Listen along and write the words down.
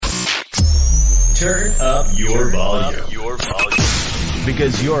Turn up your volume.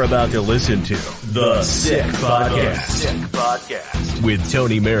 Because you're about to listen to The Sick Podcast. With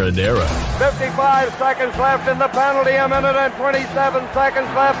Tony Marinaro. 55 seconds left in the penalty, a minute and 27 seconds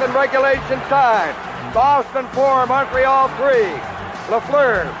left in regulation time. Boston 4, Montreal 3.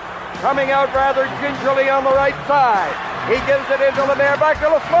 Lafleur coming out rather gingerly on the right side. He gives it into Lemaire, back to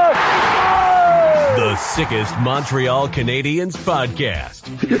Lafleur. Oh! The sickest Montreal Canadiens podcast.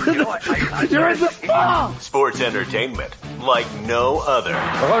 You're in the ball! Sports entertainment like no other.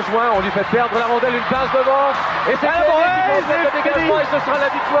 Rejoint, on lui fait perdre la rondelle, une passe devant. Et c'est le dégagement, et ce sera la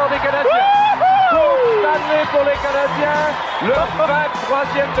victoire des Canadiens. Coupe Stanley pour les Canadiens, le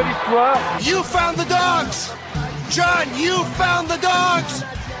 23e de l'histoire. You found the dogs! John, you found the dogs!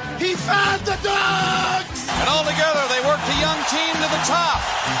 He found the dogs! And all together, they worked a young team to the top.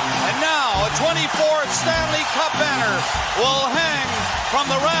 And now, a 24th Stanley Cup banner will hang from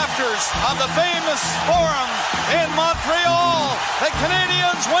the rafters of the famous Forum in Montreal. The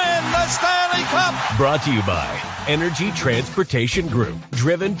Canadiens win the Stanley Cup. Brought to you by Energy Transportation Group.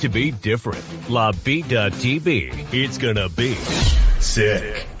 Driven to be different. La Vida.tv. It's gonna be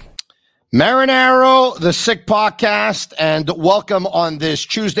sick. Marinaro, the Sick Podcast, and welcome on this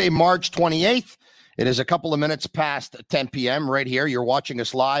Tuesday, March 28th. It is a couple of minutes past 10 p.m. right here. You're watching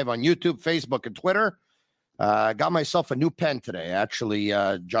us live on YouTube, Facebook, and Twitter. Got myself a new pen today. Actually,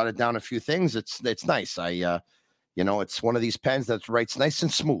 jotted down a few things. It's nice. It's one of these pens that writes nice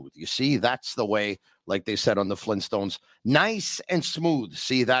and smooth. You see, that's the way, like they said on the Flintstones, nice and smooth.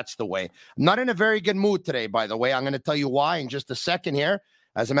 See, that's the way. I'm not in a very good mood today, by the way. I'm going to tell you why in just a second here.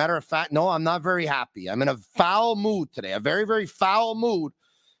 As a matter of fact, no, I'm not very happy. I'm in a foul mood today, a very, very foul mood.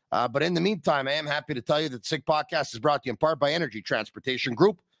 But in the meantime, I am happy to tell you that the Sick Podcast is brought to you in part by Energy Transportation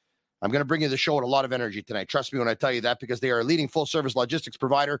Group. I'm going to bring you the show with a lot of energy tonight. Trust me when I tell you that, because they are a leading full-service logistics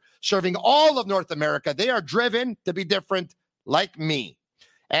provider serving all of North America. They are driven to be different like me.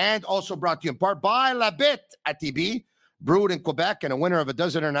 And also brought to you in part by La Bitte at TB, brewed in Quebec and a winner of a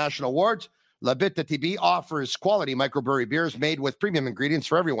dozen international awards. La Bitte TB offers quality microbrewery beers made with premium ingredients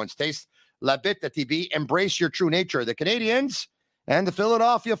for everyone's taste. La Bitte TB, embrace your true nature. The Canadiens and the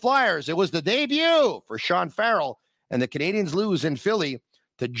Philadelphia Flyers. It was the debut for Sean Farrell, and the Canadiens lose in Philly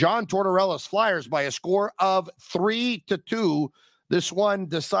to John Tortorella's Flyers by a score of 3-2. This one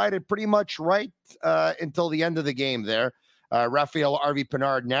decided pretty much right until the end of the game there. Raphael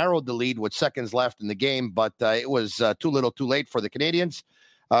Harvey-Pinard narrowed the lead with seconds left in the game, but it was too little too late for the Canadiens.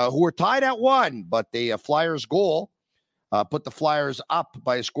 Who were tied at 1, but the Flyers goal put the Flyers up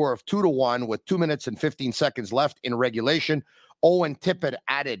by a score of 2-1 with 2 minutes and 15 seconds left in regulation. Owen Tippett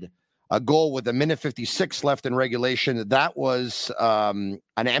added a goal with 1:56 left in regulation. That was an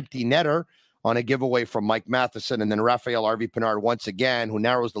empty netter on a giveaway from Mike Matheson. And then Raphael Harvey-Pinard once again, who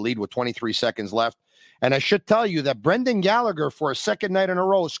narrows the lead with 23 seconds left. And I should tell you that Brendan Gallagher, for a second night in a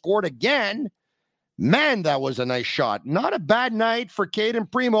row, scored again. Man, that was a nice shot. Not a bad night for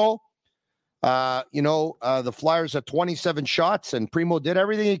Caden Primo. The Flyers had 27 shots, and Primo did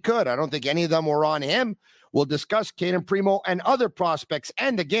everything he could. I don't think any of them were on him. We'll discuss Caden Primo and other prospects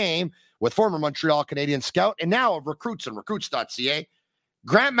and the game with former Montreal Canadiens scout and now of Recruits and Recruits.ca.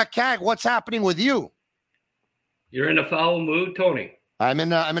 Grant McCagg, what's happening with you? You're in a foul mood, Tony. I'm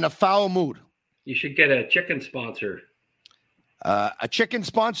in a foul mood. You should get a chicken sponsor. A chicken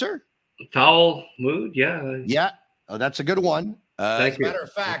sponsor? Foul mood, yeah. Yeah, that's a good one. As a matter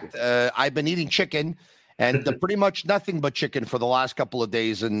of fact, I've been eating chicken and pretty much nothing but chicken for the last couple of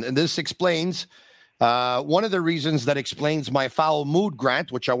days. And this explains one of the reasons that explains my foul mood,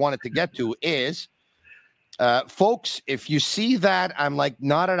 Grant, which I wanted to get to is, folks, if you see that I'm like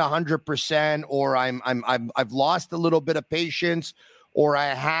not at 100% or I've lost a little bit of patience or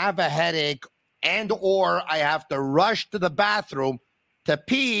I have a headache and or I have to rush to the bathroom to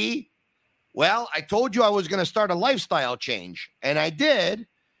pee, well, I told you I was going to start a lifestyle change, and I did.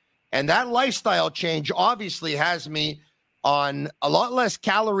 And that lifestyle change obviously has me on a lot less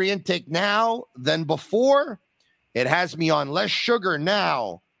calorie intake now than before. It has me on less sugar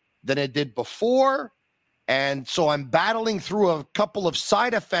now than it did before. And so I'm battling through a couple of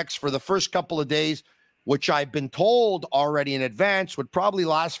side effects for the first couple of days, which I've been told already in advance would probably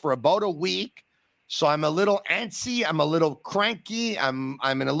last for about a week. So I'm a little antsy. I'm a little cranky. I'm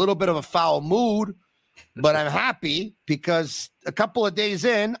in a little bit of a foul mood, but I'm happy because a couple of days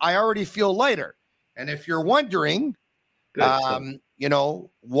in, I already feel lighter. And if you're wondering, why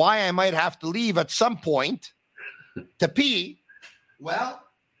I might have to leave at some point to pee, well,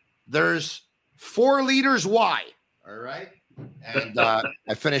 there's 4 liters why. All right. And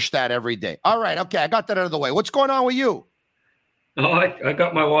I finish that every day. All right. Okay. I got that out of the way. What's going on with you? Oh, I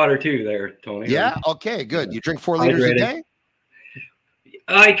got my water too there, Tony. Yeah. Okay. Good. You drink 4 liters a day?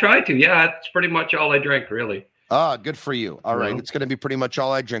 I try to. Yeah, it's pretty much all I drink, really. Ah, good for you. All right. It's going to be pretty much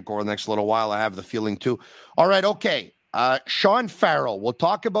all I drink over the next little while. I have the feeling too. All right. Okay. Sean Farrell, we'll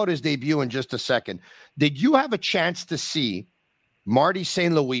talk about his debut in just a second. Did you have a chance to see Marty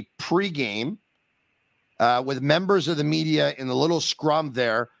St. Louis pregame with members of the media in the little scrum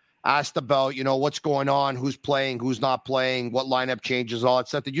there, asked about, what's going on, who's playing, who's not playing, what lineup changes, all that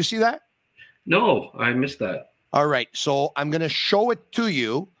stuff? Did you see that? No, I missed that. All right. So I'm going to show it to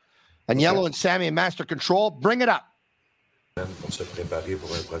you. And Yellow and Sammy in Master Control, bring it up. Pour se préparer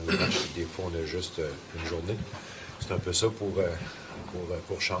pour un premier match, des fois on a juste une journée. C'est un peu ça pour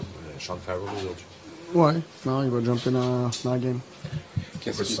Sean Farrell aujourd'hui. Ouais, non, il va jumper dans la game.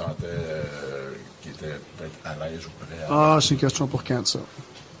 Qu'est-ce que tu sentais qu'il était peut-être à l'aise ou prêt à... Ah, c'est une question pour Kent, ça.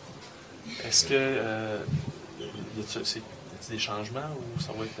 Est-ce que y a-t-il des changements ou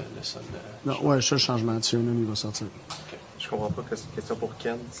ça va être le seul? Non, ouais, le seul changement. Tiernan, il va sortir. Okay. Je comprends pas que c'est une question pour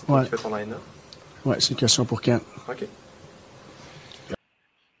Kent. C'est toi qui fait ton line-up? Ouais, c'est une question pour Kent. OK.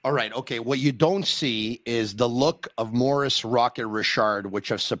 All right. Okay. What you don't see is the look of Maurice Rocket Richard, which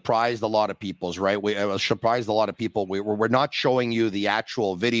have surprised a lot of people, right? We surprised a lot of people. We're not showing you the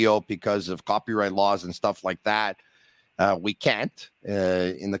actual video because of copyright laws and stuff like that. We can't.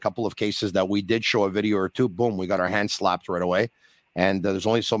 In the couple of cases that we did show a video or two, boom, we got our hand slapped right away. And there's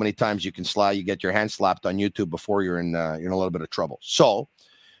only so many times you get your hand slapped on YouTube before you're in a little bit of trouble. So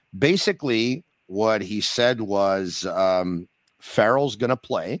basically what he said was, Farrell's going to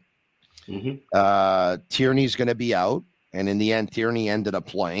play. Tierney's going to be out. And in the end, Tierney ended up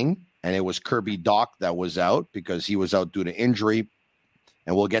playing. And it was Kirby Dach that was out because he was out due to injury.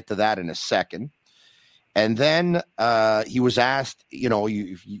 And we'll get to that in a second. And then he was asked,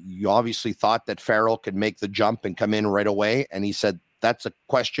 you obviously thought that Farrell could make the jump and come in right away. And he said, that's a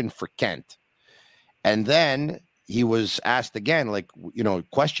question for Kent. And then he was asked again,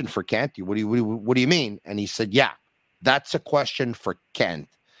 question for Kent. What do you mean? And he said, yeah. That's a question for Kent.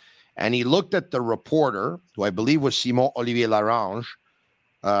 And he looked at the reporter, who I believe was Simon Olivier Larange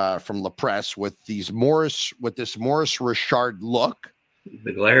from La Presse, with this Maurice Richard look.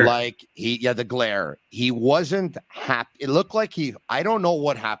 The glare. The glare. He wasn't happy. It looked like I don't know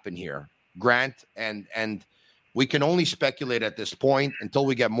what happened here, Grant, and we can only speculate at this point until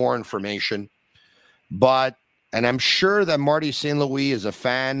we get more information. And I'm sure that Marty St. Louis is a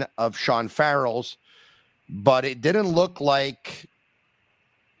fan of Sean Farrell's, but it didn't look like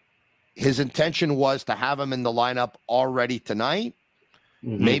his intention was to have him in the lineup already tonight.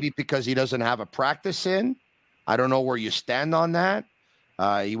 Maybe because he doesn't have a practice in. I don't know where you stand on that.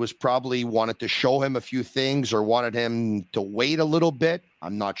 He was probably wanted to show him a few things or wanted him to wait a little bit.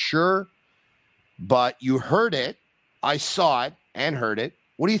 I'm not sure. But you heard it. I saw it and heard it.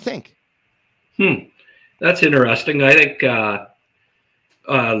 What do you think? That's interesting. I think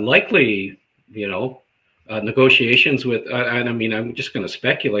likely, negotiations with, and I mean, I'm just going to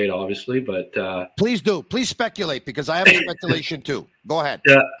speculate, obviously, but please do. Please speculate because I have a speculation too. Go ahead.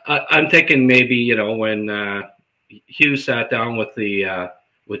 I'm thinking maybe when Hughes sat down with the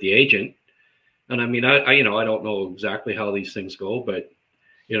agent, and I mean, I don't know exactly how these things go, but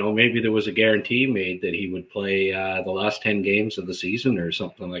maybe there was a guarantee made that he would play the last 10 games of the season or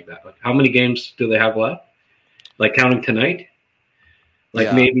something like that. Like, how many games do they have left? Like counting tonight?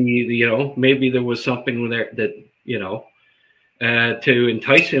 Maybe there was something there that, to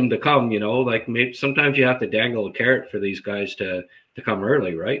entice him to come, maybe sometimes you have to dangle a carrot for these guys to come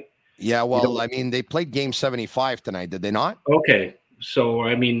early, right? Yeah, well, I mean, they played game 75 tonight, did they not? Okay. So,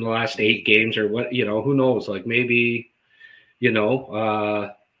 I mean, the last 8 games or what, who knows? Like maybe, there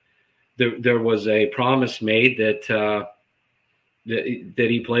was a promise made that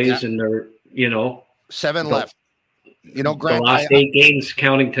he plays in their, 7 left. Grant, the last 8 games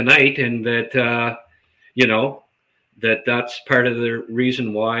counting tonight, and that that's part of the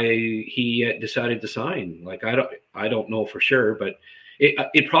reason why he decided to sign. Like I don't know for sure, but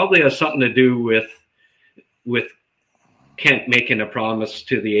it probably has something to do with Kent making a promise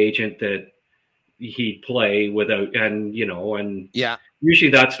to the agent that he'd play without, and usually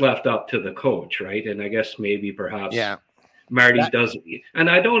that's left up to the coach, right? And I guess maybe perhaps Marty doesn't, and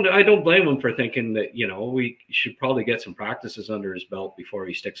I don't blame him for thinking that we should probably get some practices under his belt before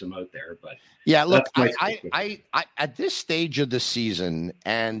he sticks him out there. But yeah, look, I at this stage of the season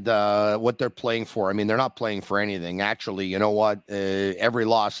and what they're playing for, I mean, they're not playing for anything. Actually, you know what? Every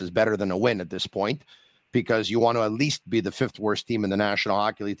loss is better than a win at this point because you want to at least be the 5th worst team in the National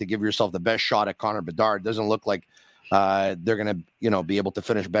Hockey League to give yourself the best shot at Connor Bedard. Doesn't look like they're going to, be able to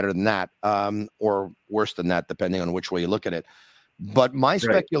finish better than that or worse than that, depending on which way you look at it. But my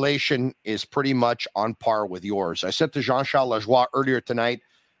speculation is pretty much on par with yours. I said to Jean-Charles Lajoie earlier tonight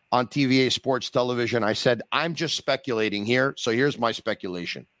on TVA Sports Television, I said, I'm just speculating here. So here's my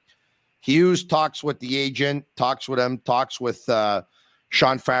speculation. Hughes talks with the agent, talks with him, talks with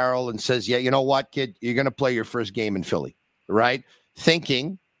Sean Farrell and says, yeah, you know what, kid, you're going to play your first game in Philly, right?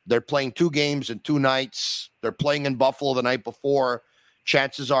 Thinking they're playing 2 games in 2 nights. They're playing in Buffalo the night before.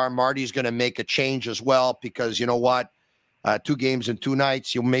 Chances are Marty's going to make a change as well because you know what? 2 games in 2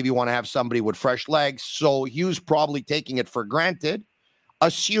 nights, you maybe want to have somebody with fresh legs. So Hughes probably taking it for granted,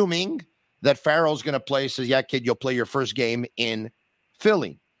 assuming that Farrell's going to play, says, yeah, kid, you'll play your first game in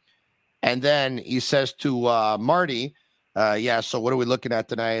Philly. And then he says to Marty, so what are we looking at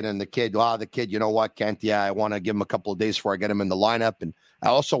tonight? And the kid, you know what, Kent? Yeah, I want to give him a couple of days before I get him in the lineup. And I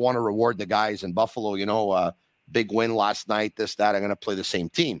also want to reward the guys in Buffalo, big win last night, this, that. I'm going to play the same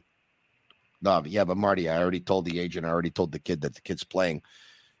team. No, but Marty, I already told the agent, I already told the kid that the kid's playing.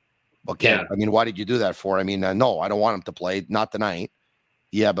 Okay, yeah. I mean, why did you do that for? I mean, no, I don't want him to play, not tonight.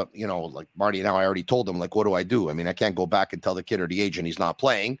 Yeah, but, like Marty, now I already told him, like, what do I do? I mean, I can't go back and tell the kid or the agent he's not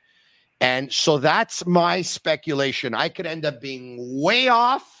playing. And so that's my speculation. I could end up being way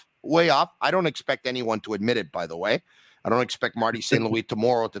off. I don't expect anyone to admit it, by the way. I don't expect Marty St. Louis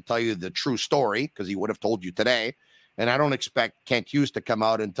tomorrow to tell you the true story because he would have told you today. And I don't expect Kent Hughes to come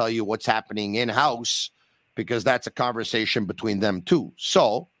out and tell you what's happening in-house because that's a conversation between them two.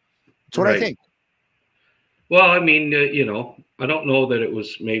 So that's what I think. Well, I mean, I don't know that it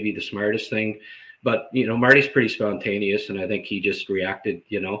was maybe the smartest thing, but, Marty's pretty spontaneous, and I think he just reacted,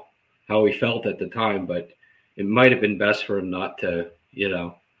 how he felt at the time. But it might have been best for him not to,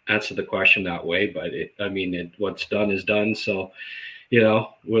 answer the question that way. But, what's done is done. So,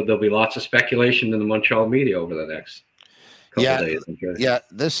 there'll be lots of speculation in the Montreal media over the next couple of days. I'm sure. Yeah,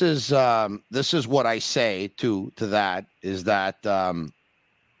 this is what I say to that is that the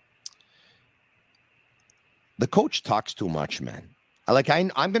coach talks too much, man.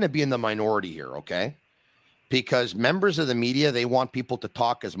 I'm going to be in the minority here, okay? Because members of the media, they want people to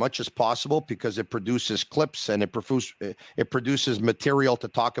talk as much as possible because it produces clips and it produces material to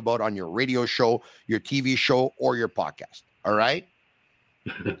talk about on your radio show, your TV show, or your podcast. All right?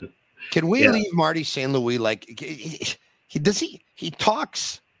 Can we leave Marty St. Louis like he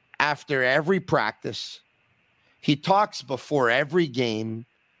talks after every practice. He talks before every game.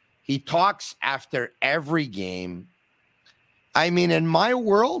 He talks after every game. I mean, in my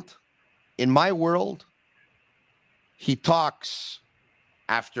world, he talks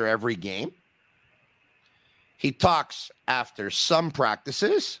after every game. He talks after some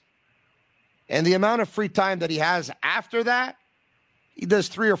practices. And the amount of free time that he has after that, he does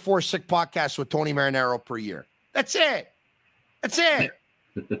 3 or 4 sick podcasts with Tony Marinaro per year. That's it.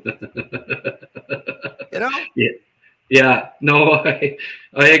 Yeah. No, I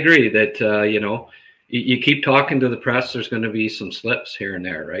agree that, you keep talking to the press, there's going to be some slips here and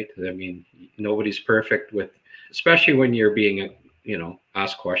there, right? I mean, nobody's perfect especially when you're being,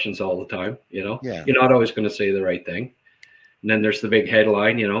 asked questions all the time, You're not always going to say the right thing. And then there's the big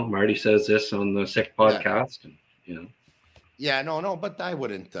headline, Marty says this on the sick podcast, and, Yeah, no, but I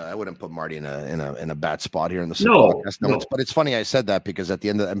wouldn't put Marty in a bad spot here in the podcast. No. But it's funny I said that because at the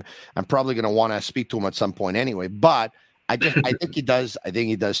end of I'm probably going to want to speak to him at some point anyway. But I think he does. I think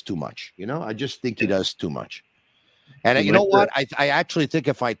he does too much. I just think he does too much. And you know what? I actually think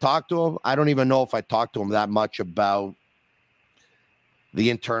if I talk to him, I don't even know if I talk to him that much about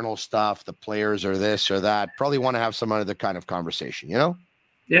the internal stuff, the players or this or that. Probably want to have some other kind of conversation.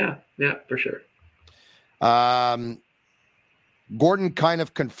 Yeah, for sure. Gordon kind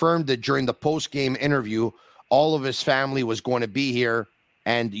of confirmed that during the post-game interview, all of his family was going to be here,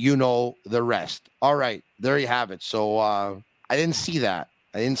 and the rest. All right, there you have it. So I didn't see that.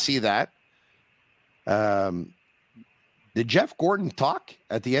 Did Jeff Gordon talk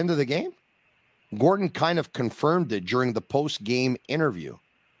at the end of the game? Gordon kind of confirmed it during the post-game interview.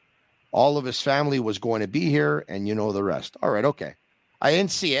 All of his family was going to be here, and the rest. All right, okay. I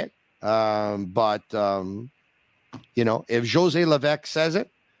didn't see it, but... if Jose Levesque says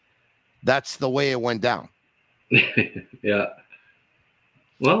it, that's the way it went down. Yeah.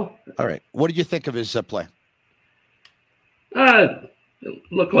 Well. All right. What did you think of his play? It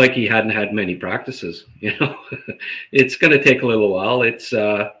looked like he hadn't had many practices. It's going to take a little while. It's.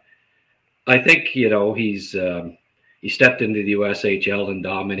 I think he stepped into the USHL and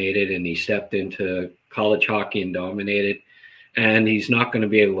dominated, and he stepped into college hockey and dominated, and he's not going to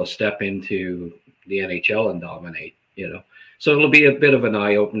be able to step into the NHL and dominate, So it'll be a bit of an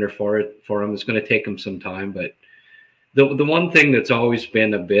eye opener for him. It's going to take him some time, but The one thing that's always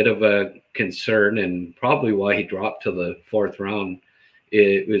been a bit of a concern, and probably why he dropped to the fourth round,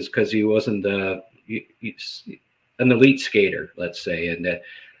 it was because he wasn't an elite skater, let's say, and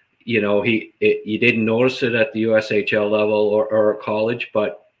you didn't notice it at the USHL level or college,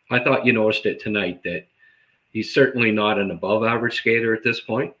 but I thought you noticed it tonight that he's certainly not an above average skater at this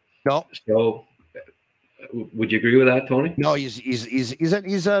point. No. So would you agree with that, Tony? No, he's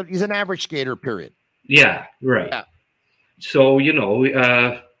an average skater, period. Yeah, right. Yeah. So,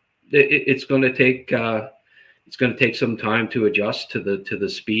 it's going to take some time to adjust to the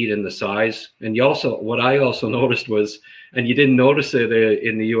speed and the size. And what I also noticed was, and you didn't notice it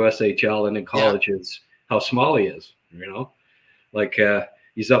in the USHL and in college, is how small he is, like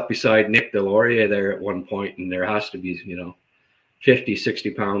he's up beside Nick Delorier there at one point, and there has to be, 50,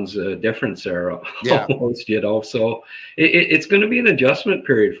 60 pounds difference there almost, so it's going to be an adjustment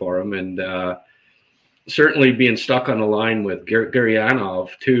period for him. And certainly being stuck on the line with Gurianov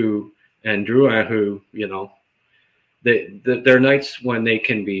too, and Drouin, who, there are nights when they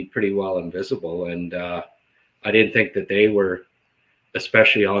can be pretty well invisible. And I didn't think that they were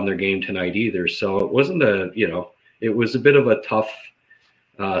especially on their game tonight either. So it wasn't it was a bit of a tough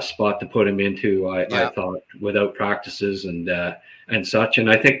spot to put him into, I thought, without practices and such. And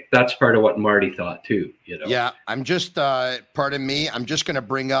I think that's part of what Marty thought too, Yeah, I'm just, pardon me, I'm just going to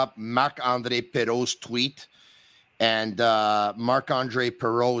bring up Marc-Andre Perreault's tweet. And Marc-Andre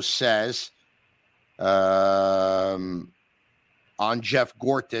Perreault says on Jeff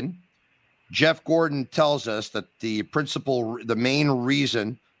Gorton, Jeff Gordon tells us that the main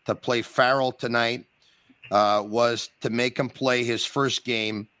reason to play Farrell tonight was to make him play his first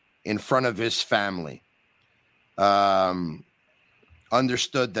game in front of his family.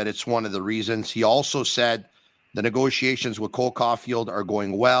 Understood that it's one of the reasons. He also said the negotiations with Cole Caulfield are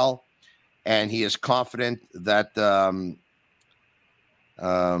going well, and he is confident that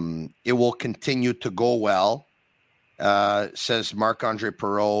it will continue to go well, says Marc-Andre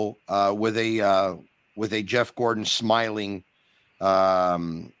Perreault, with a Jeff Gordon smiling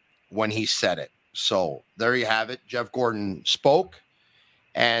when he said it. So there you have it. Jeff Gordon spoke,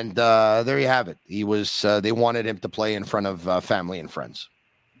 and there you have it. He was. They wanted him to play in front of family and friends,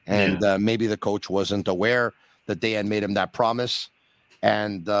 and maybe the coach wasn't aware that they had made him that promise.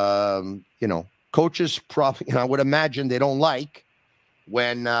 And coaches probably, I would imagine, they don't like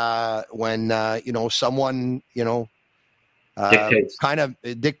when someone kind of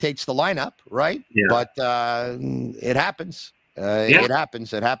dictates the lineup, right? Yeah. But it happens. It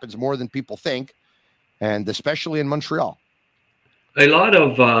happens. It happens more than people think, and especially in Montreal. A lot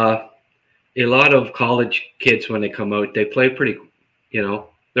of college kids, when they come out, they play pretty.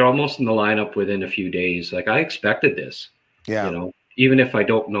 They're almost in the lineup within a few days. Like, I expected this. Yeah. Even if I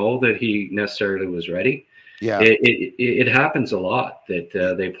don't know that he necessarily was ready. Yeah. It happens a lot that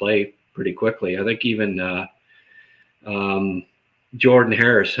they play pretty quickly. I think even Jordan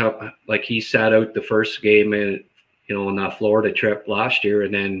Harris, he sat out the first game on that Florida trip last year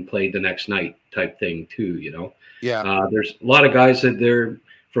and then played the next night type thing too, Yeah. There's a lot of guys that they're,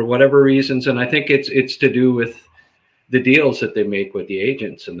 for whatever reasons, and I think it's to do with the deals that they make with the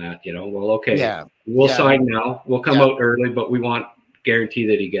agents and that, well, okay, we'll sign now, we'll come out early, but we want guarantee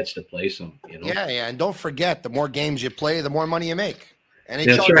that he gets to play some, Yeah, and don't forget, the more games you play, the more money you make. And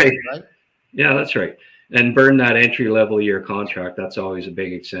that's right. Yeah, that's right. And burn that entry level year contract. That's always a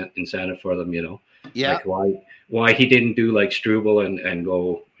big incentive for them, Yeah. Like why he didn't do like Struble and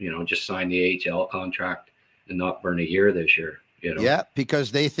go, just sign the AHL contract and not burn a year this year, Yeah,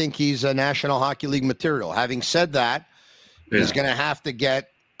 because they think he's a National Hockey League material. Having said that, he's going to have to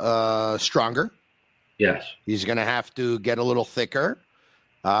get stronger. Yes. He's going to have to get a little thicker.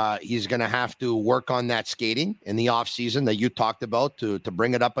 He's going to have to work on that skating in the offseason that you talked about to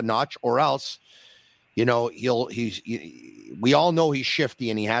bring it up a notch, or else, we all know he's shifty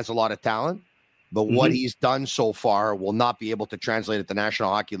and he has a lot of talent, but what he's done so far will not be able to translate at the National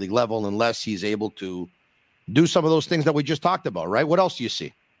Hockey League level unless he's able to do some of those things that we just talked about, right? What else do you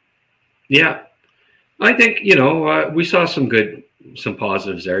see? Yeah, I think, we saw some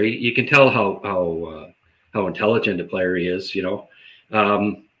positives there. You can tell how intelligent a player he is, he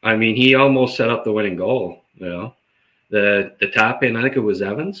almost set up the winning goal, the tap in, I think it was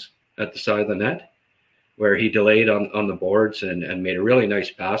Evans at the side of the net, where he delayed on the boards and made a really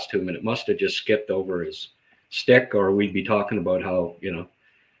nice pass to him, and it must have just skipped over his stick, or we'd be talking about how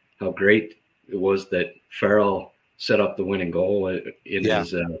great it was that Farrell set up the winning goal in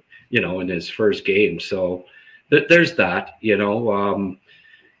his in his first game. So there's that.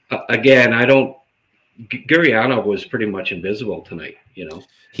 Again, I don't Gurianov was pretty much invisible tonight. He and was.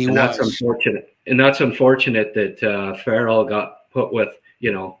 That's unfortunate. And that's unfortunate that Farrell got put with.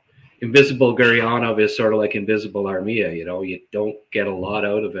 Invisible Gurianov is sort of like invisible Armia. You don't get a lot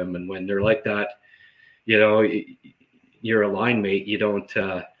out of him, and when they're like that, you're a line mate. You don't.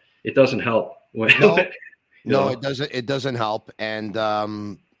 It doesn't help. No, it doesn't. It doesn't help. And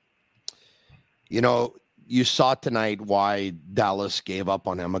you saw tonight why Dallas gave up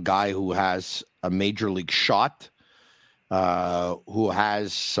on him. A guy who has a major league shot, who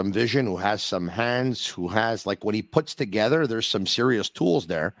has some vision, who has some hands, who has, like, when he puts together, there's some serious tools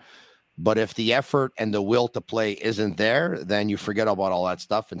there. But if the effort and the will to play isn't there, then you forget about all that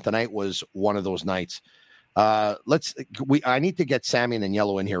stuff. And tonight was one of those nights. I need to get Sammy and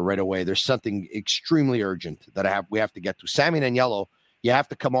Yellow in here right away. There's something extremely urgent that we have to get to. Sammy and Yellow, you have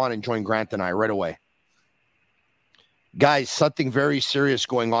to come on and join Grant and I right away. Guys, something very serious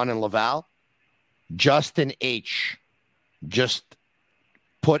going on in Laval. Justin H. just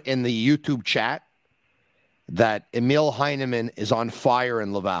put in the YouTube chat that Emil Heineman is on fire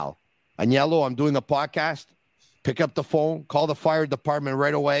in Laval. Agnello, I'm doing a podcast. Pick up the phone, call the fire department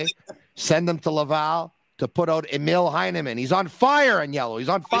right away, send them to Laval to put out Emil Heineman. He's on fire, Agnello. He's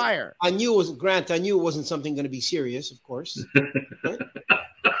on fire. I knew it wasn't something going to be serious, of course. Right?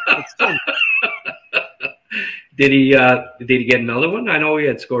 Did he get another one? I know he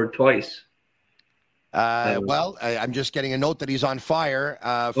had scored twice. I'm just getting a note that he's on fire.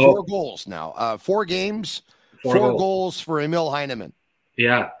 4 goals now. 4 games, 4 goals for Emil Heineman.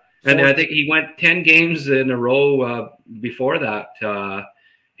 Yeah. And I think he went 10 games in a row before that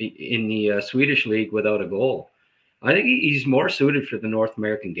in the Swedish league without a goal. I think he's more suited for the North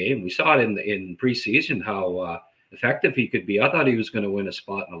American game. We saw it in preseason how effective he could be. I thought he was going to win a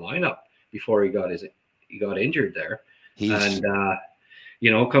spot in the lineup before he got injured there.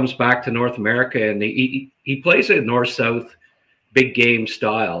 Comes back to North America, and he plays a north-south big game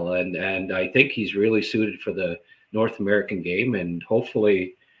style, and I think he's really suited for the North American game, and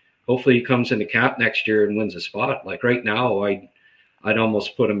hopefully he comes in the cap next year and wins a spot. Like right now, I'd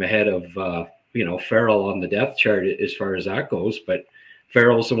almost put him ahead of Farrell on the depth chart as far as that goes, but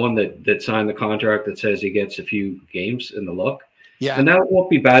Farrell's the one that signed the contract that says he gets a few games in the look. Yeah, and that won't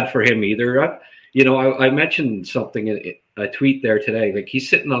be bad for him either. I mentioned something in a tweet there today. Like, he's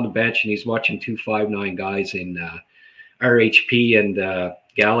sitting on the bench and he's watching 2 5'9" guys in RHP and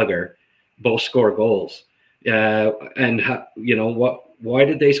Gallagher both score goals. Why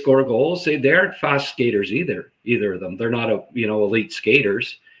did they score goals? They aren't fast skaters either of them. They're not elite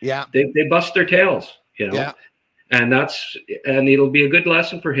skaters. Yeah, they bust their tails. Yeah. And it'll be a good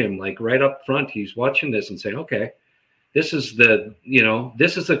lesson for him. Like, right up front, he's watching this and saying, okay, this is the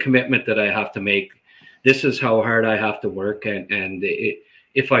commitment that I have to make. This is how hard I have to work. And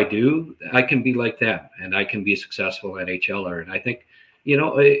if I do, I can be like them and I can be a successful NHLer. And I think,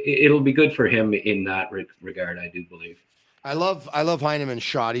 it'll be good for him in that regard, I do believe. I love Heineman's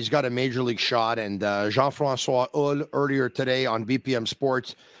shot. He's got a major league shot. And Jean-François Hull earlier today on BPM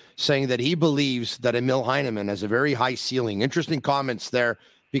Sports saying that he believes that Emil Heineman has a very high ceiling. Interesting comments there,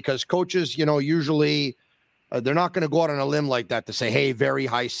 because coaches, usually they're not going to go out on a limb like that to say, hey, very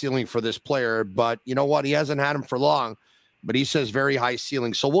high ceiling for this player. But you know what? He hasn't had him for long, but he says very high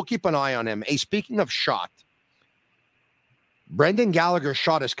ceiling. So we'll keep an eye on him. Hey, speaking of shot, Brendan Gallagher's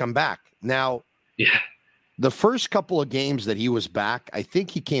shot has come back. Now, yeah, the first couple of games that he was back, I think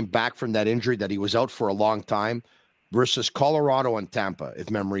he came back from that injury that he was out for a long time versus Colorado and Tampa, if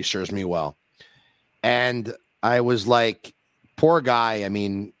memory serves me well. And I was like, poor guy. I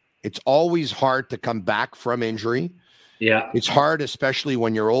mean, it's always hard to come back from injury. Yeah. It's hard, especially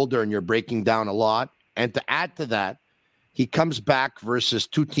when you're older and you're breaking down a lot. And to add to that, he comes back versus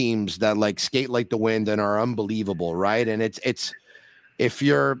 2 teams that skate like the wind and are unbelievable, right? And it's if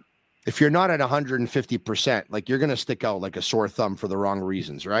you're not at 150%, you're going to stick out like a sore thumb for the wrong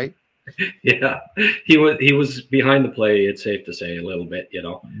reasons, right? Yeah, he was behind the play. It's safe to say a little bit,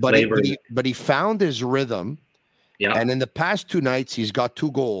 But he found his rhythm. Yeah. And in the past 2 nights, he's got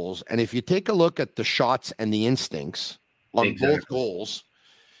 2 goals. And if you take a look at the shots and the instincts on both goals,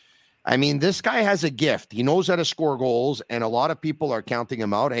 I mean, this guy has a gift. He knows how to score goals, and a lot of people are counting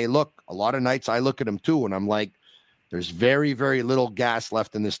him out. Hey, look, a lot of nights I look at him too, and I'm like, there's very, very little gas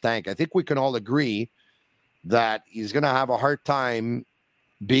left in this tank. I think we can all agree that he's going to have a hard time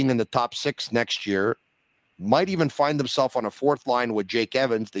being in the top 6 next year. Might even find himself on a 4th line with Jake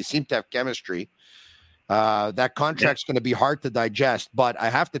Evans. They seem to have chemistry. That contract's going to be hard to digest. But I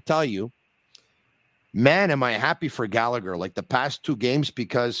have to tell you, man, am I happy for Gallagher, the past 2 games,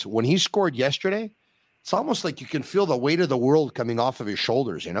 because when he scored yesterday, it's almost like you can feel the weight of the world coming off of his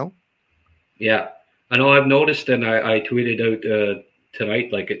shoulders, Yeah. I know I've noticed, and I tweeted out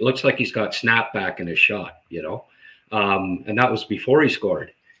tonight, like it looks like he's got snap back in his shot, and that was before he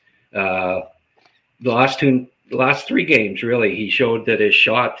scored. The last 3 games, really, he showed that his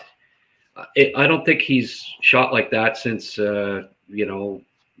shot. I don't think he's shot like that since his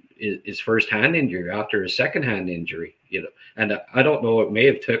first hand injury, after his second hand injury, and I don't know, it may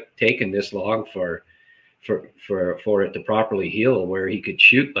have taken this long for it to properly heal, where he could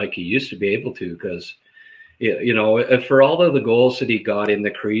shoot like he used to be able to, because for all of the goals that he got in the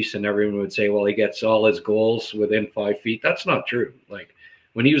crease, and everyone would say, well, he gets all his goals within 5 feet. That's not true. Like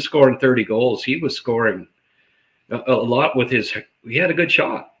when he was scoring 30 goals, he was scoring a lot with he had a good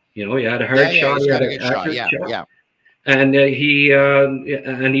shot. He had a hard shot. He had a good shot. Yeah. And he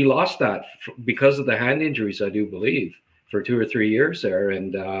lost that because of the hand injuries, I do believe, for 2 or 3 years there.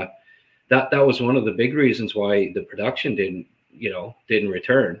 And that was one of the big reasons why the production didn't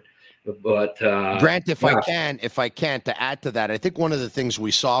return. But Grant, if I can, to add to that, I think one of the things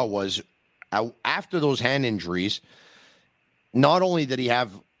we saw was after those hand injuries, not only did he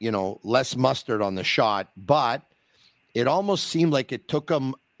have less mustard on the shot, but it almost seemed like it took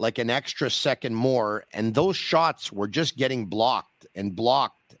him like an extra second more, and those shots were just getting blocked and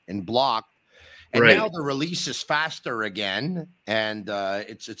blocked and blocked. And now the release is faster again, and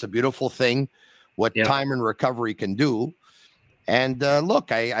it's a beautiful thing what time and recovery can do. And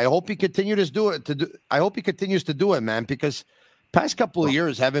look, I hope he continues to do it. I hope he continues to do it, man, because past couple of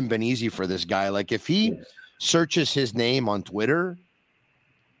years haven't been easy for this guy. Like if he searches his name on Twitter,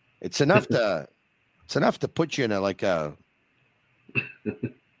 it's enough to put you in a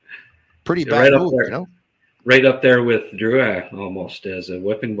pretty bad mood, right up there with Dubois almost as a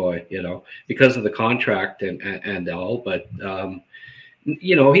whipping boy, because of the contract and all. But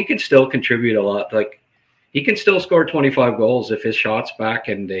he can still contribute a lot. Like he can still score 25 goals if his shot's back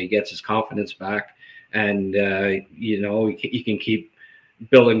and he gets his confidence back, and he can keep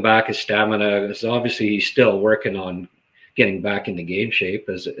building back his stamina. Because obviously he's still working on getting back into game shape.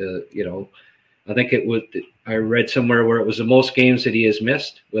 As I think I read somewhere where it was the most games that he has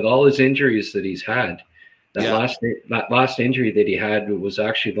missed with all his injuries that he's had. That last injury that he had was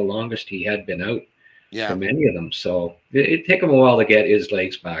actually the longest he had been out from any of them. So it'd take him a while to get his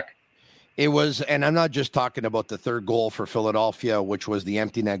legs back. It was, and I'm not just talking about the third goal for Philadelphia, which was the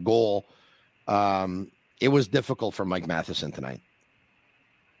empty net goal. It was difficult for Mike Matheson tonight.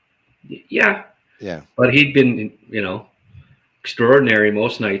 Yeah. Yeah. But he'd been, extraordinary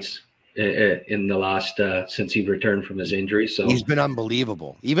most nights in the last since he returned from his injury. So he's been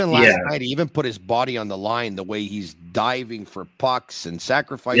unbelievable. Even last night, he even put his body on the line, the way he's diving for pucks and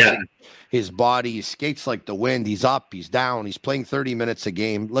sacrificing his body. He skates like the wind. He's up, he's down, he's playing 30 minutes a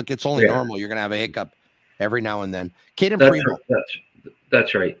game. Look, it's only normal. You're gonna have a hiccup every now and then. Caden Primo.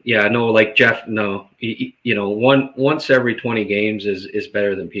 That's right. Yeah, no, like Jeff, no, once every 20 games is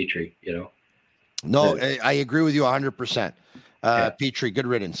better than Petrie, No, I agree with you 100%. Petrie, good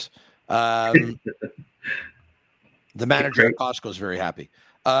riddance. The manager at Costco is very happy.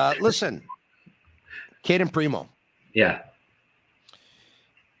 Listen, Caden Primo. Yeah.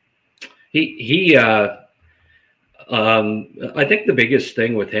 He I think the biggest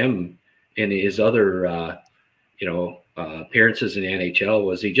thing with him in his other, appearances in the NHL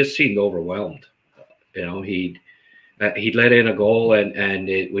was he just seemed overwhelmed. He'd let in a goal and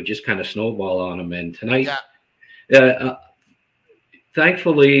it would just kind of snowball on him. And tonight,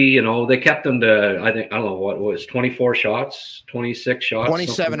 thankfully, they kept him to, I don't know what it was, 24 shots, 26 shots.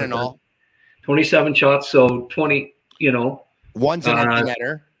 27 in all. 27 shots, so 20, One's an empty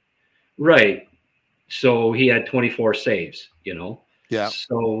netter. Right. So he had 24 saves, Yeah.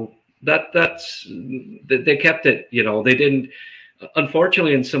 So that's, they kept it, they didn't,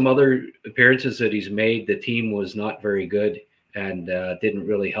 unfortunately, in some other appearances that he's made, the team was not very good and didn't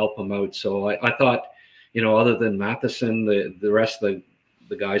really help him out. So I thought, other than Matheson, the rest of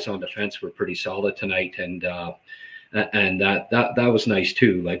the guys on defense were pretty solid tonight, and that was nice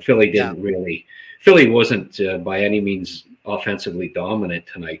too. Like Philly wasn't by any means offensively dominant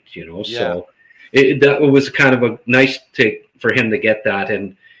tonight, So that was kind of a nice for him to get that,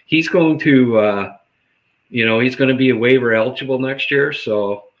 and he's going to, he's going to be a waiver eligible next year,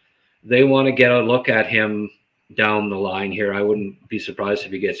 so they want to get a look at him down the line here. I wouldn't be surprised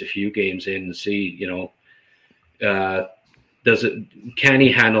if he gets a few games in and see, can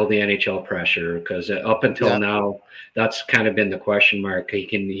he handle the NHL pressure? Because up until now, that's kind of been the question mark. He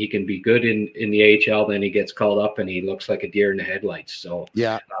can be good in the AHL, then he gets called up and he looks like a deer in the headlights. So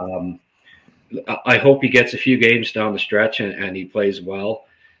I hope he gets a few games down the stretch and he plays well,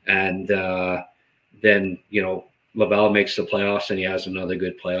 and then Laval makes the playoffs and he has another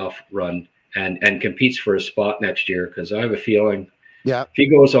good playoff run, and competes for a spot next year. Because I have a feeling, Yeah. if he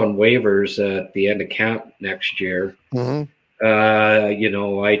goes on waivers at the end of camp next year,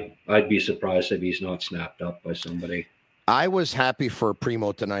 I'd be surprised if he's not snapped up by somebody. I was happy for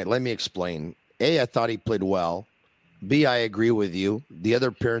Primo tonight. Let me explain. A, I thought he played well. B, I agree with you. The other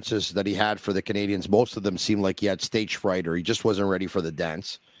appearances that he had for the Canadians, most of them seemed like he had stage fright or he just wasn't ready for the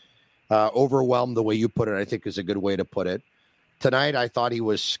dance. Overwhelmed, the way you put it, I think is a good way to put it. Tonight, I thought he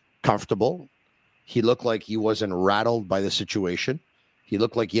was comfortable. He looked like he wasn't rattled by the situation. He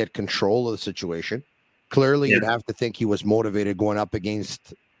looked like he had control of the situation. Clearly, you'd have to think he was motivated going up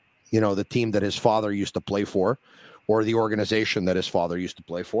against, the team that his father used to play for or the organization that his father used to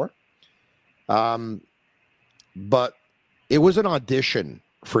play for. But it was an audition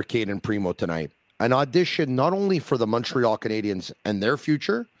for Caden Primo tonight. An audition not only for the Montreal Canadiens and their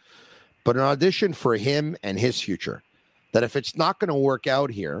future, but an audition for him and his future. That if it's not going to work out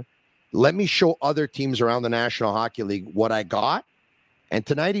here, let me show other teams around the National Hockey League what I got. And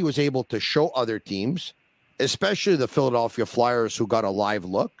tonight he was able to show other teams, especially the Philadelphia Flyers, who got a live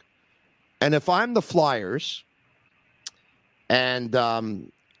look. And if I'm the Flyers and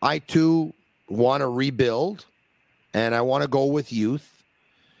I too want to rebuild and I want to go with youth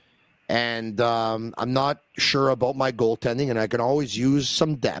and I'm not sure about my goaltending and I can always use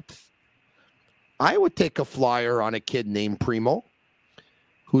some depth, I would take a flyer on a kid named Primo,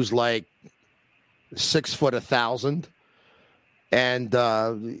 who's like 6 foot 1,000. And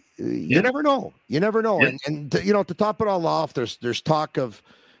you never know. You never know. Yeah. And to top it all off, there's talk of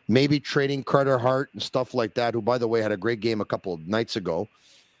maybe trading Carter Hart and stuff like that, who, by the way, had a great game a couple of nights ago.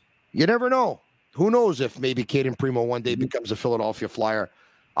 You never know. Who knows if maybe Caden Primo one day becomes a Philadelphia Flyer,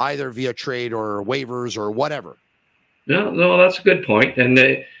 either via trade or waivers or whatever. No, that's a good point. And,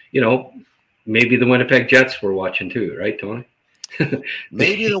 maybe the Winnipeg Jets were watching too, right, Tony?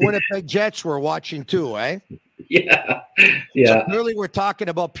 Maybe the Winnipeg Jets were watching too, eh? Yeah. So clearly we're talking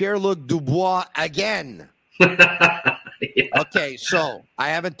about Pierre-Luc Dubois again. Okay, so I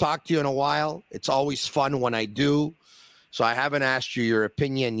haven't talked to you in a while. It's always fun when I do. So I haven't asked you your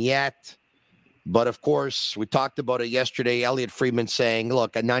opinion yet. But, of course, we talked about it yesterday. Elliot Friedman saying,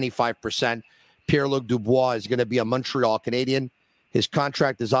 look, at 95%, Pierre-Luc Dubois is going to be a Montreal Canadian. His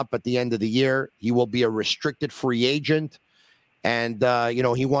contract is up at the end of the year. He will be a restricted free agent. And,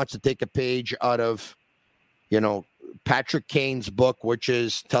 he wants to take a page out of, Patrick Kane's book, which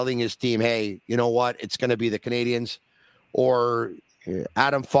is telling his team, hey, you know what? It's going to be the Canadians. Or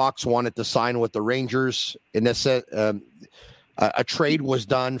Adam Fox wanted to sign with the Rangers. In this, a trade was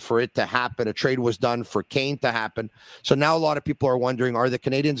done for it to happen. A trade was done for Kane to happen. So now a lot of people are wondering, are the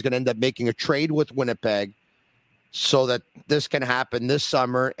Canadians going to end up making a trade with Winnipeg so that this can happen this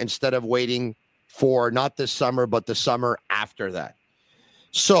summer instead of waiting for not this summer, but the summer after that?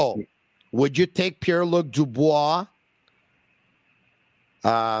 So would you take Pierre-Luc Dubois?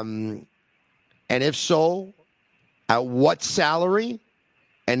 And if so, at what salary?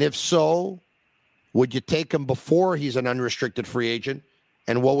 And if so, would you take him before he's an unrestricted free agent?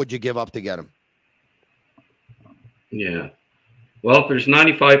 And what would you give up to get him? Yeah. Well, if there's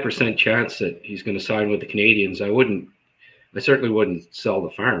 95% chance that he's going to sign with the Canadians, I certainly wouldn't sell the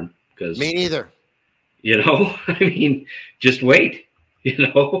farm because me neither. Just wait,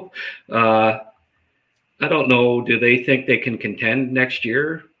 I don't know. Do they think they can contend next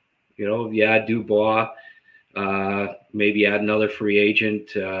year? Dubois, maybe add another free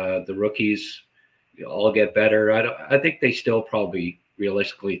agent. The rookies all get better. I think they still probably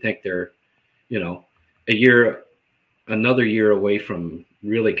realistically think they're, another year away from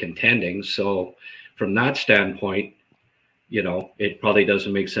really contending. So from that standpoint, it probably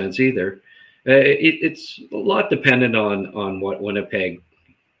doesn't make sense either. It's a lot dependent on what Winnipeg,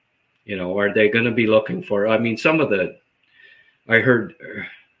 are they going to be looking for? Some of I heard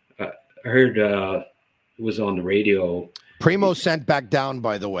it was on the radio. Primo sent back down,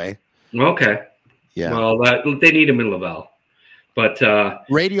 by the way. Okay. Yeah. Well, they need him in Laval, but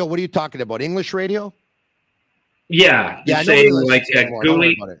radio. What are you talking about? English radio? Yeah. Yeah. Saying like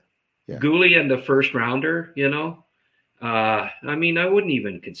Gooley and the first rounder. I wouldn't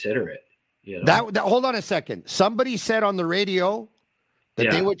even consider it. That hold on a second. Somebody said on the radio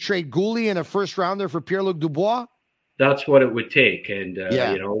that they would trade Gooley and a first rounder for Pierre-Luc Dubois. That's what it would take, and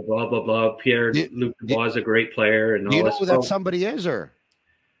blah blah blah. Pierre-Luc Dubois is a great player, and all. Do you know this who that somebody is, or?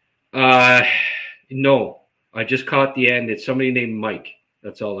 No, I just caught the end. It's somebody named Mike.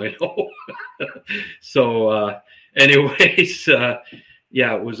 That's all I know. So, anyways,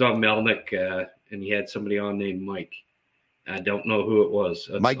 it was on Melnick, and he had somebody on named Mike. I don't know who it was.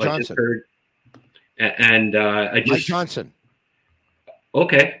 Mike Johnson. Mike Johnson.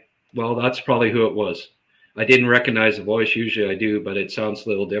 Okay. Well, that's probably who it was. I didn't recognize the voice. Usually I do, but it sounds a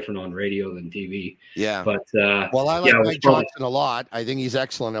little different on radio than TV. Yeah. But well, I like yeah, Mike Johnson a lot. I think he's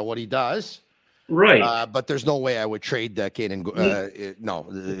excellent at what he does. Right. But there's no way I would trade Caden. No.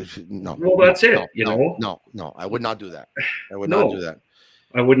 Well, that's it. No. I would not do that. I would not do that.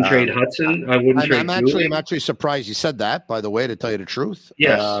 I wouldn't trade Hudson. I wouldn't trade. I'm actually surprised you said that. By the way, to tell you the truth.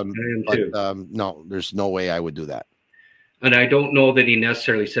 Yes, I am too. No, there's no way I would do that. And I don't know that he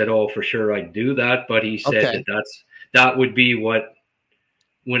necessarily said, "Oh, for sure I'd do that," but he said that would be what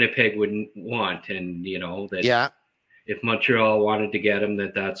Winnipeg would want, and that if Montreal wanted to get him,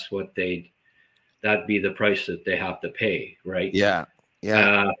 that'd be the price that they have to pay, right? Yeah.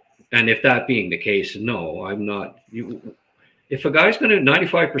 And if that being the case, no, I'm not. If a guy's going to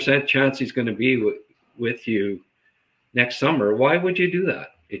 95% chance he's going to be with you next summer, why would you do that?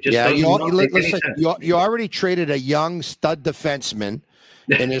 It just you already traded a young stud defenseman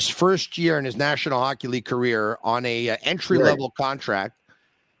in his first year in his National Hockey League career on a entry-level contract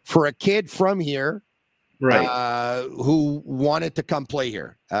for a kid from here who wanted to come play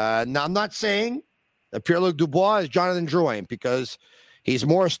here. Now, I'm not saying that Pierre-Luc Dubois is Jonathan Drouin because he's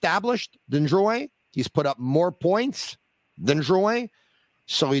more established than Drouin. He's put up more points than Drouin,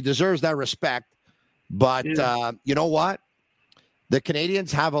 so he deserves that respect. But you know what? The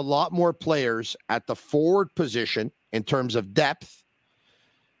Canadians have a lot more players at the forward position in terms of depth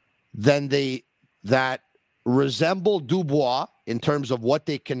than that resemble Dubois in terms of what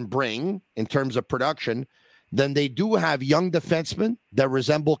they can bring in terms of production than they do have young defensemen that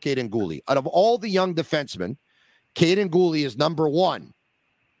resemble Caden Gooley. Out of all the young defensemen, Caden Gooley is number one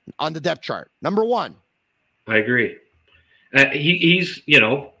on the depth chart. Number one. I agree. He's,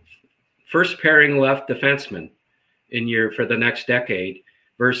 first pairing left defenseman for the next decade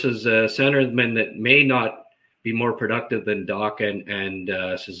versus a centerman that may not be more productive than Doc and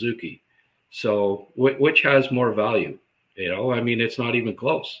Suzuki. So which has more value? It's not even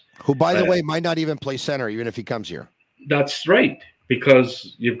close. Who, by the way, might not even play center even if he comes here. That's right,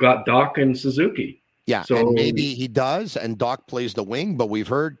 because you've got Doc and Suzuki. Yeah, so, and maybe he does, and Doc plays the wing, but we've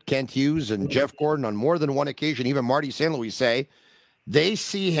heard Kent Hughes and Jeff Gordon on more than one occasion, even Marty St. Louis say, they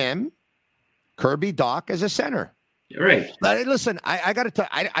see him, Kirby Doc, as a center. Right. But listen, I got to tell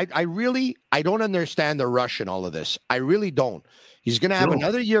you, I don't understand the rush in all of this. I really don't. He's going to have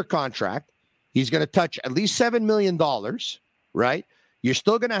another year contract. He's going to touch at least $7 million, right? You're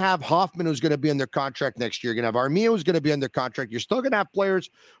still going to have Hoffman, who's going to be under contract next year. You're going to have Armia, who's going to be under contract. You're still going to have players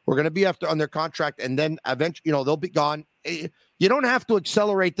who are going to be under contract, and then eventually, they'll be gone. You don't have to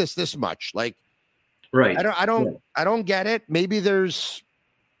accelerate this much. Like, right? I don't get it. Maybe there's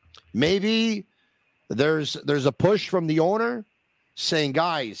a push from the owner saying,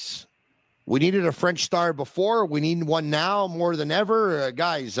 guys, we needed a French star before. We need one now more than ever,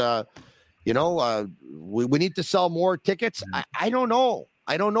 guys. We need to sell more tickets. I don't know.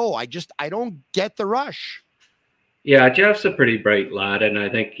 I don't get the rush. Yeah, Jeff's a pretty bright lad, and I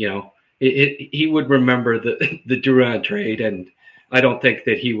think he would remember the Durant trade, and I don't think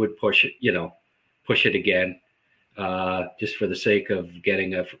that he would push it again, just for the sake of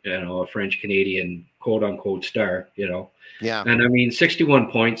getting a French Canadian quote unquote star. Yeah, and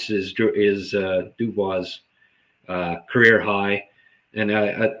 61 points is Dubois' career high. And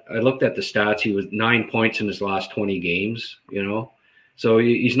I looked at the stats. He was 9 points in his last 20 games, So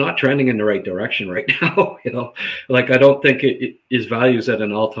he's not trending in the right direction right now, Like, I don't think his value is at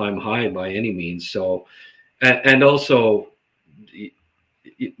an all-time high by any means. So, and also,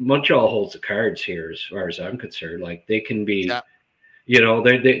 Montreal holds the cards here as far as I'm concerned. Like, they can be, they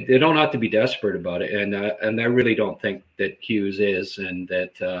don't have to be desperate about it. And I really don't think that Hughes is, and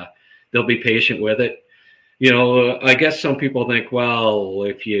that they'll be patient with it. I guess some people think, well,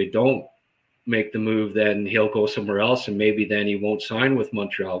 if you don't make the move, then he'll go somewhere else, and maybe then he won't sign with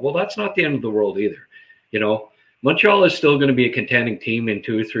Montreal. Well, that's not the end of the world either. Montreal is still going to be a contending team in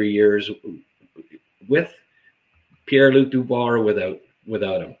 2 or 3 years with Pierre-Luc Dubois or without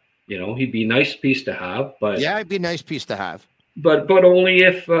him. He'd be a nice piece to have, but yeah, it'd be a nice piece to have. But only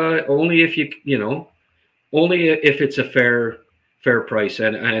if it's a fair price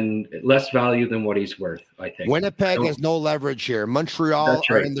and less value than what he's worth, I think. Winnipeg has no leverage here. Montreal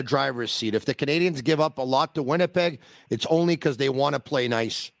are in the driver's seat. If the Canadians give up a lot to Winnipeg, it's only because they want to play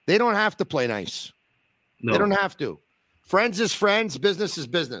nice. They don't have to play nice. No. They don't have to. Friends is friends. Business is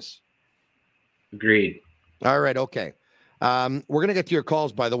business. Agreed. All right. Okay. We're going to get to your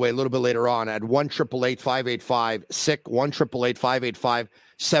calls, by the way, a little bit later on at 1-888-585-SICK,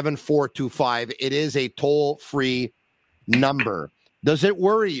 1-888-585-7425. It is a toll-free number. Does it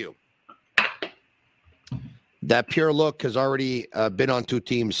worry you That pure look has already been on two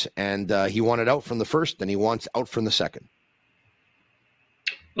teams, and he wanted out from the first, and he wants out from the second.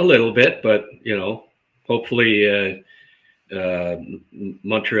 A little bit, but hopefully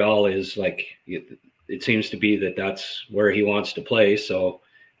Montreal is like, it seems to be that's where he wants to play. So,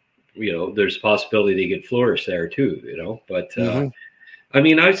 there's a possibility he could flourish there too, but I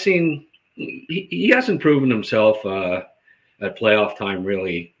mean, I've seen he hasn't proven himself at playoff time,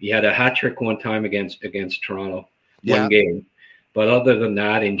 really. He had a hat trick one time against Toronto, one game. But other than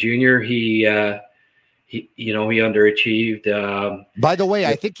that, in junior, he underachieved. By the way,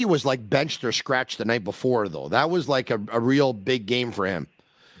 I think he was like benched or scratched the night before, though. That was like a real big game for him.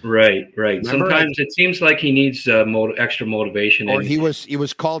 Right. Remember? Sometimes it seems like he needs extra motivation. Or he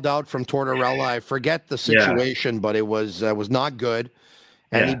was called out from Tortorella. I forget the situation, but it was not good.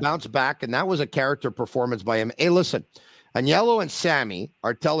 And he bounced back, and that was a character performance by him. Hey, listen, Agnello and Sammy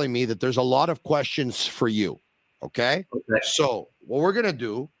are telling me that there's a lot of questions for you. Okay? So what we're going to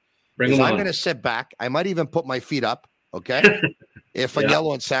do is I'm going to sit back. I might even put my feet up, okay? If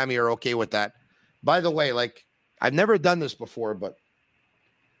Agnello and Sammy are okay with that. By the way, like, I've never done this before, but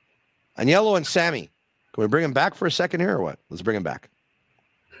Agnello and Sammy, can we bring him back for a second here or what? Let's bring him back.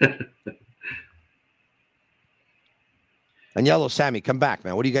 Agnello, Sammy, come back,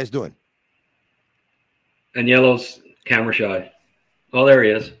 man. What are you guys doing? Agnello's camera shy. Oh, there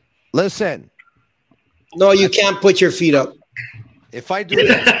he is. Listen. No, you can't put your feet up. If I do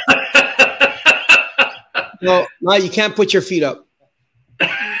that. No, you can't put your feet up.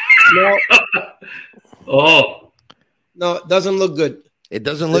 No. Oh. No, it doesn't look good. It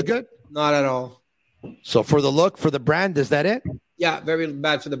doesn't look good? Not at all. So for the look, for the brand, is that it? Yeah, very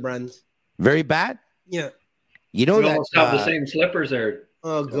bad for the brand. Very bad? Yeah. You know we that almost have the same slippers there.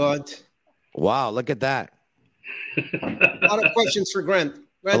 Oh, God. Wow, look at that. A lot of questions for Grant.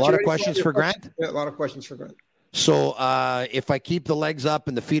 A lot of questions for Grant? Yeah, a lot of questions for Grant. So if I keep the legs up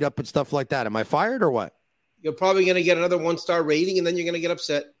and the feet up and stuff like that, am I fired or what? You're probably going to get another 1-star rating, and then you're going to get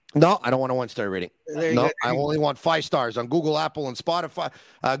upset. No, I don't want a 1-star rating. No, I only want 5 stars on Google, Apple, and Spotify.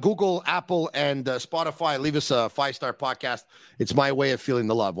 Google, Apple, and Spotify. Leave us a 5-star podcast. It's my way of feeling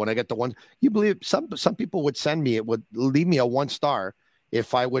the love. When I get the one, you believe some people would send me, it would leave me a 1-star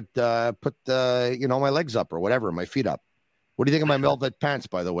if I would put my legs up or whatever, my feet up. What do you think of my velvet pants,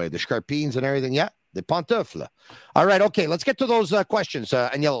 by the way? The scarpines and everything? Yeah, the pantoufle. All right, okay, let's get to those questions,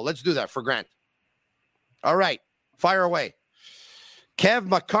 Agnello. Let's do that for Grant. All right, fire away. Kev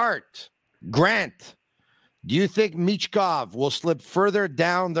McCart, Grant, do you think Michkov will slip further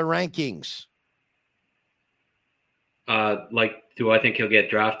down the rankings? Do I think he'll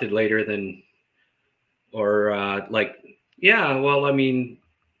get drafted later than, yeah, well, I mean,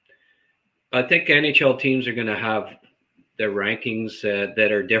 I think NHL teams are going to have their rankings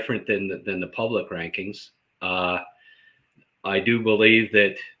that are different than the public rankings. I do believe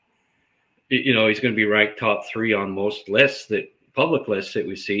that, he's going to be ranked top 3 on most lists, public lists that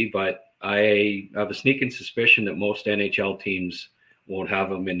we see, but I have a sneaking suspicion that most NHL teams won't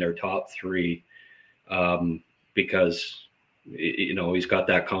have him in their top 3 because, he's got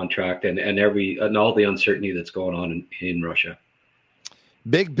that contract and all the uncertainty that's going on in Russia.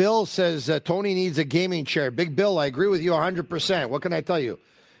 Big Bill says Tony needs a gaming chair. Big Bill, I agree with you 100%. What can I tell you?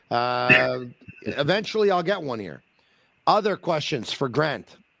 Eventually, I'll get one here. Other questions for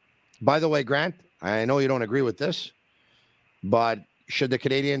Grant. By the way, Grant, I know you don't agree with this, but should the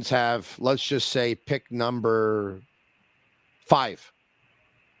Canadians have, let's just say, pick number 5,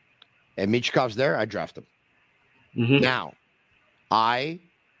 and Michkov's there, I draft him. Mm-hmm. Now, I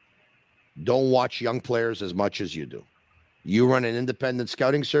don't watch young players as much as you do. You run an independent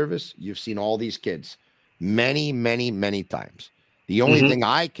scouting service. You've seen all these kids many, many, many times. The only thing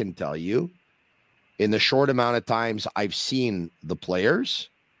I can tell you, in the short amount of times I've seen the players,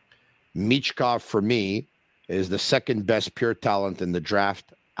 Michkov, for me, is the second best pure talent in the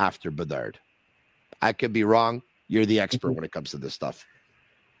draft after Bedard. I could be wrong. You're the expert when it comes to this stuff.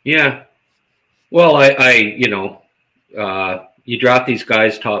 Yeah. Well, you draft these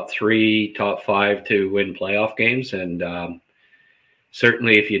guys top 3, top 5 to win playoff games. And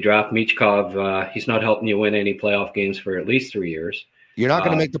certainly if you draft Michkov, he's not helping you win any playoff games for at least 3 years. You're not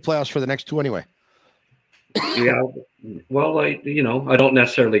going to make the playoffs for the next 2 anyway. Yeah. Well, I don't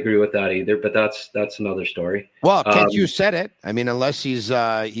necessarily agree with that either, but that's another story. Well, Kent, you said it. I mean, unless he's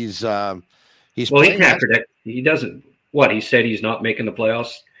well, he can't predict. He doesn't. What, he said he's not making the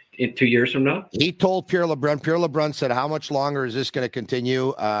playoffs in 2 years from now? He told Pierre LeBrun. Pierre LeBrun said, how much longer is this going to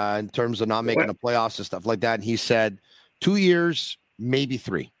continue in terms of not making the playoffs and stuff like that? And he said 2 years, maybe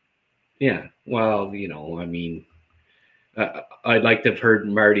 3. Yeah. Well, I mean, I'd like to have heard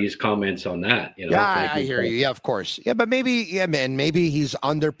Marty's comments on that. You know, Yeah, I hear you. Yeah, of course. Yeah, but maybe he's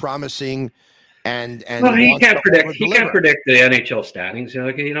under promising and well, he wants can't to predict. He can't overdeliver. predict the NHL standings.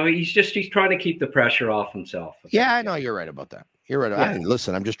 He's trying to keep the pressure off himself. Yeah, I know you're right about that. You're right. Yeah.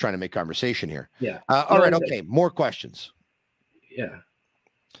 Listen, I'm just trying to make conversation here. Yeah. All right. Okay. More questions. Yeah.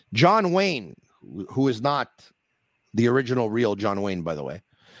 John Wayne, who is not the original real John Wayne, by the way.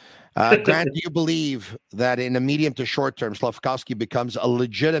 Grant, do you believe that in the medium to short term, Slafkowski becomes a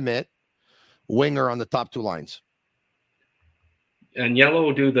legitimate winger on the top two lines? And Yellow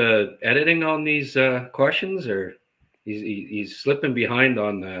will do the editing on these questions, or he's slipping behind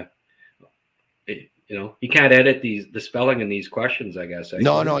on the. You know, he can't edit the spelling in these questions, I guess.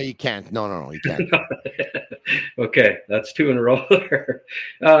 No, he can't. No, he can't. Okay, that's 2 in a row there.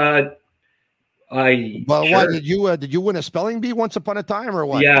 What did you win a spelling bee once upon a time, or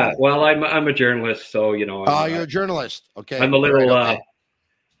what? Yeah, well, I'm a journalist, so you know. You're a journalist. Okay, I'm a little right, okay.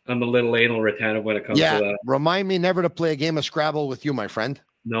 I'm a little anal retentive when it comes to that. Remind me never to play a game of Scrabble with you, my friend.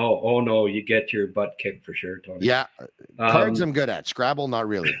 No, you get your butt kicked for sure, Tony. Yeah, cards I'm good at. Scrabble, not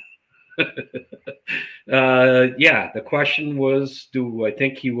really. The question was, do I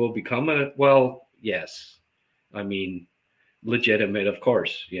think he will become yes. I mean, legitimate, of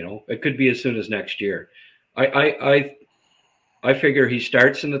course. You know, it could be as soon as next year. I figure he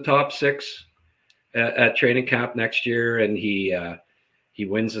starts in the top 6 at training camp next year, and he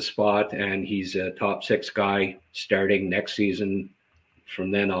wins a spot, and he's a top 6 guy starting next season. From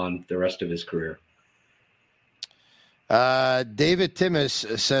then on, the rest of his career. David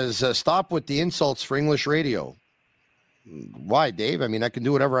Timmis says, stop with the insults for English radio. Why, Dave? I mean, I can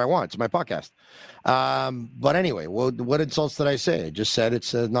do whatever I want. It's my podcast. But anyway, what insults did I say? I just said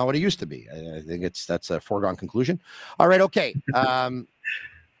it's not what it used to be. I think that's a foregone conclusion. All right, okay.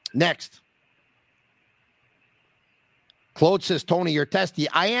 Next. Claude says, Tony, you're testy.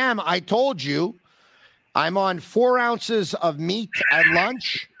 I am. I told you. I'm on 4 ounces of meat at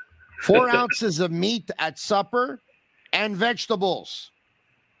lunch, 4 ounces of meat at supper, and vegetables,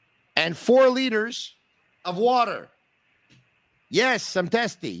 and 4 liters of water. Yes, I'm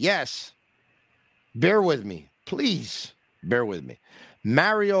testy. Yes. Bear with me. Please bear with me.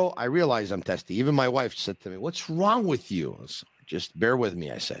 Mario, I realize I'm testy. Even my wife said to me, what's wrong with you? Just bear with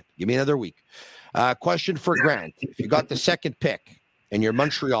me, I said. Give me another week. Question for Grant. If you got the second pick and you're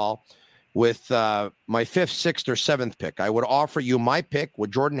Montreal with my 5th, 6th, or 7th pick, I would offer you my pick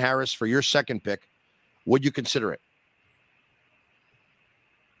with Jordan Harris for your second pick. Would you consider it?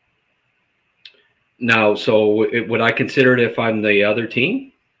 No, so would I consider it if I'm the other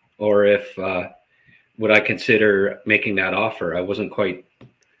team, or if would I consider making that offer? I wasn't quite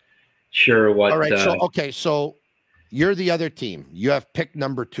sure what. All right, so you're the other team. You have pick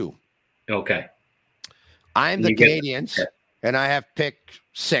number 2. Okay. I'm the Canadians, and I have pick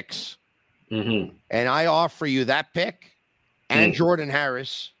 6. Mm-hmm. And I offer you that pick and Jordan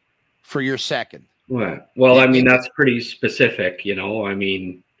Harris for your second. Well, I mean, that's pretty specific, you know. I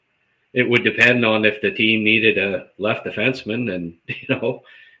mean, it would depend on if the team needed a left defenseman, and you know,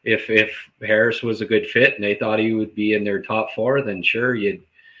 if Harris was a good fit and they thought he would be in their top 4, then sure, you'd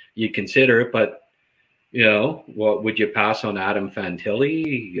consider it. But you know, what would you pass on Adam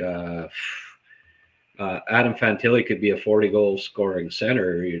Fantilli? Adam Fantilli could be a 40-goal scoring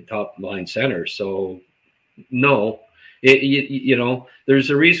center, your top line center. So no, you know,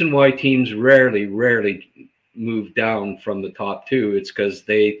 there's a reason why teams rarely move down from the top 2. It's because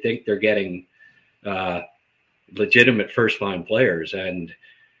they think they're getting legitimate first-line players. And,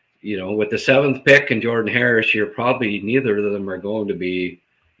 you know, with the 7th pick and Jordan Harris, you're probably neither of them are going to be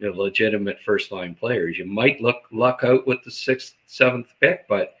legitimate first-line players. You might luck out with the 6th, 7th pick,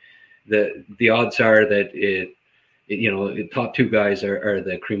 but the odds are that the top 2 guys are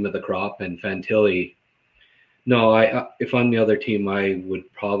the cream of the crop, and Fantilli. No, if I'm the other team, I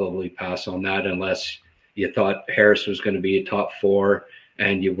would probably pass on that unless you thought Harris was going to be a top 4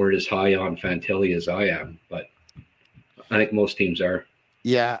 and you weren't as high on Fantilli as I am. But I think most teams are.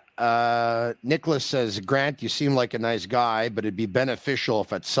 Yeah. Nicholas says, Grant, you seem like a nice guy, but it'd be beneficial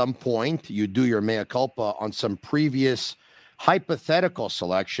if at some point you do your mea culpa on some previous hypothetical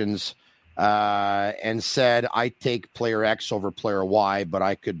selections and said, I take player X over player Y, but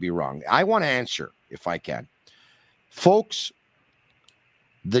I could be wrong. I want to answer if I can. Folks,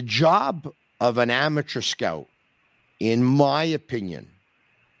 the job of an amateur scout, in my opinion,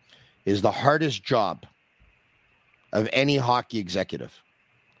 is the hardest job of any hockey executive.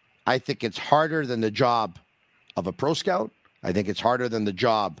 I think it's harder than the job of a pro scout. I think it's harder than the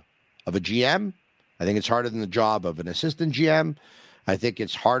job of a GM. I think it's harder than the job of an assistant GM. I think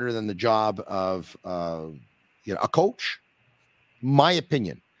it's harder than the job of a coach. my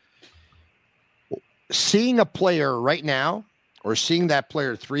opinion, seeing a player right now or seeing that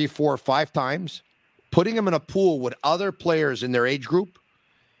player 3, 4, 5 times, putting him in a pool with other players in their age group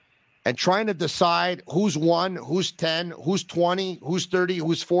and trying to decide who's 1, who's 10, who's 20, who's 30,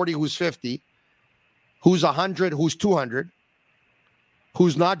 who's 40, who's 50, who's 100, who's 200,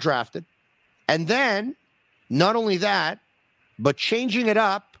 who's not drafted. And then not only that, but changing it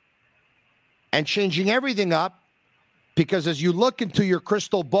up and changing everything up, because as you look into your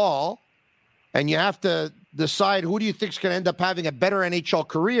crystal ball and you have to decide who do you think is going to end up having a better NHL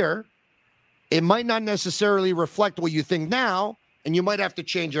career, it might not necessarily reflect what you think now, and you might have to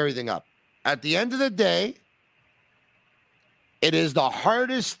change everything up. At the end of the day, it is the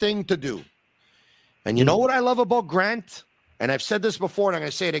hardest thing to do. And you know what I love about Grant? And I've said this before, and I'm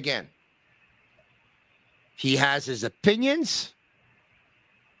going to say it again. He has his opinions,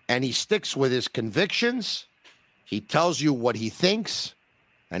 and he sticks with his convictions. He tells you what he thinks,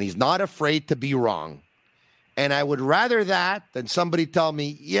 and he's not afraid to be wrong. And I would rather that than somebody tell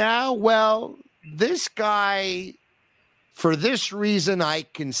me, yeah, well, this guy, for this reason, I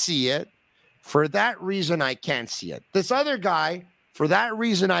can see it. For that reason, I can't see it. This other guy, for that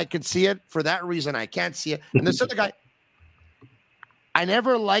reason, I can see it. For that reason, I can't see it. And this other guy, I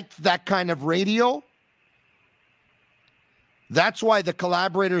never liked that kind of radio. That's why the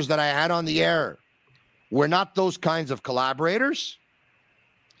collaborators that I had on the air were not those kinds of collaborators.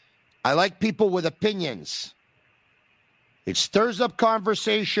 I like people with opinions. It stirs up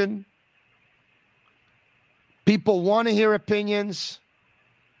conversation. People want to hear opinions.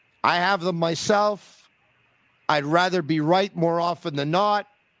 I have them myself. I'd rather be right more often than not.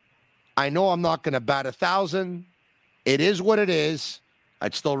 I know I'm not going to bat 1,000. It is what it is.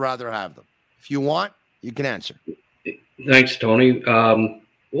 I'd still rather have them. If you want, you can answer. Thanks, Tony.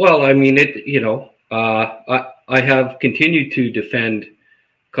 Well, I mean, I have continued to defend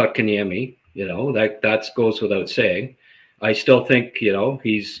Kotkaniemi. That goes without saying. I still think,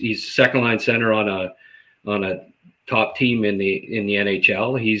 he's second line center on a top team in the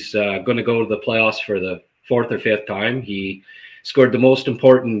NHL. He's going to go to the playoffs for the 4th or 5th time. He scored the most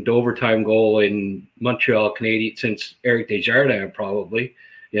important overtime goal in Montreal Canadiens since Eric Desjardins, probably.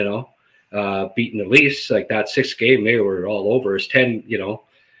 Beating the Leafs, like that 6th game, they were all over. It's 10.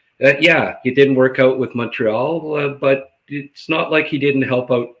 It didn't work out with Montreal, but it's not like he didn't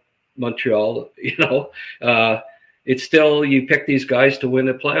help out Montreal. It's still, you pick these guys to win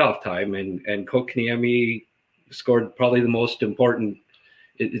a playoff time, and Kotkaniemi scored probably the most important,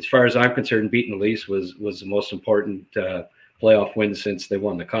 as far as I'm concerned, beating the Leafs was the most important playoff win since they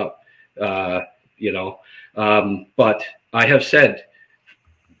won the cup. But I have said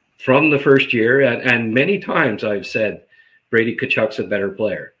from the first year, and many times I've said Brady Tkachuk's a better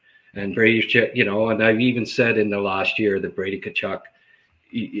player, and and I've even said in the last year that Brady Tkachuk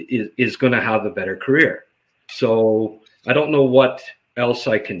is going to have a better career. So I don't know what else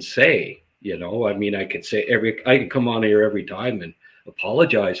I can say. I mean, I could say I could come on here every time and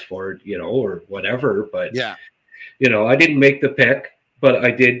apologize for it, or whatever. But yeah, I didn't make the pick, but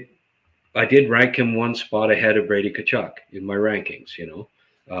I did rank him one spot ahead of Brady Tkachuk in my rankings.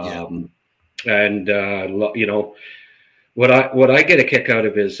 What I get a kick out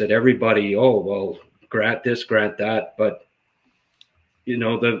of is that everybody, grant this, grant that, but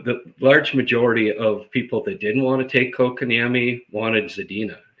the large majority of people that didn't want to take Kotkaniemi wanted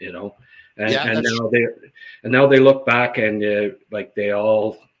Zadina, and now they look back and like they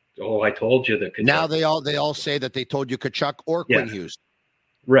all, I told you that. Now they all say that they told you Tkachuk or Quinn Hughes,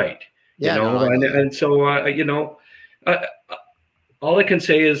 right? Yeah, and so all I can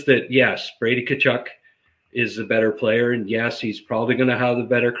say is that yes, Brady Tkachuk is the better player, and yes, he's probably going to have a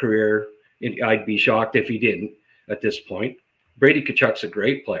better career. I'd be shocked if he didn't at this point. Brady Tkachuk's a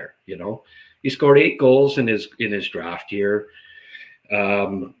great player. He scored 8 goals in his draft year.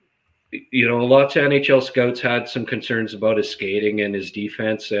 Lots of NHL scouts had some concerns about his skating and his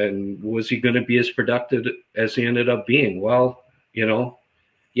defense, and was he going to be as productive as he ended up being? Well,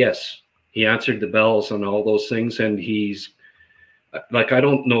 yes, he answered the bells on all those things, and he's like, I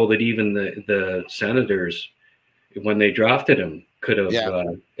don't know that even the Senators, when they drafted him, could have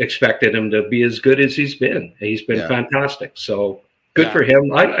expected him to be as good as he's been. He's been fantastic. So good for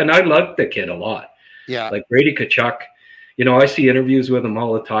him. I love the kid a lot. Yeah. Like Brady Tkachuk, I see interviews with him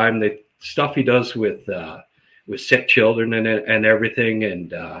all the time. The stuff he does with sick children and everything,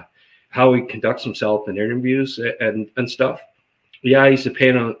 and how he conducts himself in interviews and stuff. Yeah, he's a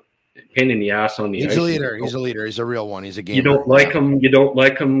pain pain in the ass on the ice. He's a leader. He's a leader. He's a real one. He's a gamer. You don't like him. You don't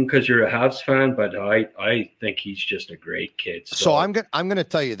like him because you're a Habs fan, but I think he's just a great kid. So I'm gonna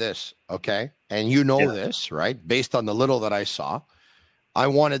tell you this, okay? And you know this, right? Based on the little that I saw, I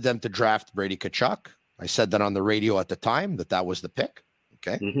wanted them to draft Brady Tkachuk. I said that on the radio at the time that was the pick.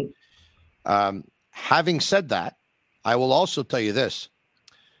 Okay. Mm-hmm. Having said that, I will also tell you this: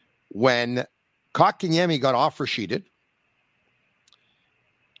 when Kotkaniemi got offer sheeted,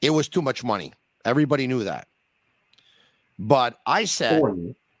 it was too much money. Everybody knew that. But I said,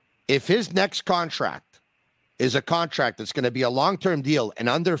 if his next contract is a contract that's going to be a long-term deal and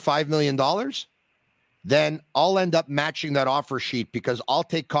under $5 million, then I'll end up matching that offer sheet because I'll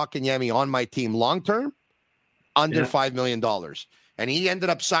take Kotkaniemi on my team long-term under $5 million. And he ended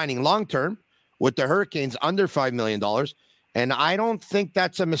up signing long-term with the Hurricanes under $5 million. And I don't think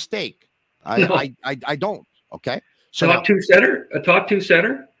that's a mistake. I don't. Okay. So a top two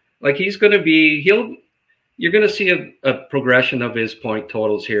center. Like he's going to be, you're going to see a progression of his point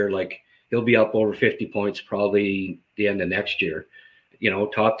totals here. Like he'll be up over 50 points probably the end of next year.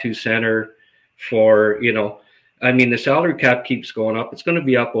 Top two center for, the salary cap keeps going up. It's going to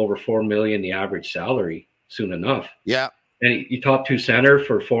be up over $4 million, the average salary soon enough. Yeah. And you top two center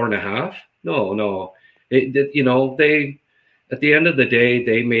for $4.5? No. They, at the end of the day,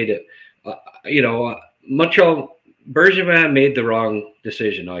 they made it, Montreal, Bergevin made the wrong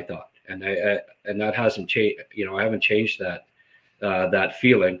decision, I thought, and that hasn't changed. I haven't changed that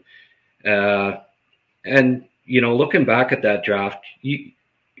feeling. And looking back at that draft,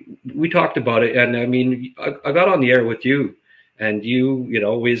 we talked about it, and I got on the air with you, and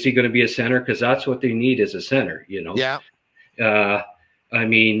is he going to be a center? Because that's what they need is a center. Yeah.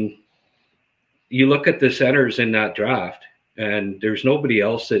 You look at the centers in that draft, and there's nobody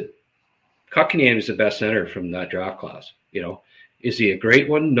else that. Kotkaniemi is the best center from that draft class. Is he a great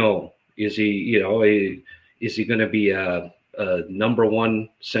one? No. Is he, is he going to be a number one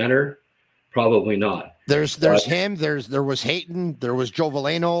center? Probably not. There's him. There was Hayton. There was Joe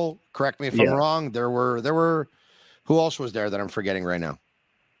Veleno. Correct me if I'm wrong. There were. Who else was there that I'm forgetting right now?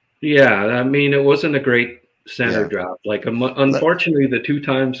 Yeah, it wasn't a great center draft. Like, unfortunately, the two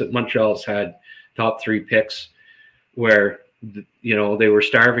times that Montreal's had top three picks, where they were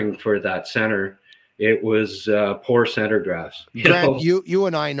starving for that center. It was poor center drafts. Grant, you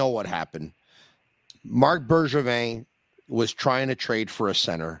and I know what happened. Marc Bergevin was trying to trade for a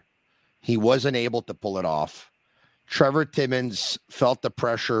center. He wasn't able to pull it off. Trevor Timmins felt the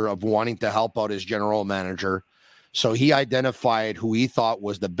pressure of wanting to help out his general manager. So he identified who he thought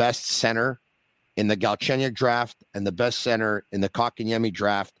was the best center in the Galchenyuk draft and the best center in the Kotkaniemi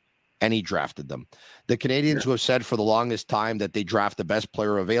draft, and he drafted them. The Canadians who have said for the longest time that they draft the best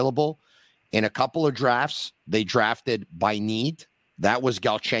player available. In a couple of drafts, they drafted by need. That was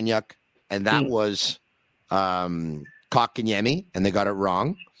Galchenyuk, and that was Kotkaniemi, and they got it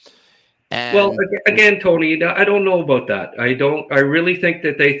wrong. And, well, again, Tony, I don't know about that. I really think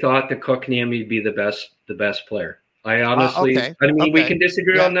that they thought that Kotkaniemi would be the best player. I honestly, we can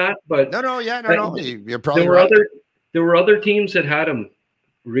disagree on that, but no. You're probably there were other teams that had him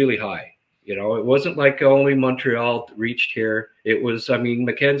really high. It wasn't like only Montreal reached here. It was,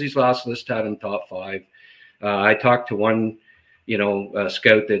 Mackenzie's last list had him top 5. I talked to one,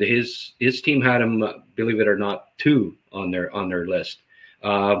 scout that his team had him, believe it or not, 2 on their list.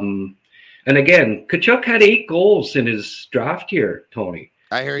 And again, Tkachuk had 8 goals in his draft year, Tony.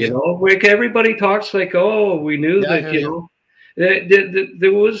 I hear you. Like everybody talks like, oh, we knew that,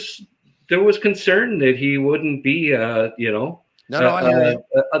 there was concern that he wouldn't be, an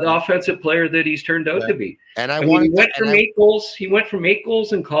offensive player that he's turned out to be. And he went from 8 goals. He went from 8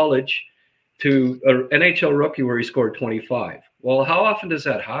 goals in college to an NHL rookie where he scored 25. Well, how often does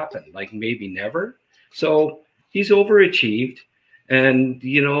that happen? Like maybe never. So he's overachieved. And,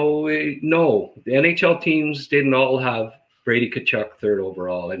 no, the NHL teams didn't all have Brady Tkachuk 3rd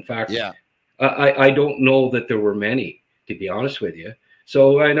overall. In fact, I don't know that there were many, to be honest with you.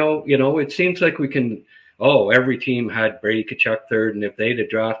 So I know, it seems like we can, every team had Brady Tkachuk 3rd, and if they'd have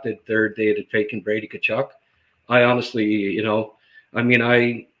drafted 3rd, they'd have taken Brady Tkachuk. I honestly,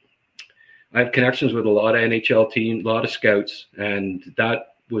 I have connections with a lot of NHL teams, a lot of scouts, and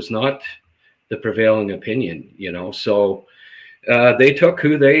that was not the prevailing opinion, So they took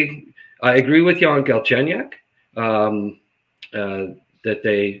I agree with you on Galchenyuk, that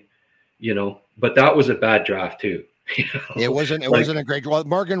they, but that was a bad draft too. It wasn't a great. Well,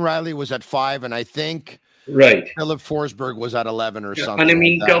 Morgan Riley was at 5, and I think Philip Forsberg was at 11 or something.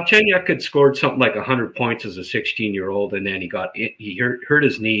 And Galchenyuk had scored something like 100 points as a 16-year-old, and then he hurt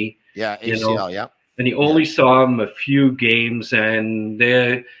his knee. Yeah, ACL. Yeah, and he only saw him a few games, and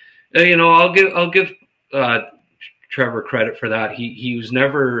I'll give Trevor credit for that. He was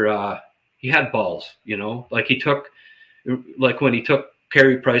never he had balls. Like when he took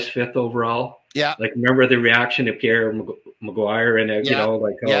Carey Price 5th overall. Yeah. Like, remember the reaction of Pierre Maguire and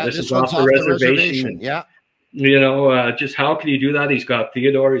this is off the reservation. Yeah. Just how can you do that? He's got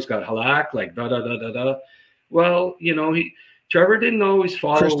Theodore, he's got Halak, like da da da da da. Well, Trevor didn't always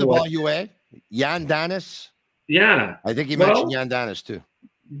follow. Cristobal Huet, Jan Danis. Yeah, I think he mentioned Jan Danis too.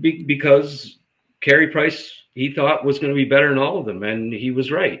 Because Carey Price, he thought was going to be better than all of them, and he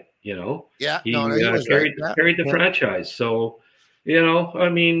was right. Yeah, he was carried the Yeah. franchise. So, I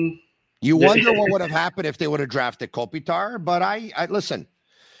mean. You wonder what would have happened if they would have drafted Kopitar, but I listen.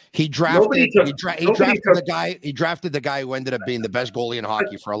 He drafted the guy. He drafted the guy who ended up being the best goalie in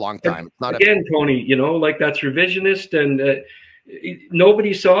hockey for a long time. Tony, that's revisionist, and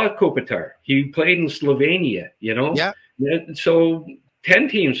nobody saw Kopitar. He played in Slovenia, Yeah. So 10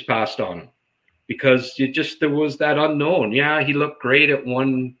 teams passed on him because there was that unknown. Yeah, he looked great at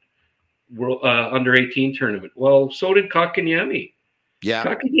one under 18 tournament. Well, so did Kotkaniemi. Yeah,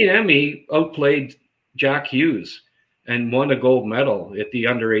 Kotkaniemi outplayed Jack Hughes and won a gold medal at the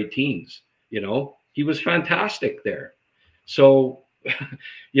under 18s. He was fantastic there. So,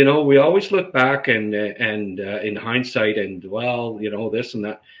 we always look back and in hindsight and this and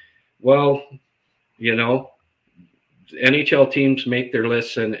that. Well, NHL teams make their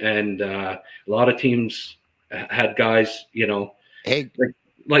lists and a lot of teams had guys, Hey.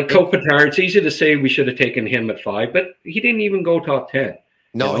 Like Kopitar, it's easy to say we should have taken him at 5, but he didn't even go top 10.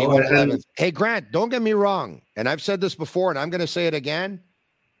 No, he went 11th. Hey, Grant, don't get me wrong, and I've said this before, and I'm going to say it again.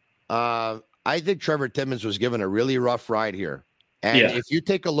 I think Trevor Timmins was given a really rough ride here. And if you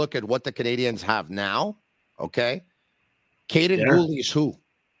take a look at what the Canadians have now, okay, Caden Gooley's who?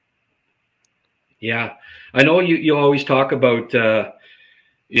 Yeah, I know you always talk about,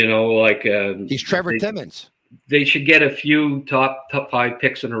 he's Trevor Timmins. They should get a few top 5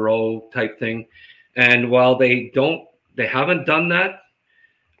 picks in a row type thing. And while they haven't done that,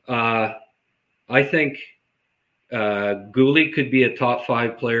 I think Gooley could be a top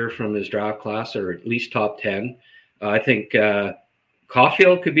 5 player from his draft class, or at least top 10. I think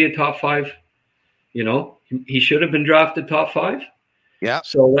Caulfield could be a top 5. He should have been drafted top 5. Yeah.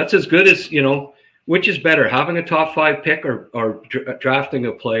 So that's as good as, which is better, having a top 5 pick or drafting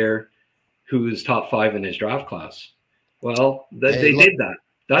a player who is top 5 in his draft class. Well, they did that.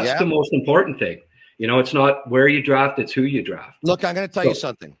 That's the most important thing. It's not where you draft, it's who you draft. Look, I'm going to tell you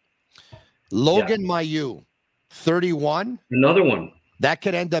something. Logan Mailloux, 31. Another one. That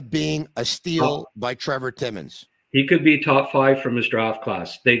could end up being a steal by Trevor Timmins. He could be top 5 from his draft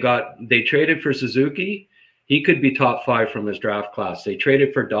class. They traded for Suzuki. He could be top 5 from his draft class. They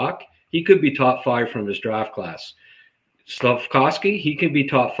traded for Doc. He could be top 5 from his draft class. Slavkovsky, he can be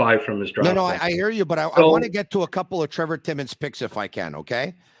top 5 from his draft. No, I hear you, but I want to get to a couple of Trevor Timmins picks if I can,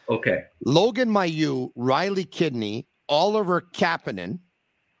 okay? Okay. Logan Mailloux, Riley Kidney, Oliver Kapanen,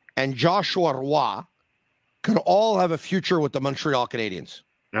 and Joshua Roy could all have a future with the Montreal Canadiens.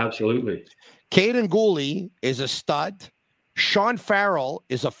 Absolutely. Caden Gooley is a stud. Sean Farrell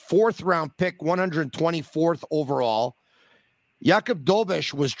is a 4th-round pick, 124th overall. Jakub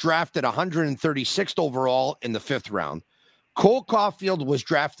Dobish was drafted 136th overall in the 5th round. Cole Caulfield was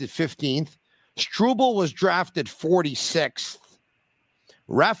drafted 15th. Struble was drafted 46th.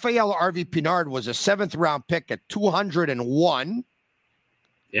 Raphael Harvey Pinard was a 7th-round pick at 201.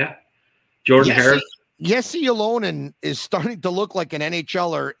 Yeah. Jordan Harris. Jesse Ylonen is starting to look like an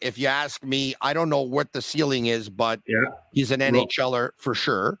NHLer, if you ask me. I don't know what the ceiling is, but he's an NHLer for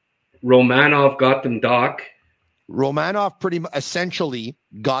sure. Romanov got them Doc. Romanov essentially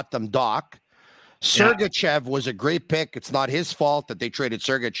got them Doc. Sergachev was a great pick. It's not his fault that they traded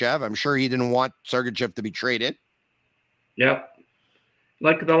Sergachev. I'm sure he didn't want Sergachev to be traded. Yeah.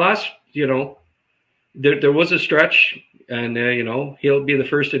 Like the last, there was a stretch, and, he'll be the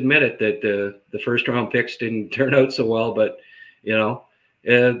first to admit it that the first-round picks didn't turn out so well. But,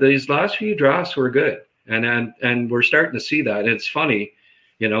 these last few drafts were good. And we're starting to see that. It's funny,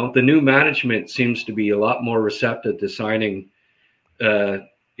 the new management seems to be a lot more receptive to signing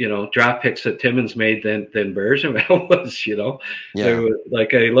draft picks that Timmins made than Bergevin was, Yeah.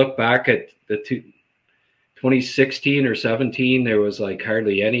 Like, I look back at the 2016 or 17, there was like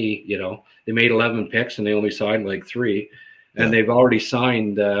hardly any, they made 11 picks and they only signed like 3. And they've already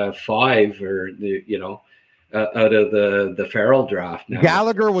signed 5 or, out of the Farrell draft now.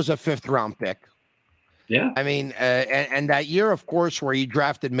 Gallagher was a 5th-round pick. Yeah. I mean, and that year, of course, where he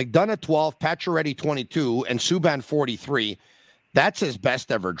drafted McDonough 12, Pacioretty 22, and Subban 43, that's his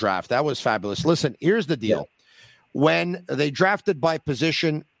best ever draft. That was fabulous. Listen, here's the deal. When they drafted by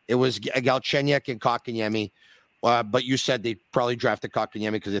position, It was Galchenyuk and Kotkaniemi. But you said they probably drafted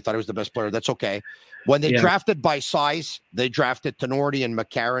Kotkaniemi because they thought he was the best player. That's okay. When they drafted by size, they drafted Tenorti and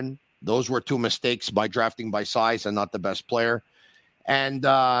McCarron. Those were two mistakes by drafting by size and not the best player. And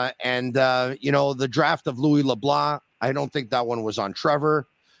the draft of Louis LeBlanc, I don't think that one was on Trevor.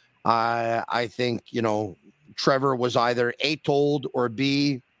 I think, Trevor was either A, told, or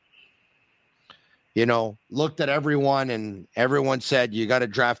B, looked at everyone and everyone said, you got to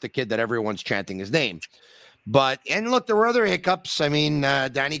draft the kid that everyone's chanting his name. And look, there were other hiccups. I mean,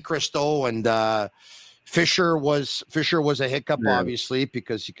 Danny Cristo and Fisher was a hiccup, obviously,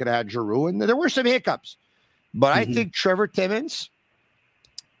 because he could have had Giroux, and there were some hiccups. But I think Trevor Timmins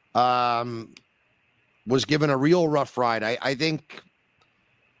was given a real rough ride. I think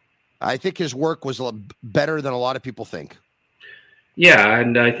his work was better than a lot of people think. Yeah,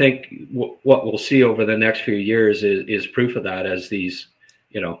 and I think what we'll see over the next few years is proof of that as these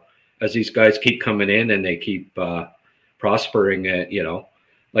guys keep coming in and they keep prospering,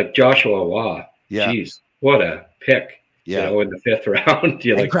 like Joshua Waugh. Yeah. Jeez, what a pick, in the 5th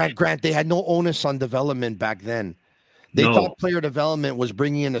round. Grant, they had no onus on development back then. They thought player development was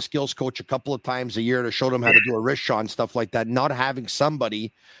bringing in a skills coach a couple of times a year to show them how to do a wrist shot and stuff like that, not having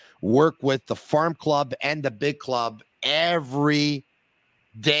somebody work with the farm club and the big club every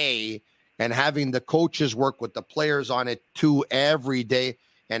day and having the coaches work with the players on it too every day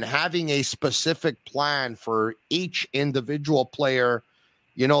and having a specific plan for each individual player.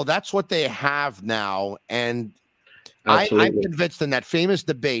 That's what they have now. And I'm convinced in that famous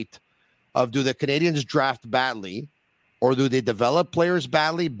debate of do the Canadians draft badly or do they develop players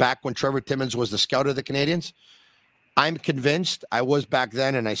badly back when Trevor Timmins was the scout of the Canadians? I'm convinced, I was back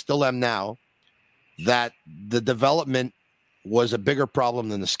then and I still am now, that the development was a bigger problem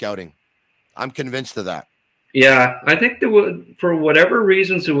than the scouting. I'm convinced of that. Yeah, I think for whatever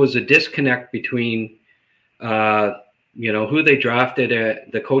reasons, there was a disconnect between, who they drafted,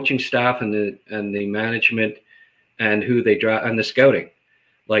 the coaching staff and the management, and who they draft and the scouting.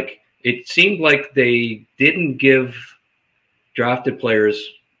 Like it seemed like they didn't give drafted players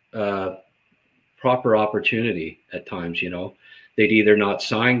proper opportunity at times. They'd either not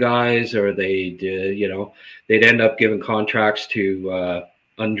sign guys or they'd end up giving contracts to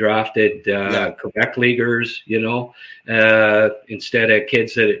undrafted Quebec leaguers, instead of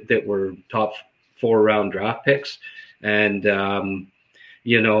kids that were top 4-round draft picks. And,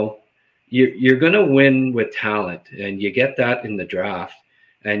 you're going to win with talent, and you get that in the draft,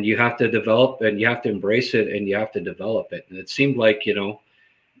 and you have to develop and you have to embrace it and you have to develop it. And it seemed like,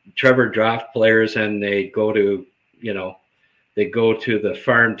 Trevor draft players and they go to the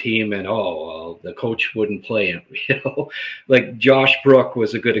farm team and, the coach wouldn't play him, like Josh Brook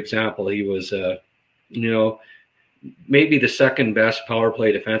was a good example. He was, maybe the second best power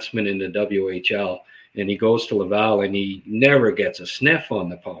play defenseman in the WHL. And he goes to Laval and he never gets a sniff on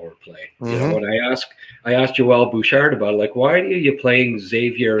the power play. When I asked Joel Bouchard about it, like, why are you playing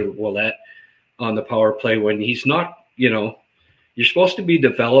Xavier Ouellet on the power play when he's not, you're supposed to be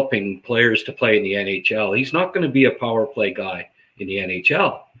developing players to play in the NHL. He's not going to be a power play guy in the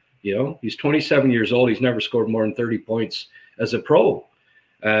NHL. He's 27 years old. He's never scored more than 30 points as a pro.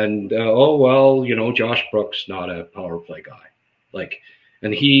 And, Josh Brook's not a power play guy.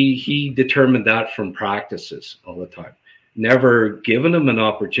 And he determined that from practices all the time. Never given him an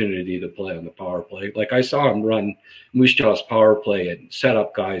opportunity to play on the power play. Like I saw him run Moose Jaw's power play and set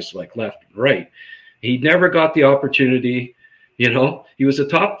up guys like left and right. He never got the opportunity. He was a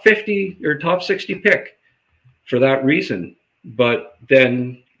top 50 or top 60 pick for that reason, but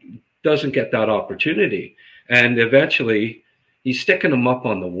then doesn't get that opportunity. And eventually he's sticking him up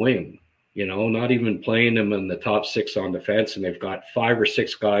on the wing. Not even playing them in the top 6 on defense, and they've got 5 or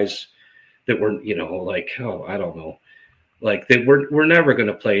 6 guys that were, I don't know, like they were never going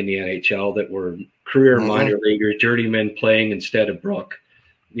to play in the NHL, that were career minor leaguer journeymen playing instead of Brook.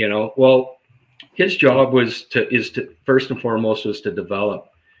 Well, his job is to first and foremost was to develop,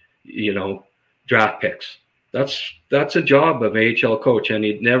 draft picks. That's a job of an AHL coach, and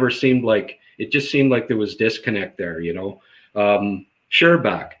it just seemed like there was disconnect there.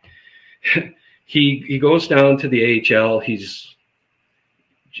 Sherback. He goes down to the AHL. He's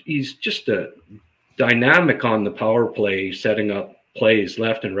just a dynamic on the power play, setting up plays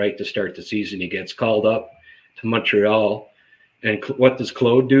left and right to start the season. He gets called up to Montreal, and what does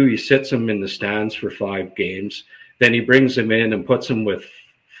Claude do? He sits him in the stands for 5 games. Then he brings him in and puts him with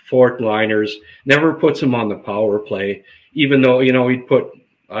 4th liners. Never puts him on the power play, even though he'd put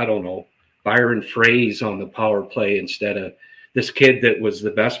Byron Fraze on the power play instead of this kid that was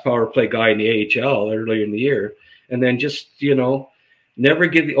the best power play guy in the AHL earlier in the year. And then just, Never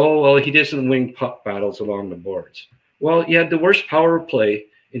give the, oh, well, he doesn't win puck battles along the boards. Well, you had the worst power play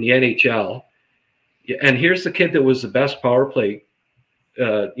in the NHL. And here's the kid that was the best power play,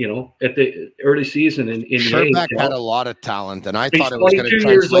 at the early season in the Sherback AHL. had a lot of talent, and I He's thought it was going to 22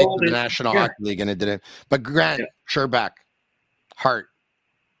 years translate old to the and- National yeah. Hockey League, and it didn't. But Grant, Sherback, heart,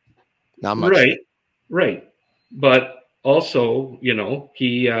 not much. Right. But also,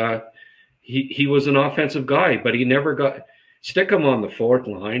 he was an offensive guy, but he never got stick him on the fourth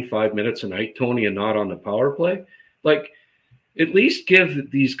line 5 minutes a night, Tony, and not on the power play. Like, at least give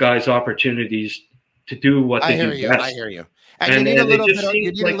these guys opportunities to do what they do best. I hear you. And you need a little bit.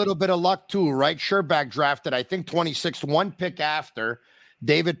 You need a little bit of luck too, right? Sherback drafted, I think, 26th, one pick after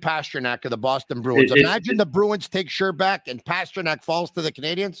David Pastrnak of the Boston Bruins. Imagine the Bruins take Sherback and Pastrnak falls to the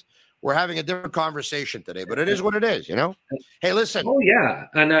Canadians. We're having a different conversation today, but it is what it is, Hey, listen. Oh yeah,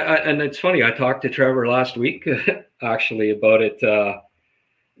 and it's funny. I talked to Trevor last week actually about it.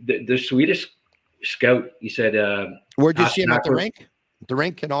 The Swedish scout, he said. Where'd you see him at the rink? The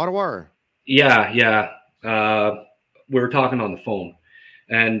rink in Ottawa? Or? Yeah. We were talking on the phone,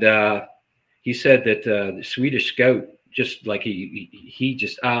 and he said that the Swedish scout just like he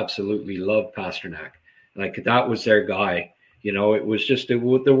just absolutely loved Pastrnak. Like that was their guy. It was just there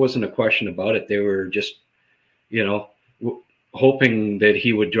wasn't a question about it. They were just, hoping that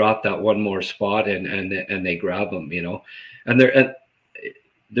he would drop that one more spot and they grab him. And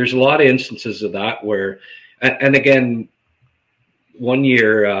there's a lot of instances of that where, and again, 1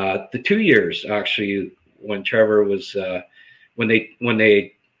 year, the 2 years actually when Trevor was when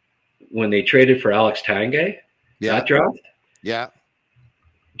they traded for Alex Tanguay, that draft,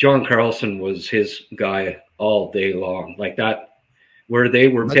 John Carlson was his guy all day long, like that, where they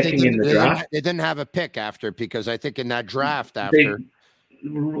were picking in the draft. They didn't have a pick after, because I think in that draft after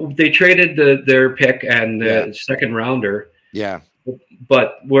they traded their pick and the second rounder. Yeah,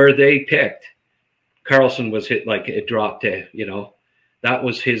 but where they picked, Carlson was hit, like it dropped to, that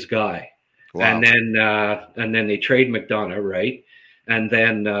was his guy. Wow. And then they trade McDonough, right? And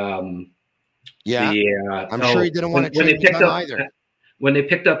then I'm sure he didn't want to trade McDonough either. When they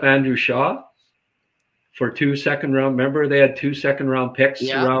picked up Andrew Shaw for 2 second round, remember they had 2 second round picks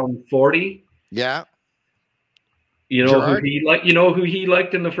around 40. Yeah. Who he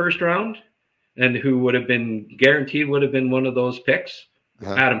liked in the first round, and who would have been guaranteed would have been one of those picks?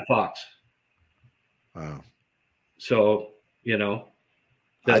 Adam Fox. Wow. So,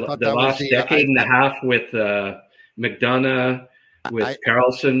 the last decade and a half with McDonough, with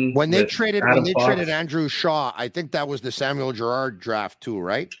Carlson. When they traded Andrew Shaw, I think that was the Samuel Girard draft too,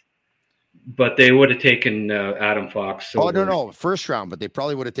 right? But they would have taken Adam Fox. No, first round, but they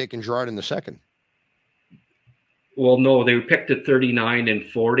probably would have taken Girard in the second. Well, no, they picked at 39 and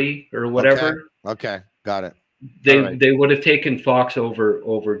 40 or whatever. Okay. Got it. They would have taken Fox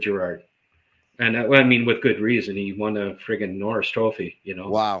over Girard. And I mean, with good reason. He won a friggin' Norris Trophy,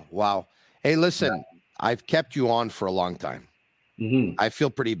 Wow. Hey, listen, I've kept you on for a long time. Mm-hmm. I feel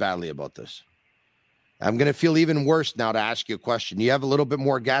pretty badly about this. I'm going to feel even worse now to ask you a question. You have a little bit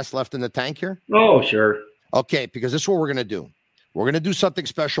more gas left in the tank here? Oh, sure. Okay, because this is what we're going to do. We're going to do something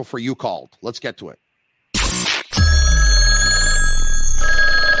special for You Called. Let's get to it.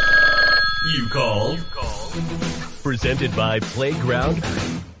 You Called. Presented by Playground.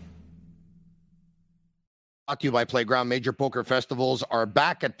 Brought to you by Playground. Major poker festivals are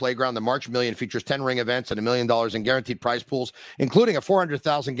back at Playground. The March Million features 10 ring events and $1 million in guaranteed prize pools, including a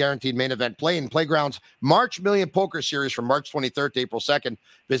 $400,000 guaranteed main event. Play in Playground's March Million Poker Series from March 23rd to April 2nd.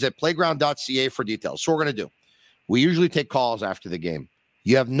 Visit playground.ca for details. So we're going to do. We usually take calls after the game.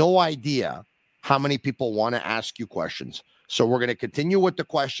 You have no idea how many people want to ask you questions. So we're going to continue with the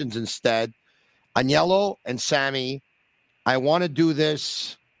questions instead. Agnello and Sammy, I want to do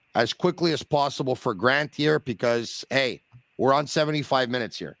this as quickly as possible for Grant here because, hey, we're on 75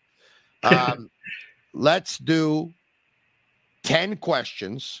 minutes here. Let's do 10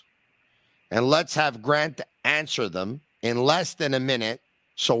 questions, and let's have Grant answer them in less than a minute.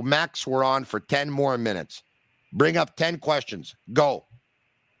 So, Max, we're on for 10 more minutes. Bring up 10 questions. Go.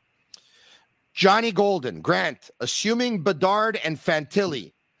 Johnny Golden, Grant, assuming Bedard and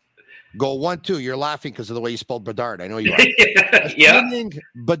Fantilli go 1-2. You're laughing because of the way you spelled Bedard. I know you are. Assuming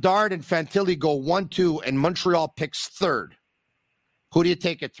Bedard and Fantilli go 1-2 and Montreal picks third, who do you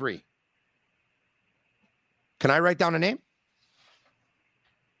take at 3? Can I write down a name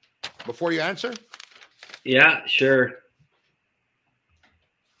before you answer? Yeah, sure.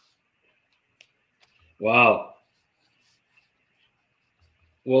 Wow.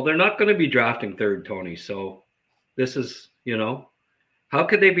 Well, they're not going to be drafting third, Tony. So this is, how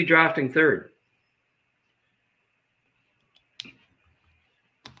could they be drafting third?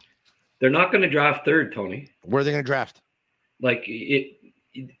 They're not going to draft third, Tony. Where are they going to draft? Like they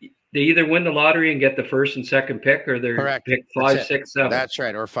either win the lottery and get the first and second pick, or they're Correct. pick 5, 6, 7. That's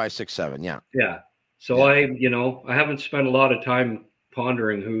right, or 5, 6, 7. Yeah. Yeah. So I haven't spent a lot of time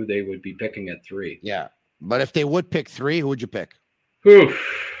pondering who they would be picking at 3. Yeah. But if they would pick 3, who would you pick? Whew,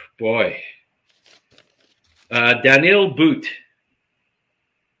 boy. Daniel Boot.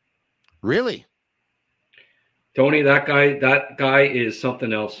 Really? Tony, that guy is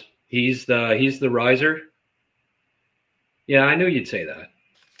something else. He's the riser. Yeah, I knew you'd say that.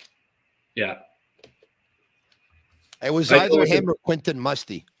 Yeah. It was either him or Quentin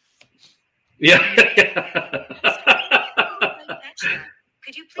Musty. Yeah.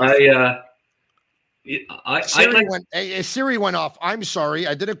 Could you please? Siri went off. I'm sorry.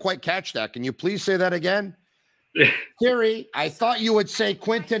 I didn't quite catch that. Can you please say that again? Siri, I thought you would say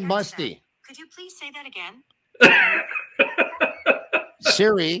Quentin Musty. Could you please say that again?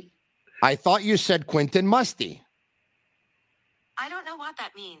 Siri, I thought you said Quentin Musty. I don't know what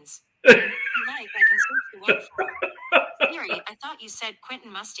that means. If you like, I can search the word for it. Siri, I thought you said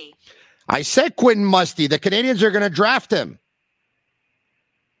Quentin Musty. I said Quentin Musty. The Canadians are going to draft him.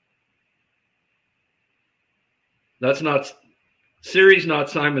 That's not Siri's not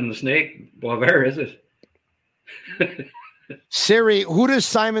Simon the Snake Boisvert, is it? Siri, who does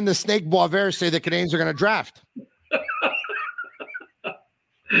Simon the Snake Boisvert say the Canadians are going to draft?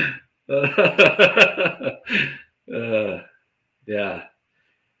 Yeah.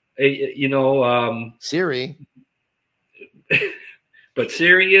 Hey, Siri. But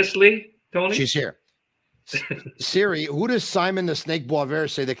seriously, Tony? She's here. Siri, who does Simon the Snake Boisvert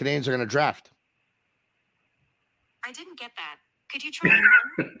say the Canadians are going to draft? I didn't get that. Could you try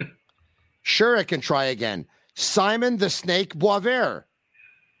again? Sure, I can try again. Simon the Snake Boisvert.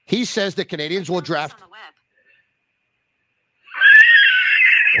 He says the Canadians will draft.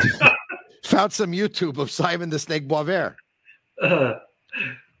 Found some YouTube of Simon the Snake Boisvert.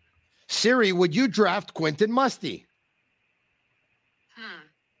 Siri, would you draft Quentin Musty?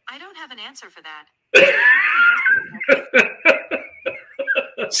 I don't have an answer for that.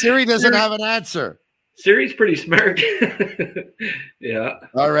 Siri doesn't have an answer. Siri's pretty smart. Yeah.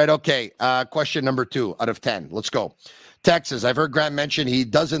 All right. Okay. Question number 2 out of 10. Let's go. Texas. I've heard Grant mention he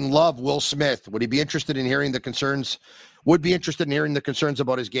doesn't love Will Smith. Would he be interested in hearing the concerns? Would be interested in hearing the concerns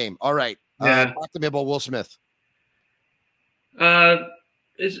about his game. All right. Talk to me about Will Smith.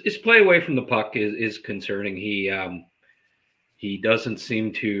 His play away from the puck is concerning. He doesn't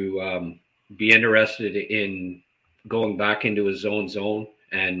seem to be interested in going back into his own zone,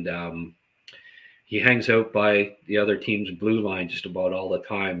 and he hangs out by the other team's blue line just about all the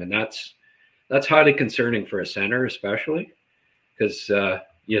time, and that's highly concerning for a center, especially because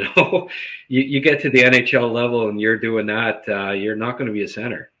you get to the NHL level and you're doing that, you're not going to be a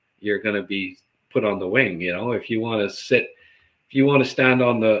center. You're going to be put on the wing. If you want to stand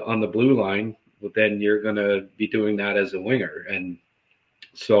on the blue line, well, then you're going to be doing that as a winger. And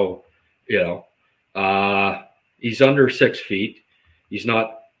so, he's under 6 feet. He's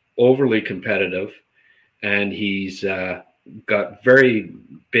not overly competitive, and he's got very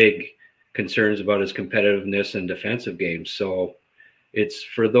big concerns about his competitiveness and defensive games. So it's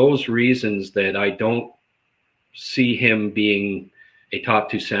for those reasons that I don't see him being a top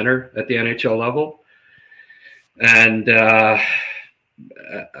 2 center at the NHL level. And I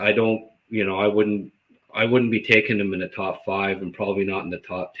don't, I wouldn't be taking him in the top 5 and probably not in the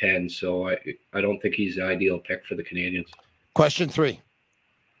top 10. So I don't think he's the ideal pick for the Canadians. Question 3.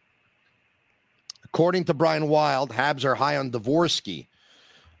 According to Brian Wild, Habs are high on Dvorsky.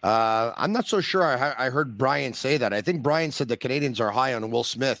 I'm not so sure I heard Brian say that. I think Brian said the Canadians are high on Will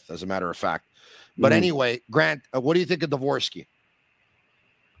Smith, as a matter of fact. But anyway, Grant, what do you think of Dvorsky?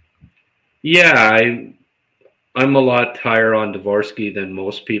 Yeah, I'm a lot higher on Dvorsky than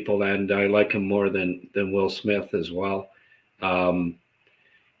most people, and I like him more than Will Smith as well.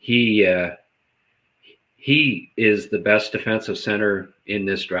 He is the best defensive center in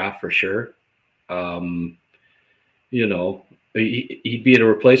this draft for sure. He'd be a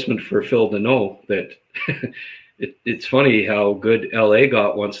replacement for Phil Deneau. That it's funny how good LA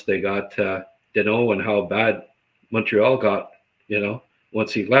got once they got Deneau, and how bad Montreal got,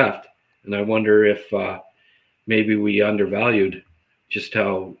 once he left. And I wonder if maybe we undervalued just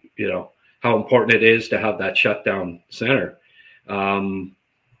how important it is to have that shutdown center.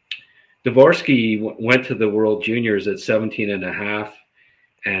 Dvorsky went to the World Juniors at 17 and a half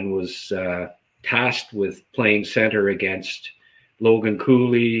and was tasked with playing center against Logan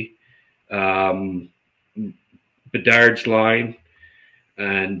Cooley, Bedard's line,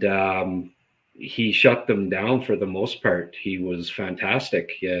 and he shut them down for the most part. He was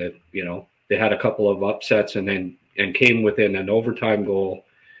fantastic. You know, they had a couple of upsets and came within an overtime goal.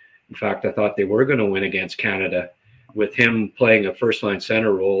 In fact, I thought they were going to win against Canada with him playing a first line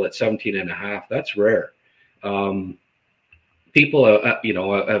center role at 17 and a half. That's rare. People, you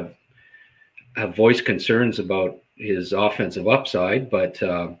know, have voiced concerns about his offensive upside, but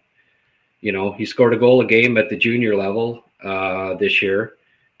you know, he scored a goal a game at the junior level this year.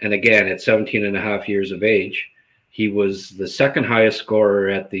 And again, at 17 and a half years of age, he was the second highest scorer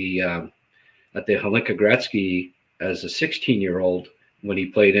at the Hlinka Gretzky as a 16-year-old when he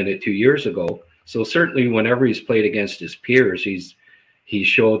played in it 2 years ago. So certainly whenever he's played against his peers, he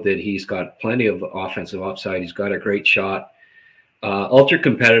showed that he's got plenty of offensive upside. He's got a great shot, ultra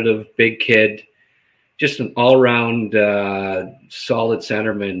competitive, big kid, just an all-round solid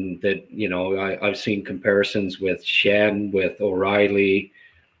centerman that, you know, I've seen comparisons with Shen, with O'Reilly.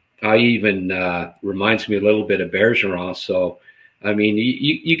 I even reminds me a little bit of Bergeron. So, I mean,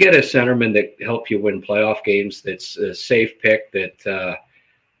 you get a centerman that help you win playoff games. That's a safe pick, that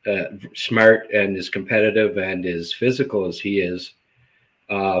smart and is competitive and is physical as he is.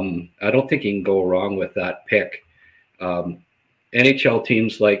 I don't think you can go wrong with that pick. NHL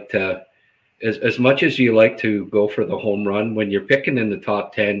teams like to, as much as you like to go for the home run, when you're picking in the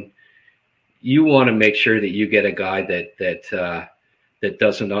top 10, you want to make sure that you get a guy that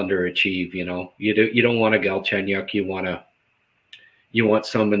doesn't underachieve. You know, you don't want a Galchenyuk. You want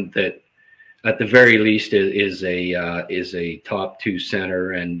someone that, at the very least, is a top 2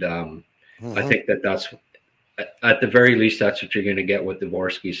 center, and I think that's at the very least that's what you're going to get with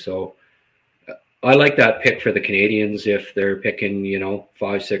Dvorsky. So I like that pick for the Canadians if they're picking, you know,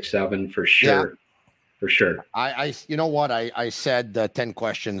 5, 6, 7 for sure. Yeah. For sure. I you know what, I said 10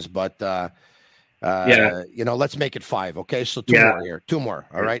 questions, but yeah, you know, let's make it 5. Okay, so 2 more here. 2 more.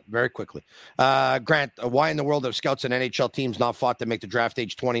 All right, very quickly. Grant, why in the world have scouts and NHL teams not fought to make the draft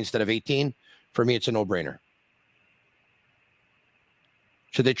age 20 instead of 18? For me, it's a no-brainer.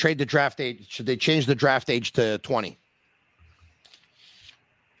 Should they trade the draft age? Should they change the draft age to 20?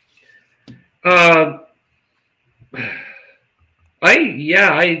 I've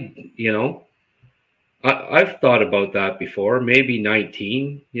thought about that before. Maybe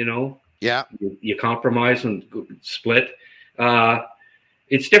 19. You know. Yeah. You compromise and split.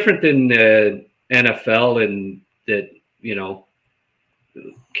 It's different than NFL in that, you know,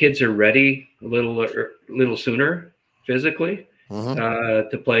 kids are ready a little sooner physically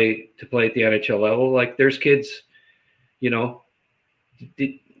to play at the NHL level. Like, there's kids, you know,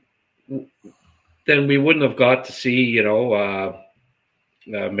 then we wouldn't have got to see, you know,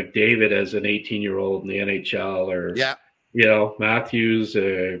 McDavid as an 18-year-old in the NHL, or you know, Matthews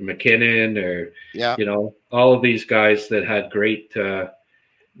or McKinnon, or you know, all of these guys that had great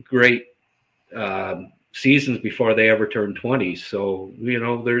seasons before they ever turned 20. So, you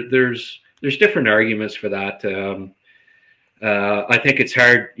know, there's different arguments for that. I think it's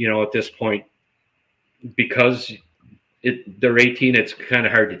hard, you know, at this point, because they're 18. It's kind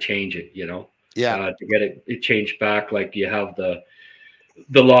of hard to change it, you know. To get it changed back, like you have the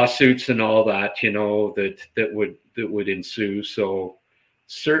lawsuits and all that, you know, that would ensue. So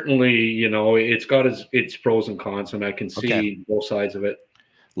certainly, you know, it's got its pros and cons, and I can see both sides of it.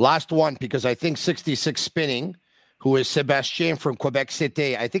 Last one, because I think 66 Spinning, who is Sebastien from Quebec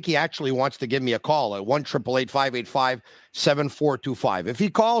City, I think he actually wants to give me a call at 1-888-585-7425. If he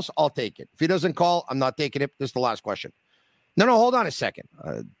calls, I'll take it. If he doesn't call, I'm not taking it. This is the last question. No, hold on a second.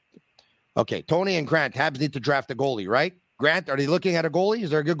 Okay, Tony and Grant, Habs need to draft a goalie, right? Grant, are they looking at a goalie? Is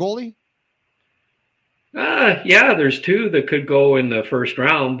there a good goalie? Yeah, there's 2 that could go in the first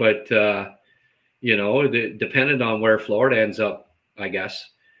round, but, you know, depending on where Florida ends up, I guess.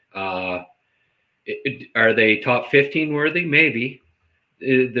 Are they top 15 worthy? Maybe.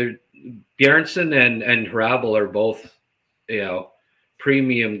 Bjornsson and Hrabal are both, you know,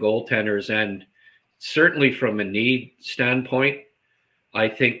 premium goaltenders, and certainly from a need standpoint, I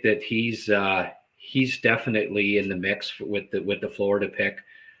think that he's definitely in the mix with the Florida pick.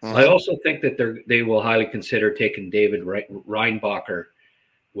 I also think that they will highly consider taking David Reinbacher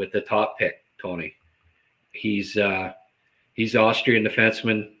with the top pick, Tony. He's Austrian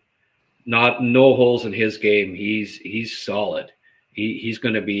defenseman, no holes in his game. He's solid. He's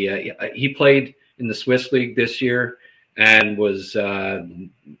going to be he played in the Swiss League this year and was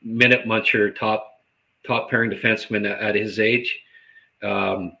minute muncher, top pairing defenseman at his age.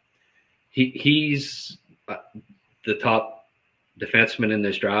 He's the top defenseman in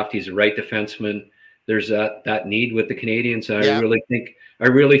this draft. He's a right defenseman. There's that need with the Canadians. And I really think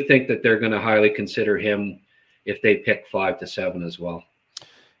that they're going to highly consider him if they pick 5 to 7 as well.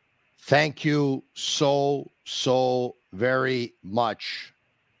 Thank you so very much.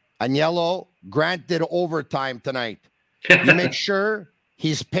 Agnello, Grant did overtime tonight. You make sure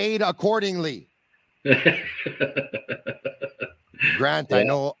he's paid accordingly. Grant, yeah. I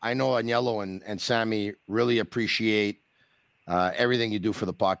know Agnello and Sammy really appreciate everything you do for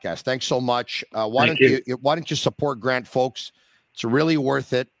the podcast. Thanks so much. Why don't you support Grant, folks? It's really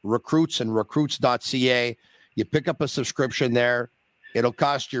worth it. Recruits and recruits.ca. You pick up a subscription there. It'll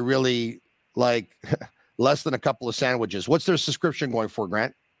cost you really like less than a couple of sandwiches. What's their subscription going for,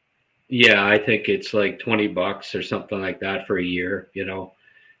 Grant? Yeah, I think it's like $20 or something like that for a year. You know,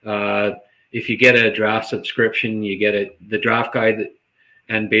 if you get a draft subscription, you get the draft guide,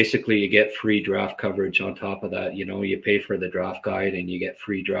 and basically you get free draft coverage on top of that. You know, you pay for the draft guide and you get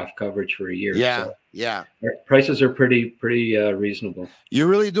free draft coverage for a year. Yeah, so yeah. Prices are pretty reasonable. You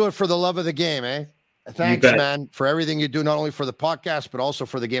really do it for the love of the game, eh? Thanks, man, for everything you do, not only for the podcast, but also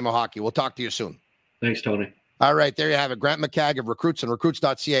for the game of hockey. We'll talk to you soon. Thanks, Tony. All right, there you have it. Grant McCagg of Recruits and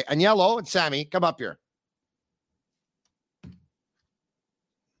recruits.ca. Agnello and Sammy, come up here.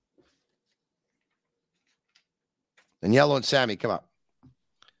 Agnello and Sammy, come up.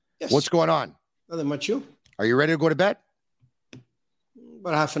 Yes. What's going on? Nothing much. You? Are you ready to go to bed?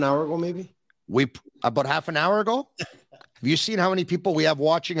 About half an hour ago, maybe. About half an hour ago? Have you seen how many people we have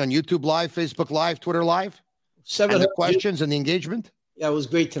watching on YouTube Live, Facebook Live, Twitter Live? 700 questions and the engagement? Yeah, it was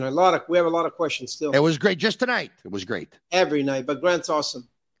great tonight. We have a lot of questions still. It was great. Just tonight. It was great. Every night. But Grant's awesome.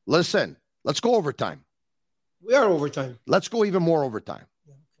 Listen, let's go overtime. We are overtime. Let's go even more overtime.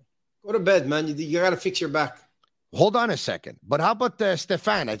 Yeah, okay. Go to bed, man. You got to fix your back. Hold on a second. But how about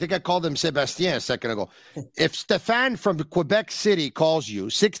Stéphane? I think I called him Sébastien a second ago. If Stéphane from Quebec City calls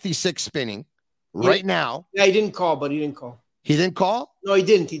you, 66 spinning, right now. Yeah, he didn't call, but he didn't call. He didn't call? No, he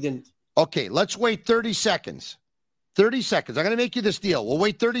didn't. Okay, let's wait 30 seconds. 30 seconds. I'm going to make you this deal. We'll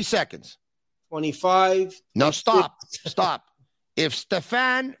wait 30 seconds. 25. No, stop. If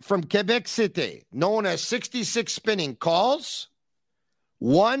Stéphane from Quebec City, known as 66 spinning, calls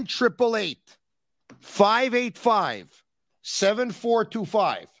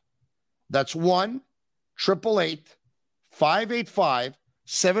 1-888-585-7425. That's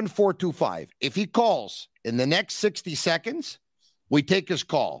 1-888-585-7425. If he calls in the next 60 seconds, we take his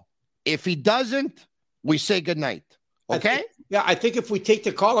call. If he doesn't, we say goodnight. Okay? I think if we take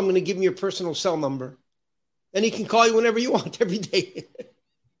the call, I'm going to give him your personal cell number. And he can call you whenever you want every day.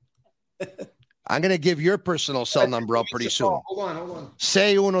 I'm going to give your personal cell number out pretty soon. Hold on.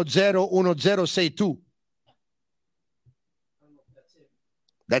 610-1062.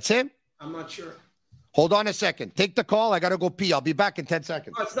 That's him? I'm not sure. Hold on a second. Take the call. I got to go pee. I'll be back in 10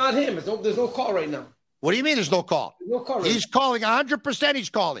 seconds. No, it's not him. There's no call right now. What do you mean there's no call? There's no call right He's calling. 100% he's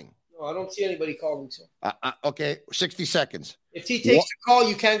calling. No, I don't see anybody calling. So. Okay, 60 seconds. If he takes the call,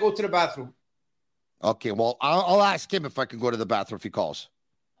 you can't go to the bathroom. Okay, well, I'll ask him if I can go to the bathroom if he calls.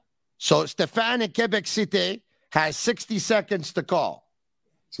 So Stéphane in Quebec City has 60 seconds to call.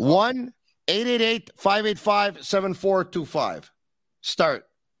 1-888-585-7425. Start.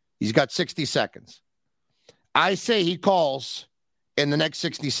 He's got 60 seconds. I say he calls in the next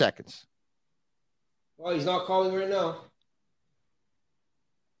 60 seconds. Well, he's not calling right now.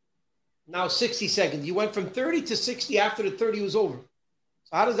 Now 60 seconds. You went from 30 to 60 after the 30 was over.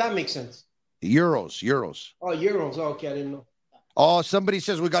 So how does that make sense? Euros. Oh, euros. Oh, okay, I didn't know. Oh, somebody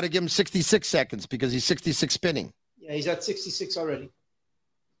says we got to give him 66 seconds because he's 66 spinning. Yeah, he's at 66 already.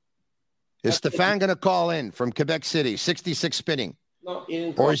 Is Stéphane going to call in from Quebec City, 66 spinning? No, he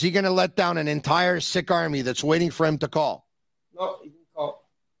didn't call. Or is he going to let down an entire sick army that's waiting for him to call? No, he didn't call.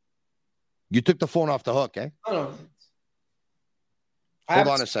 You took the phone off the hook, eh? No. Hold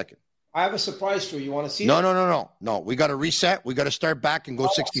on a second. I have a surprise for you. You want to see No. No, we got to reset. We got to start back and go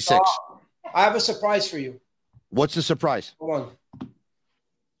 66. I have a surprise for you. What's the surprise? Hold on.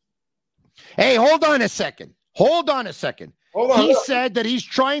 Hey, hold on a second. Hold on. He said that he's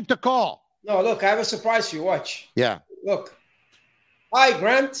trying to call. No, look, I have a surprise for you. Watch. Yeah. Look. Hi,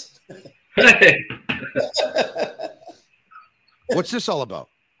 Grant. Hey. What's this all about?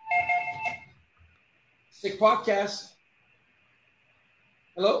 Sick podcast.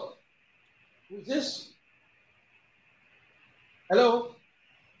 Hello? Who's this? Hello?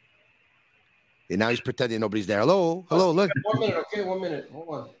 And now he's pretending nobody's there. Hello, look. 1 minute, okay, 1 minute. Hold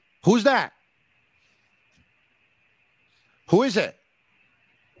on. Who's that? Who is it?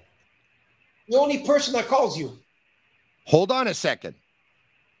 The only person that calls you. Hold on a second.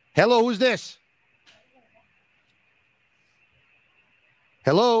 Hello, who's this?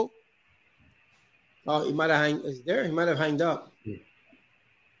 Hello? Oh, he might have Is there? He might have hanged up.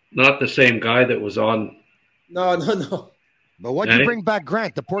 Not the same guy that was on. No. But why'd you bring back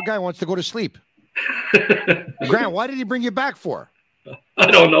Grant? The poor guy wants to go to sleep. Grant, why did he bring you back for? I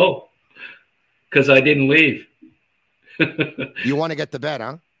don't know. Because I didn't leave. You want to get to bed,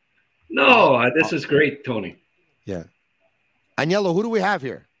 huh? No, this is great, Tony. Yeah. Agnello, who do we have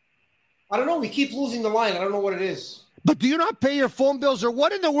here? I don't know. We keep losing the line. I don't know what it is. But do you not pay your phone bills, or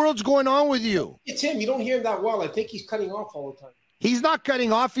what in the world's going on with you? It's him. You don't hear him that well. I think he's cutting off all the time. He's not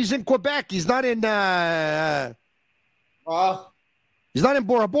cutting off. He's in Quebec. He's not in he's not in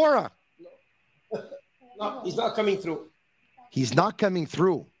Bora Bora. No, he's not coming through. He's not coming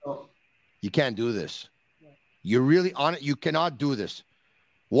through. No. You can't do this. You're really on it. You cannot do this.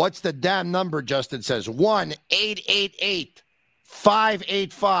 What's the damn number? Justin says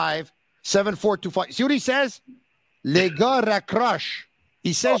 1-888-585-7425. See what he says? Les gars raccroche.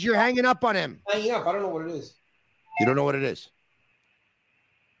 He says you're hanging up on him. Hanging up. I don't know what it is. You don't know what it is.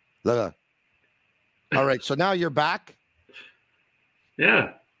 Look. All right. So now you're back.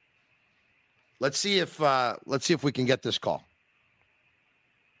 Yeah. Let's see if we can get this call.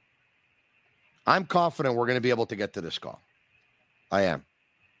 I'm confident we're going to be able to get to this call. I am.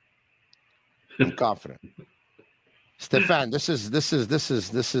 I'm confident. Stefan, this is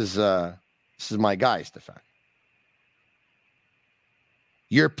my guy, Stefan.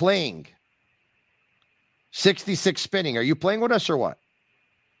 You're playing 66 spinning. Are you playing with us or what?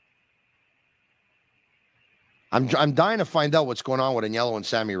 I'm dying to find out what's going on with Agnello and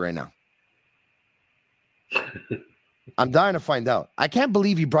Sammy right now. I'm dying to find out. I can't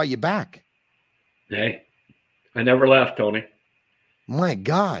believe he brought you back. Hey, I never left, Tony. My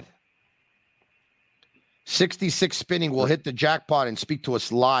God. 66 spinning will hit the jackpot and speak to us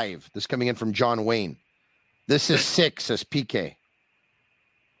live. This coming in from John Wayne. This is 6, says PK.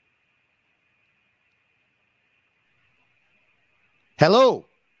 Hello.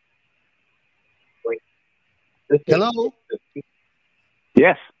 Hello.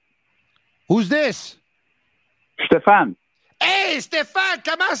 Yes. Who's this? Stéphane. Hey, Stéphane,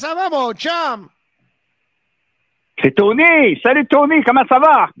 comment ça va, mon chum? C'est Tony. Salut, Tony. Comment ça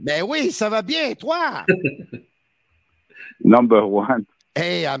va? Ben oui, ça va bien. Toi? Number one.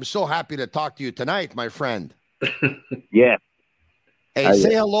 Hey, I'm so happy to talk to you tonight, my friend. Yes. Hey,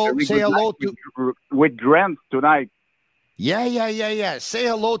 say hello. Say hello to with Grant tonight. Yeah. Say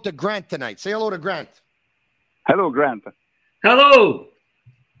hello to Grant tonight. Say hello to Grant. Hello, Grant. Hello.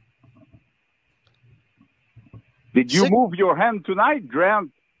 Did you move your hand tonight,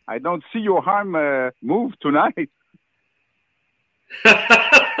 Grant? I don't see your arm move tonight.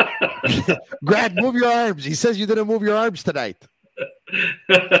 Grant, move your arms. He says you didn't move your arms tonight.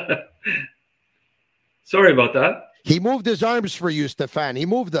 Sorry about that. He moved his arms for you, Stefan. He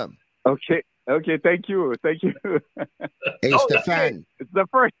moved them. Okay. Thank you. Hey, Stefan. It's the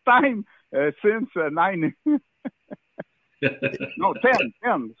first time since 9. No, 10.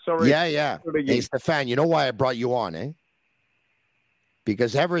 Sorry. Yeah. Hey, Stefan, you know why I brought you on, eh?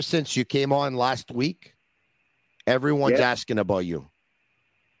 Because ever since you came on last week, everyone's asking about you.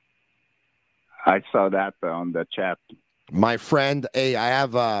 I saw that on the chat. My friend, hey, I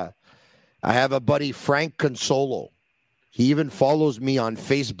have a buddy, Frank Consolo. He even follows me on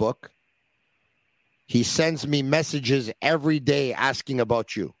Facebook. He sends me messages every day asking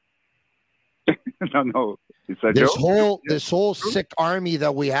about you. No. This whole sick army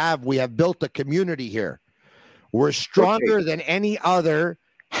that we have built a community here. We're stronger than any other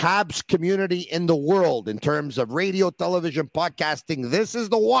Habs community in the world in terms of radio, television, podcasting. This is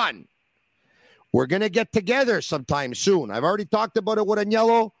the one. We're going to get together sometime soon. I've already talked about it with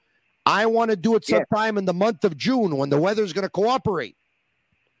Agnello. I want to do it sometime in the month of June when the weather's going to cooperate.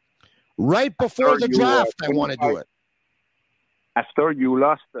 Right before the draft, I want to do it. After you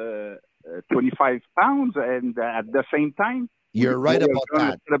lost 25 pounds and at the same time? You're right about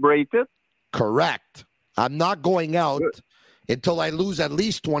that. Celebrate it? Correct. I'm not going out until I lose at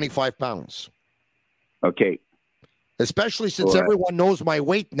least 25 pounds. Okay. Especially since everyone knows my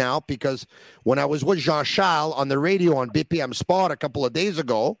weight now, because when I was with Jean-Charles on the radio on BPM Sport a couple of days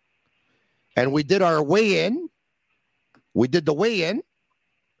ago, and we did our weigh-in. We did the weigh-in.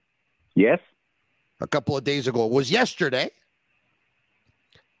 Yes. A couple of days ago. It was yesterday.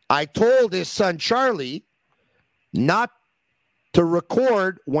 I told his son, Charlie, not to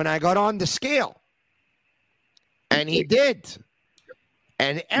record when I got on the scale. And he did.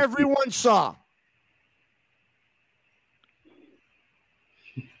 And everyone saw.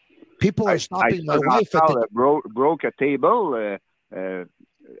 People are stopping my wife at the... broke a table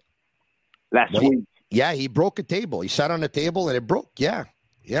last week. Yeah, he broke a table. He sat on a table and it broke. Yeah,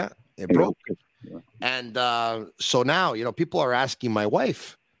 it broke. And so now, people are asking my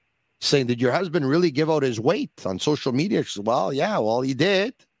wife, saying, did your husband really give out his weight on social media? She said, well, yeah, well, he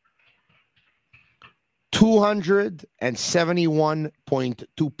did.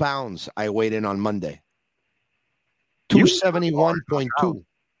 271.2 pounds I weighed in on Monday. 271.2.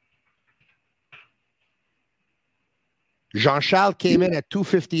 Jean-Charles came in at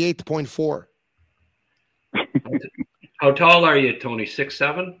 258.4. How tall are you, Tony?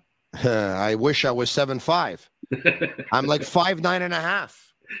 6'7"? I wish I was 7'5". I'm like 5'9.5".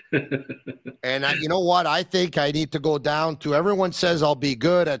 And you know what? I think I need to go down to, everyone says I'll be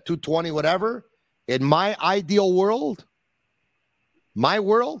good at 220, whatever. In my ideal world, I'd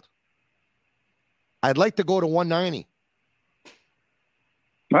like to go to 190.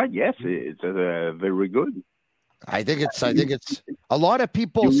 Well, yes, it's very good. I think it's a lot of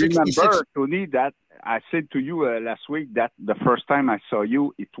people. You 66, remember, Tony, that I said to you last week that the first time I saw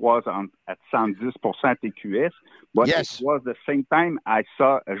you, it was at 110% EQS, but yes, it was the same time I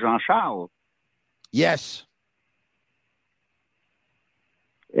saw Jean-Charles. Yes.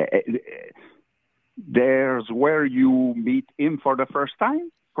 There's where you meet him for the first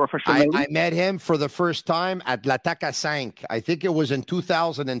time, professionally? I met him for the first time at l'Attaque à 5. I think it was in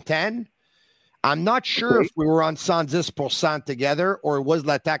 2010. I'm not sure if we were on 110% together or it was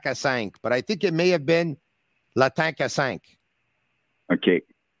l'Attaque à 5, but I think it may have been l'Attaque à 5. Okay.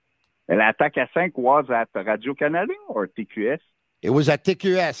 L'Attaque à 5 was at Radio-Canada or TQS? It was at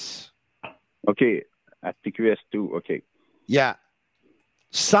TQS. Okay. At TQS too. Okay. Yeah.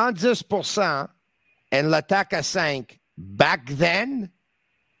 110% and l'Attaque à 5 back then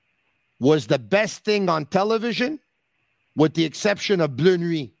was the best thing on television with the exception of Bleu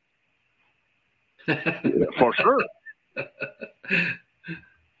Nuit. For sure.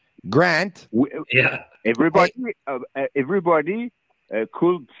 Grant. Yeah. Everybody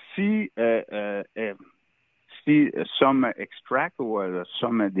could see some extract or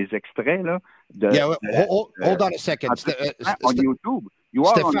some des extraits là. Hold on a second. On YouTube. You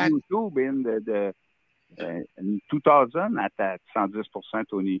are on YouTube in 2000 at that 110%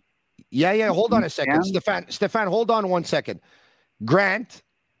 Tony. Yeah. Hold on a second. Stefan, hold on 1 second. Grant.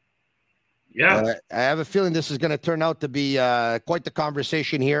 Yeah. I have a feeling this is going to turn out to be quite the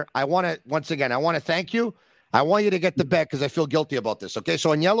conversation here. I want to thank you. I want you to get to bed because I feel guilty about this. Okay. So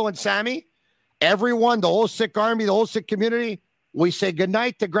Agnello and Sammy, everyone, the whole sick army, the whole sick community, we say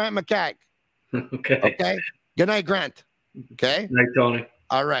goodnight to Grant McCagg. Okay. Good night, Grant. Okay. Good night, Tony.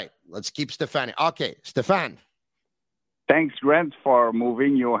 All right. Let's keep Stefan. Okay. Stefan. Thanks, Grant, for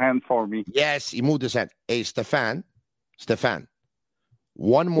moving your hand for me. Yes, he moved his hand. Hey, Stefan,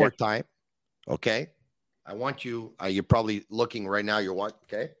 one more time. Okay. I want you, you're probably looking right now. You're what?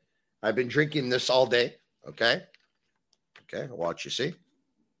 Okay. I've been drinking this all day. Okay. Okay. Watch, you see?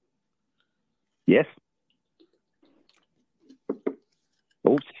 Yes.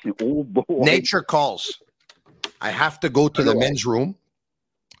 Oh boy. Nature calls. I have to go to the men's room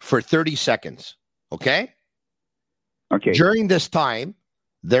for 30 seconds. Okay. Okay. During this time,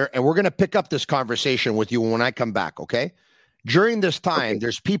 and we're going to pick up this conversation with you when I come back. Okay. During this time,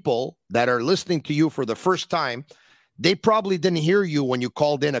 there's people that are listening to you for the first time. They probably didn't hear you when you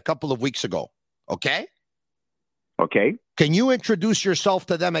called in a couple of weeks ago. Okay? Okay. Can you introduce yourself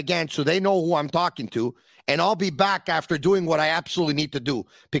to them again so they know who I'm talking to? And I'll be back after doing what I absolutely need to do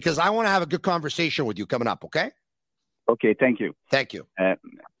because I want to have a good conversation with you coming up. Okay? Okay. Thank you. Thank you.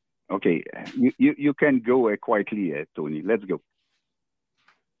 Okay. You can go quietly, Tony. Let's go.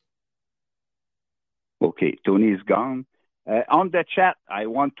 Okay. Tony is gone. On the chat, I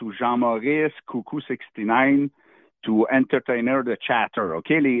want to Jean-Maurice, Cuckoo69, to entertainer the chatter.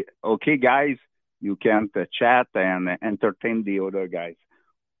 Okay, guys, you can chat and entertain the other guys.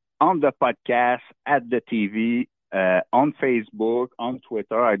 On the podcast, at the TV, on Facebook, on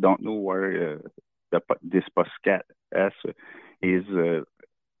Twitter, I don't know where this podcast is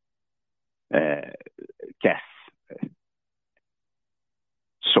cast.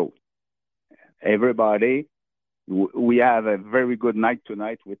 So, everybody, we have a very good night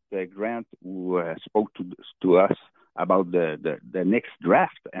tonight with Grant, who spoke to us about the next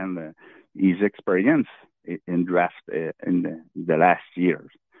draft and his experience in draft in the last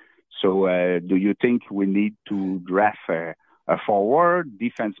years. So, do you think we need to draft a forward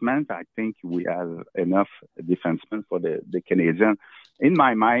defenseman? I think we have enough defensemen for the Canadians. In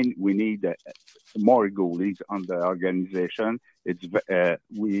my mind, we need more goalies on the organization.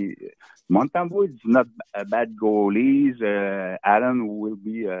 Montembeault is not a bad goalies. Allen will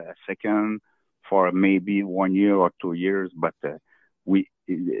be a second for maybe 1 year or 2 years, but the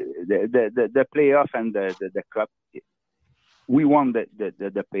playoff and the cup. We won the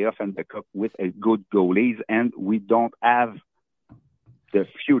playoff and the cup with a good goalies, and we don't have the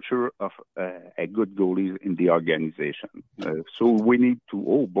future of a good goalie in the organization. So we need to,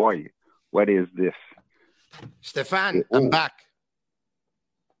 oh boy, what is this? Stefan, I'm back.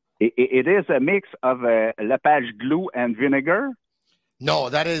 It is a mix of Lepage glue and vinegar. No,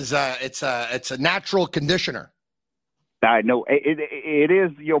 that is it's a natural conditioner. I know it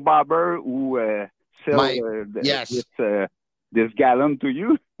is your barber who sells this gallon to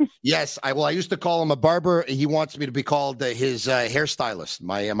you. Yes, I used to call him a barber. He wants me to be called his hairstylist.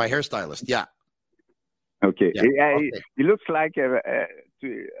 My hairstylist. Yeah. Okay. Yeah. He looks like a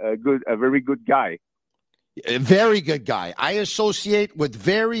very good guy. A very good guy. I associate with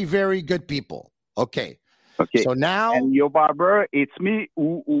very, very good people. Okay. So now, and your barber, it's me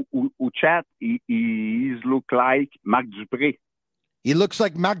who chat. He look like Marc Dupré. He looks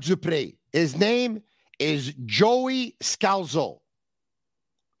like Marc Dupré. His name is Joey Scalzo.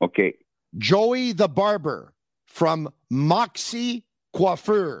 Okay. Joey the barber from Moxie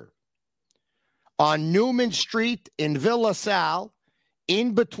Coiffure on Newman Street in Ville LaSalle,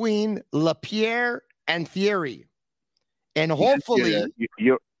 in between Lapierre and Thierry. And hopefully...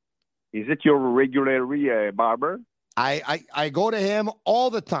 Is it your regular barber? I go to him all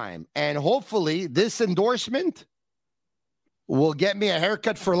the time. And hopefully this endorsement will get me a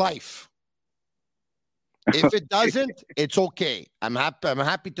haircut for life. If it doesn't, it's okay. I'm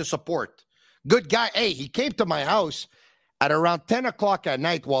happy to support. Good guy. Hey, he came to my house at around 10 o'clock at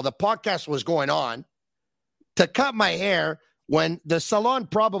night while the podcast was going on to cut my hair when the salon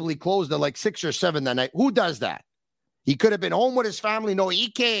probably closed at like 6 or 7 that night. Who does that? He could have been home with his family. No, he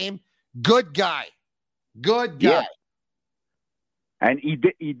came. Good guy. Good guy. Yeah. And he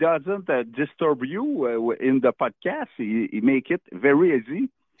doesn't disturb you in the podcast. He make it very easy.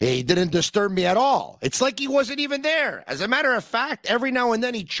 He didn't disturb me at all. It's like he wasn't even there. As a matter of fact, every now and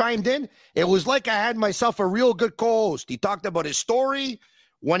then he chimed in. It was like I had myself a real good co-host. He talked about his story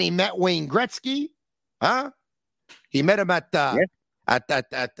when he met Wayne Gretzky. Huh? He met him at the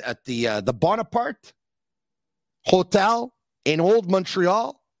Bonaparte Hotel in Old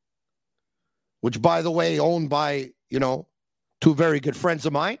Montreal, which, by the way, owned by, two very good friends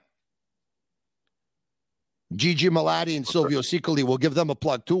of mine. Gigi Malati and Silvio Sicoli. Will give them a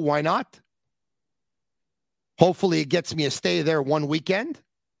plug too. Why not? Hopefully it gets me a stay there one weekend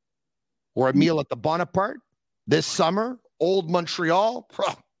or a meal at the Bonaparte this summer. Old Montreal.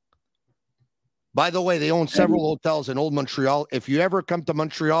 By the way, they own several hotels in Old Montreal. If you ever come to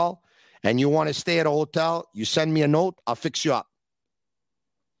Montreal and you want to stay at a hotel, you send me a note. I'll fix you up.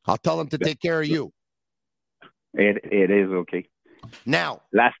 I'll tell them to take care of you. It is okay. Now,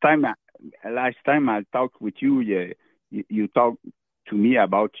 last time I talked with you, you talked to me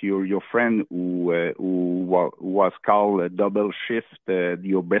about your friend who was called a double shift,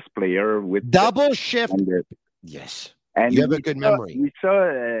 your best player with double shift. Yes, and you have a good memory. We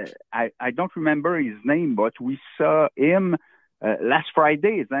saw. I don't remember his name, but we saw him last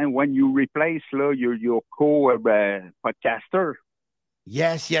Friday. Then when you replaced your co-podcaster.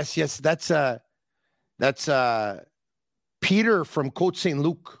 Yes. That's Peter from Côte Saint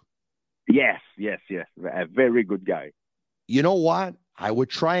Luc. Yes. A very good guy. You know what? I would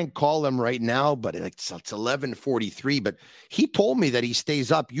try and call him right now, but it's 11:43. But he told me that he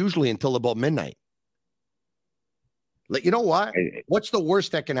stays up usually until about midnight. You know what? What's the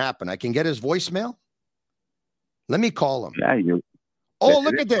worst that can happen? I can get his voicemail. Let me call him. Yeah,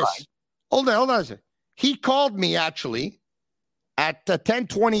 look at this. Fine. Hold on. He called me actually at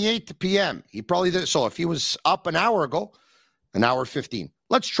 10:28 p.m. He probably did. So if he was up an hour ago, an hour 15.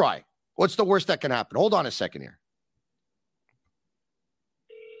 Let's try. What's the worst that can happen? Hold on a second here.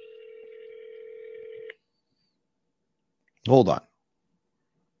 Hold on.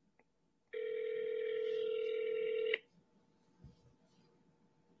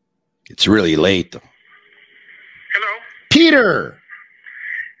 It's really late. Hello? Peter!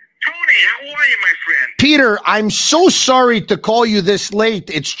 Tony, how are you, my friend? Peter, I'm so sorry to call you this late.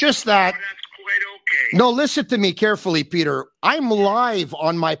 It's just that... Oh, that's quite okay. No, listen to me carefully, Peter. I'm live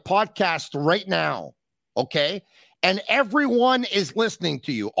on my podcast right now, okay? And everyone is listening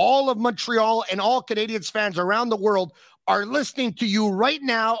to you. All of Montreal and all Canadians fans around the world are listening to you right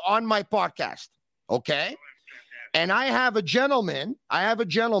now on my podcast, okay? And I have a gentleman,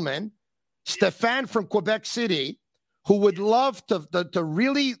 Stefan from Quebec City, who would love to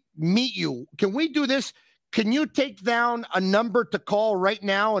really meet you. Can we do this? Can you take down a number to call right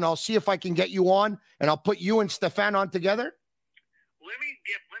now, and I'll see if I can get you on, and I'll put you and Stefan on together? Let me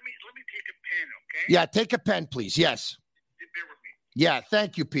take a pen, okay? Yeah, take a pen, please. Yes. Bear with me. Yeah,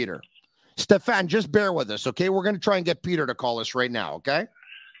 thank you, Peter. Stefan, just bear with us, okay? We're going to try and get Peter to call us right now, okay?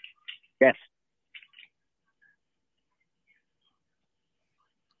 Yes.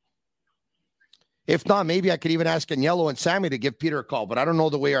 If not, maybe I could even ask Agnello and Sammy to give Peter a call, but I don't know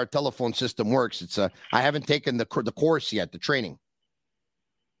the way our telephone system works. It's I haven't taken the course yet, the training.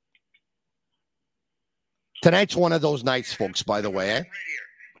 Tonight's one of those nights, folks, by the way. Eh?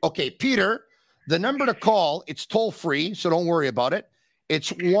 Okay, Peter, the number to call, it's toll free, so don't worry about it.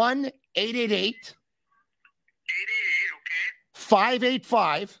 It's 1-888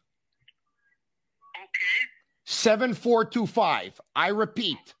 585 7425. I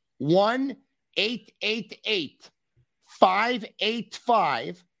repeat,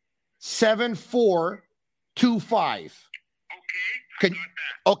 1-888-585-7425.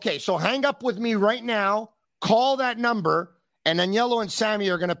 Okay, so hang up with me right now. Call that number, and Agnello and Sammy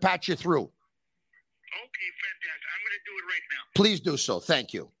are going to patch you through. Okay, fantastic. I'm going to do it right now. Please do so.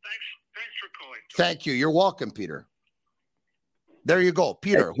 Thank you. Thanks for calling. Thank you. You're welcome, Peter. There you go.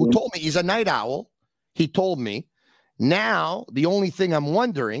 Peter, who told me he's a night owl. He told me. Now, the only thing I'm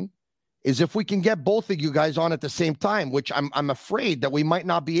wondering is if we can get both of you guys on at the same time, which I'm afraid that we might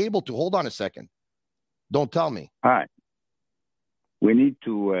not be able to. Hold on a second. Don't tell me. All right. We need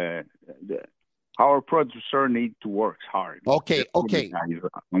to, our producer need to work hard. Okay.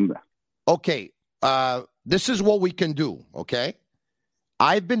 This is what we can do, okay?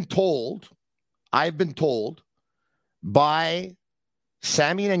 I've been told by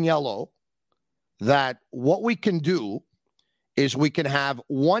Sammy and Agnello that what we can do is we can have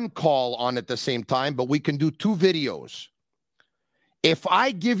one call on at the same time, but we can do two videos. If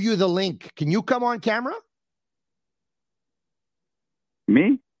I give you the link, can you come on camera?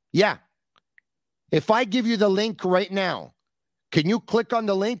 Me? Yeah. If I give you the link right now, can you click on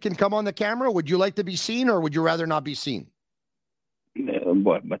the link and come on the camera? Would you like to be seen, or would you rather not be seen?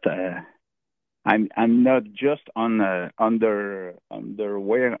 I'm not just on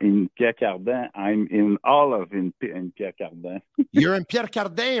underwear in Pierre Cardin. I'm in olive in Pierre Cardin. You're in Pierre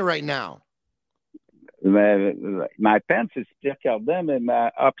Cardin right now. My pants is Pierre Cardin, but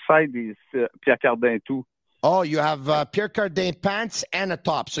my upside is Pierre Cardin too. Oh, you have Pierre Cardin pants and a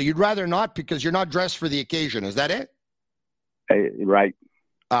top. So you'd rather not because you're not dressed for the occasion. Is that it? Right.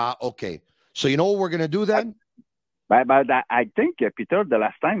 Okay. So you know what we're going to do then? But I think, Peter, the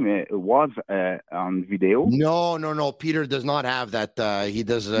last time it was on video. No. Peter does not have that. He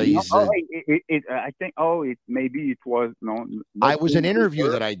does. I think, maybe it was. No. I was an interview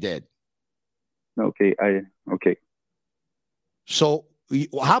that I did. Okay. Okay. So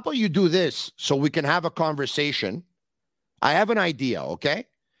how about you do this so we can have a conversation? I have an idea, okay?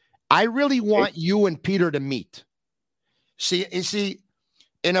 I really want you and Peter to meet. See,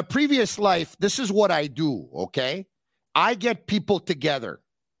 in a previous life, this is what I do, okay? I get people together.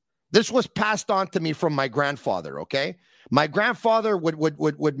 This was passed on to me from my grandfather, okay? My grandfather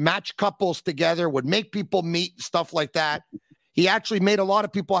would match couples together, would make people meet, stuff like that. He actually made a lot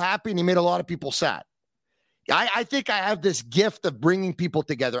of people happy, and he made a lot of people sad. I think I have this gift of bringing people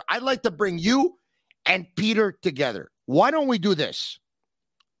together. I'd like to bring you and Peter together. Why don't we do this?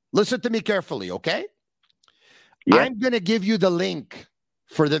 Listen to me carefully, okay? Yeah. I'm going to give you the link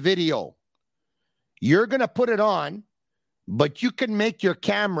for the video. You're going to put it on, but you can make your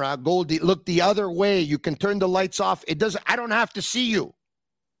camera look the other way. You can turn the lights off. I don't have to see you.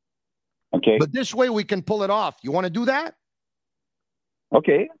 Okay. But this way we can pull it off. You want to do that?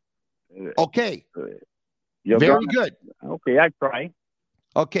 Okay. Okay. Very good. Okay, I try.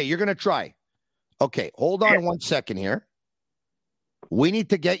 Okay, you're going to try. Okay, hold on 1 second here. We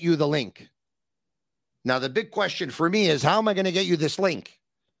need to get you the link. Now, the big question for me is, how am I going to get you this link?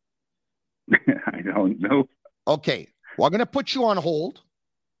 I don't know. Okay, well, I'm going to put you on hold.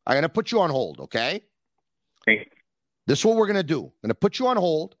 Okay? Okay. This is what we're going to do. I'm going to put you on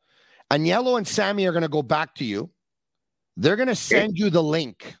hold. Agnello and Sammy are going to go back to you. They're going to send you the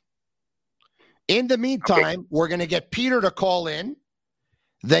link. In the meantime, we're going to get Peter to call in.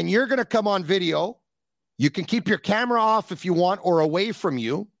 Then you're going to come on video. You can keep your camera off if you want, or away from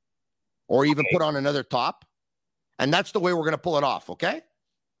you, or even put on another top. And that's the way we're going to pull it off, okay?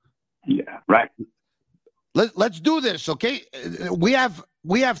 Yeah, right. Let's do this, okay? We have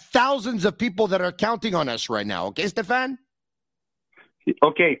thousands of people that are counting on us right now, okay, Stefan?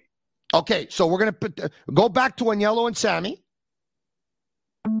 Okay. Okay, so we're going to go back to Agnello and Sammy.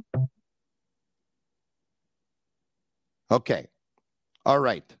 Okay. All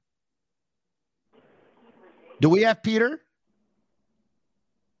right. Do we have Peter?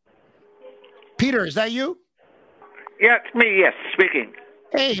 Peter, is that you? Yeah, it's me. Yes, speaking.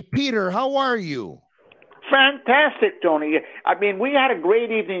 Hey, Peter, how are you? Fantastic, Tony. I mean, we had a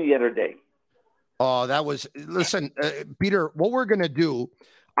great evening the other day. Oh, listen, Peter, what we're going to do,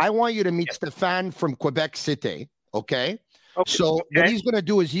 I want you to meet Stefan from Quebec City, okay? So what he's going to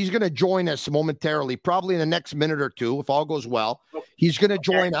do is he's going to join us momentarily, probably in the next minute or two, if all goes well. He's going to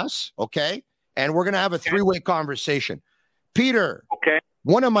join us, okay? And we're going to have a three-way conversation. Peter,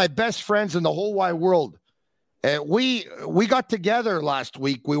 one of my best friends in the whole wide world, we got together last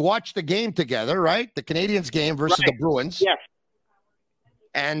week. We watched the game together, right? The Canadiens game versus the Bruins. Yes.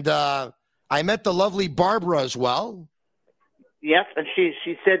 And I met the lovely Barbara as well. Yes, and she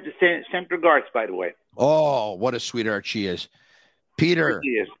said the same regards, by the way. Oh, what a sweetheart she is. Peter,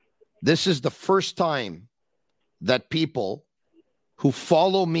 this is the first time that people who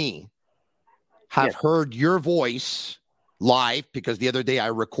follow me have heard your voice live, because the other day I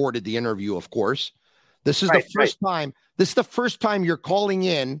recorded the interview, of course. This is the first time. This is the first time you're calling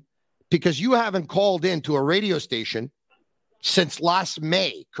in, because you haven't called in to a radio station since last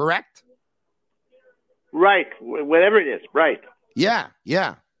May, correct? Right. Whatever it is. Right. Yeah.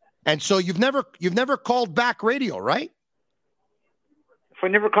 Yeah. And so you've never called back radio, right? If I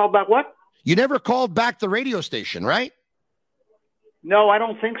never called back what? You never called back the radio station, right? No, I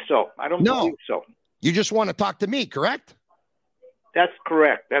don't think so. I don't believe so. You just want to talk to me, correct? That's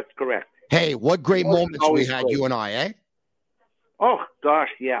correct. That's correct. Hey, what great moments we had, you and I, eh? Oh, gosh,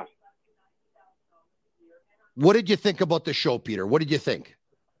 yeah. What did you think about the show, Peter? What did you think?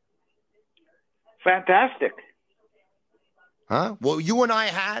 Fantastic. Huh? Well, you and I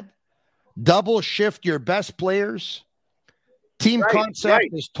had double shift your best players. Team concept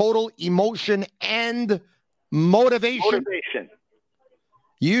is total emotion and motivation.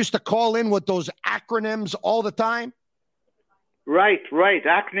 You used to call in with those acronyms all the time. Right.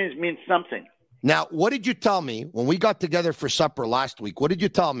 Acronyms mean something. Now, what did you tell me when we got together for supper last week? What did you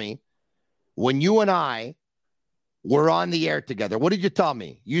tell me when you and I were on the air together? What did you tell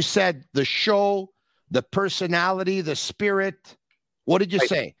me? You said the show, the personality, the spirit. What did you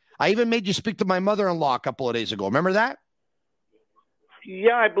say? I even made you speak to my mother-in-law a couple of days ago. Remember that?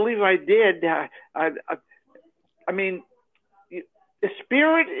 Yeah, I believe I did. I mean, the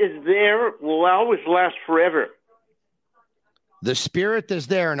spirit is there, will always last forever. The spirit is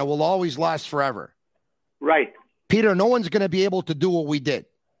there, and it will always last forever. Right. Peter, no one's going to be able to do what we did.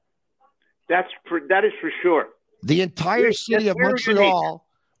 That is for sure. The entire city of Montreal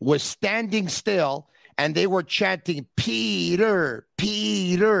was standing still, and they were chanting, Peter,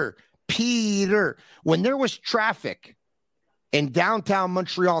 Peter, Peter. When there was traffic in downtown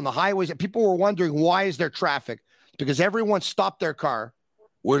Montreal on the highways, people were wondering, why is there traffic? Because everyone stopped their car,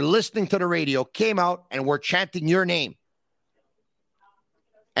 were listening to the radio, came out, and were chanting your name.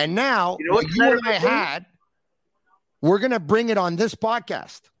 And now, what you and I had, we're going to bring it on this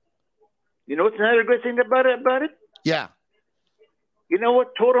podcast. You know what's another good thing about it? Yeah. You know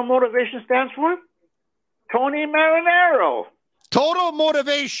what total motivation stands for? Tony Marinaro. Total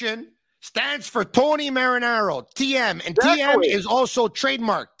motivation stands for Tony Marinaro, TM. And TM is also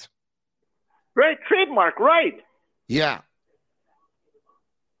trademarked. Right, trademark, right. Yeah.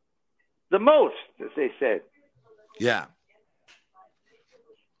 The most, as they said. Yeah.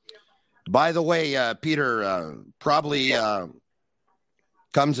 By the way, Peter, probably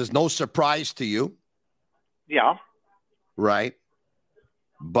comes as no surprise to you. Yeah. Right.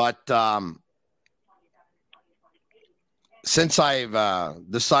 But since I've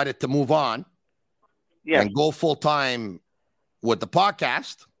decided to move on and go full time with the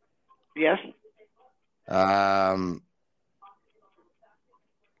podcast. Yes.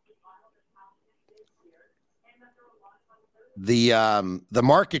 The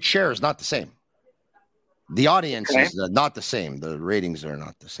market share is not the same. The audience is not the same. The ratings are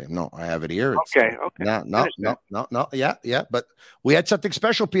not the same. No, I have it here. It's, okay. No. Yeah. But we had something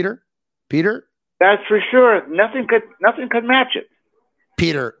special, Peter. That's for sure. Nothing could match it.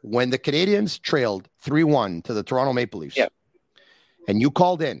 Peter, when the Canadiens trailed 3-1 to the Toronto Maple Leafs, and you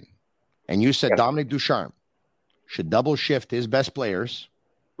called in and you said Dominic Ducharme should double shift his best players.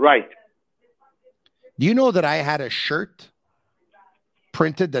 Right. Do you know that I had a shirt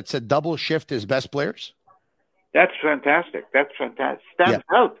printed that said double shift his best players? That's fantastic. Stands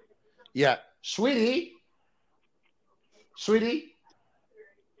out. Yeah. Sweetie,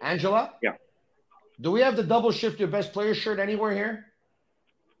 Angela? Yeah. Do we have the double shift your best player shirt anywhere here?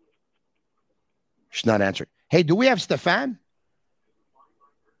 She's not answering. Hey, do we have Stefan?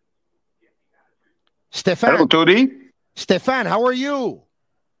 Hello, Tony. Stefan, how are you?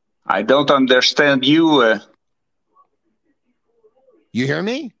 I don't understand you. You hear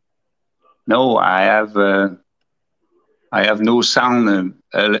me? No, I have no sound,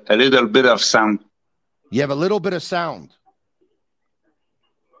 a little bit of sound. You have a little bit of sound.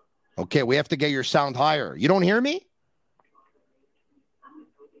 Okay, we have to get your sound higher. You don't hear me?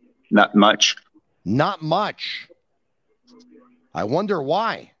 Not much. Not much. I wonder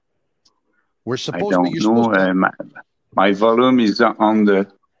why. We're I supposed don't know. My volume is on the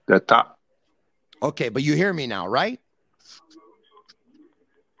top. Okay, but you hear me now, right?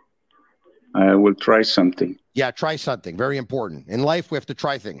 I will try something. Yeah, try something. Very important. In life, we have to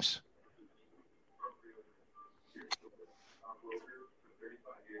try things.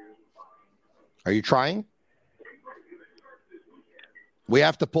 Are you trying? We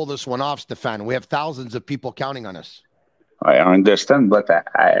have to pull this one off, Stefan. We have thousands of people counting on us. I understand, but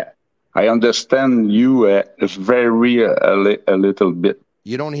I understand you a little bit.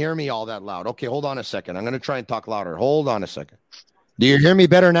 You don't hear me all that loud. Okay, hold on a second. I'm going to try and talk louder. Hold on a second. Do you hear me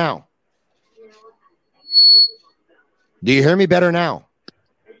better now? Do you hear me better now?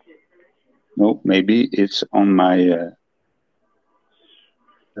 No, maybe it's on my...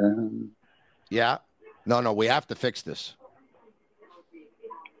 Yeah. No, we have to fix this.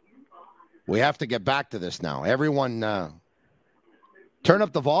 We have to get back to this now. Everyone, turn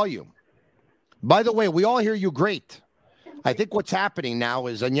up the volume. By the way, we all hear you great. I think what's happening now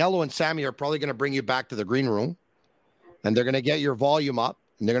is Agnello and Sammy are probably going to bring you back to the green room, and they're going to get your volume up,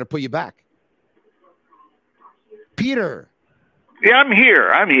 and they're going to put you back. Peter. Yeah, I'm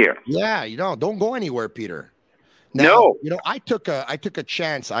here. Yeah, don't go anywhere, Peter. Now, no. I took a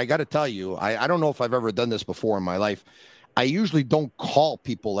chance. I got to tell you, I don't know if I've ever done this before in my life. I usually don't call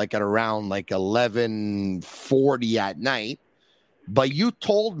people like at around like 11:40 at night. But you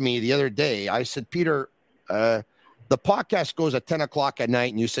told me the other day, I said, Peter, the podcast goes at 10 o'clock at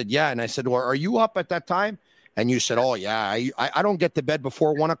night. And you said, yeah. And I said, well, are you up at that time? And you said, oh, yeah, I don't get to bed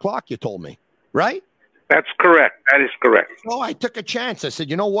before 1 o'clock, you told me. Right? That's correct. That is correct. So I took a chance. I said,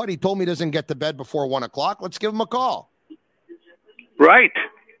 you know what? He told me he doesn't get to bed before 1 o'clock. Let's give him a call. Right.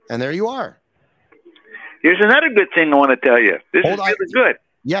 And there you are. Here's another good thing I want to tell you. This is really good.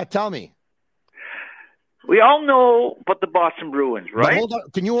 Yeah, tell me. We all know about the Boston Bruins, right? But hold on.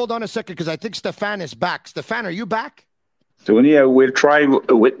 Can you hold on a second? Because I think Stefan is back. Stefan, are you back? Tony, I will try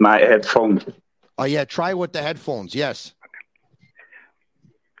with my headphones. Oh, yeah, try with the headphones. Yes.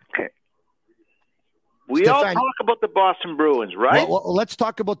 Okay. We all talk about the Boston Bruins, right? Well, let's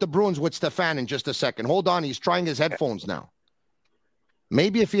talk about the Bruins with Stefan in just a second. Hold on. He's trying his headphones now.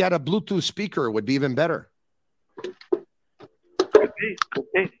 Maybe if he had a Bluetooth speaker, it would be even better.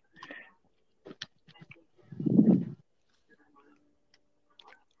 Okay.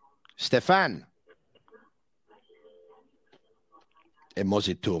 Stefan. E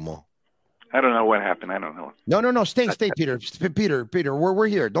mositumo. I don't know what happened. I don't know. No. Stay, Peter. Peter, we're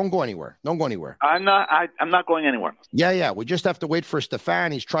here. Don't go anywhere. I'm not going anywhere. Yeah. We just have to wait for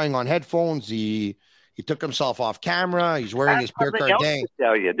Stefan. He's trying on headphones. He took himself off camera. He's wearing his Pierre Cardin.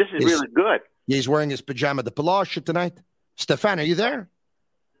 Tell you, this is really good. He's wearing his pajama de peluche tonight. Stefan, are you there?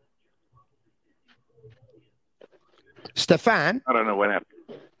 Stefan? I don't know what happened.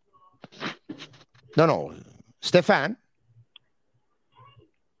 No. Stefan?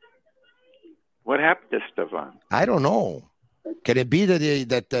 What happened to Stefan? I don't know. Could it be that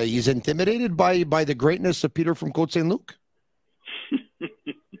he's intimidated by the greatness of Peter from Côte Saint-Luc?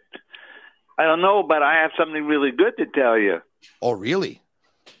 I don't know, but I have something really good to tell you. Oh, really?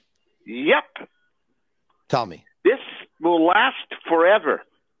 Yep. Tell me. This will last forever.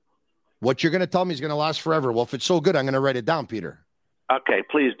 What you're going to tell me is going to last forever. Well, if it's so good, I'm going to write it down, Peter. Okay,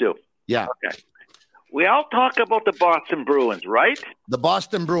 please do. Yeah. Okay. We all talk about the Boston Bruins, right? The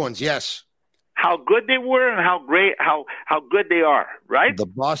Boston Bruins, yes. How good they were and how good they are, right? The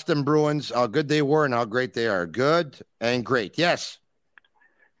Boston Bruins, how good they were and how great they are. Good and great, yes.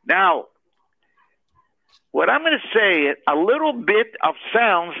 Now, what I'm going to say, a little bit of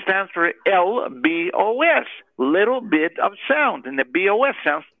sound stands for LBOS. Little bit of sound. And the BOS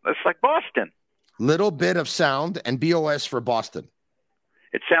sounds, it's like Boston. Little bit of sound and BOS for Boston.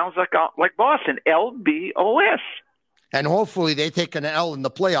 It sounds like Boston, LBOS. And hopefully they take an L in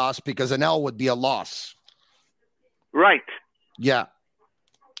the playoffs because an L would be a loss. Right. Yeah.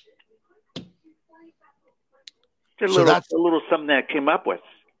 A little something that I came up with.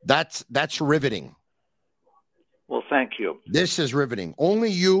 That's riveting. Well, thank you. This is riveting.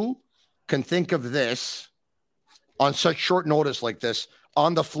 Only you can think of this on such short notice like this,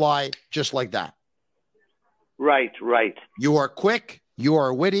 on the fly, just like that. Right. You are quick, you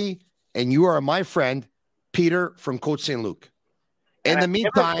are witty, and you are my friend, Peter from Côte Saint-Luc. In the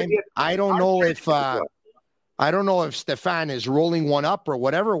meantime, I don't know if Stefan is rolling one up or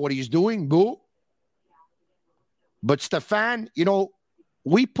whatever, what he's doing, boo. But Stefan,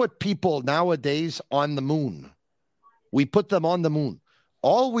 we put people nowadays on the moon. We put them on the moon.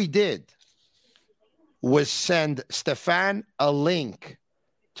 All we did was send Stefan a link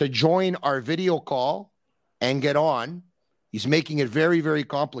to join our video call and get on. He's making it very, very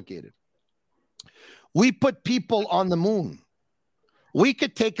complicated. We put people on the moon. We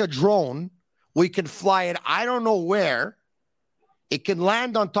could take a drone. We could fly it, I don't know where. It can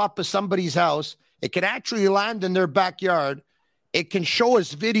land on top of somebody's house. It can actually land in their backyard. It can show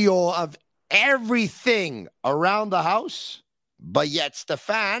us video of everything around the house. But yet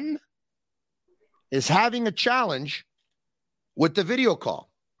Stefan is having a challenge with the video call.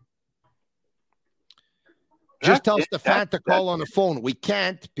 Just tell Stefan to call on the phone. We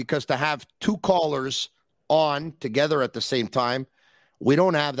can't, because to have two callers on together at the same time, we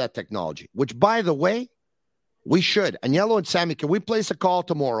don't have that technology, which, by the way, we should. Agnello and Sammy, can we place a call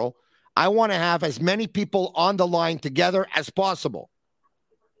tomorrow? I want to have as many people on the line together as possible.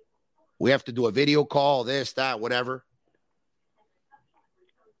 We have to do a video call, this, that, whatever.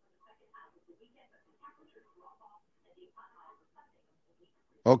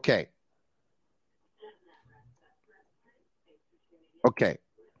 Okay. Okay.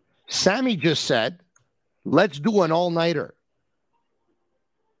 Sammy just said, let's do an all-nighter.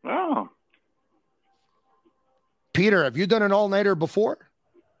 Oh. Peter, have you done an all-nighter before?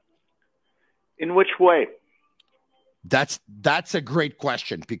 In which way? That's a great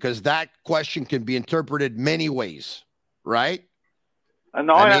question, because that question can be interpreted many ways, right? An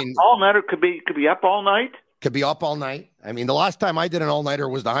all-nighter could be up all night? Could be up all night. I mean, the last time I did an all-nighter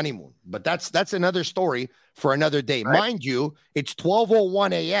was the honeymoon, but that's another story for another day. Right. Mind you, it's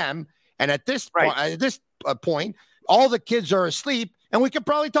 12:01 a.m., and at this point, all the kids are asleep, and we could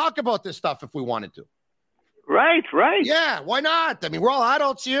probably talk about this stuff if we wanted to. Right. Yeah, why not? I mean, we're all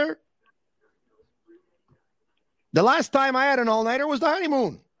adults here. The last time I had an all-nighter was the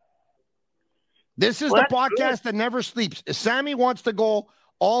honeymoon. This is the podcast that never sleeps. If Sammy wants to go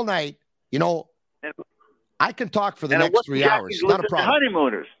all night, I can talk for the next 3 hours. Not a problem.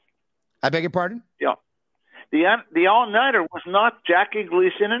 Honeymooners. I beg your pardon? Yeah. The all-nighter was not Jackie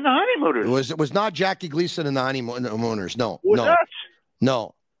Gleason and the Honeymooners. It was not Jackie Gleason and the Honeymooners. No. Us?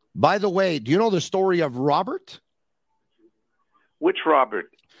 No. By the way, do you know the story of Robert? Which Robert?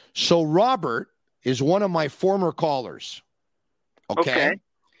 So Robert is one of my former callers. Okay.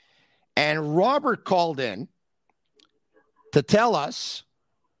 And Robert called in to tell us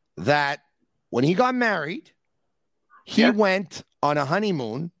that when he got married, he went on a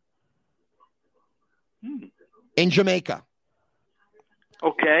honeymoon in Jamaica.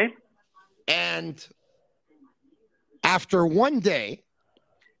 Okay. And after one day,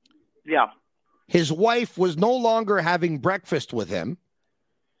 his wife was no longer having breakfast with him.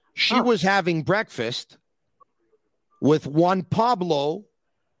 She was having breakfast with Juan Pablo,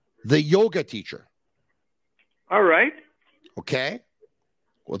 the yoga teacher. All right. Okay.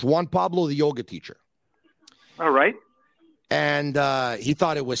 With Juan Pablo, the yoga teacher. All right. And he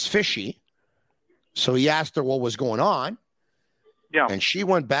thought it was fishy. So he asked her what was going on. Yeah. And she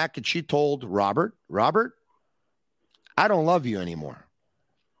went back and she told Robert, I don't love you anymore.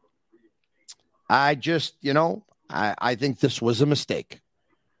 I just, I think this was a mistake.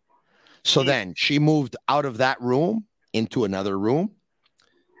 So then she moved out of that room into another room.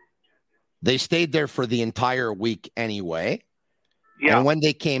 They stayed there for the entire week anyway. Yeah. And when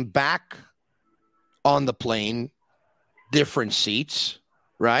they came back on the plane, different seats,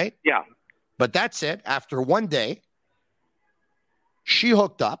 right? Yeah. But that's it. After one day, she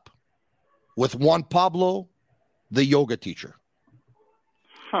hooked up with Juan Pablo, the yoga teacher.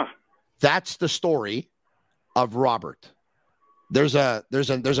 Huh. That's the story of Robert. There's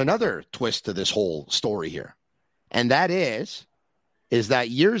another twist to this whole story here. And that is that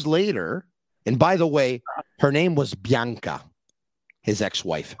years later, and by the way, her name was Bianca, his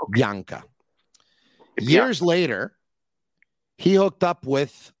ex-wife, Bianca. Years later, he hooked up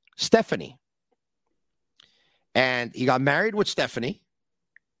with Stephanie. And he got married with Stephanie.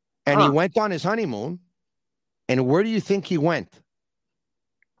 And he went on his honeymoon. And where do you think he went?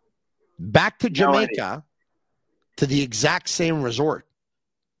 Back to Jamaica, to the exact same resort.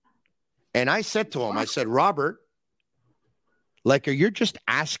 And I said to him, I said, Robert, you're just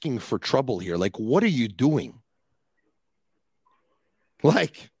asking for trouble here. What are you doing?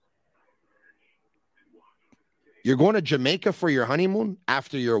 You're going to Jamaica for your honeymoon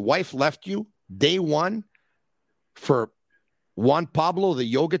after your wife left you day one for Juan Pablo, the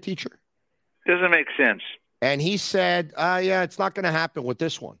yoga teacher? Doesn't make sense. And he said, it's not going to happen with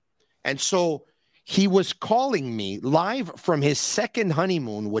this one. And so he was calling me live from his second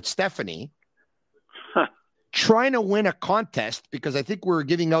honeymoon with Stephanie, trying to win a contest because I think we were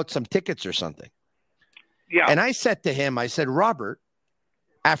giving out some tickets or something. Yeah. And I said to him, I said, Robert,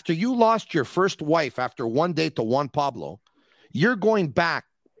 after you lost your first wife after one day to Juan Pablo, you're going back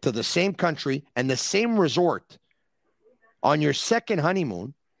to the same country and the same resort on your second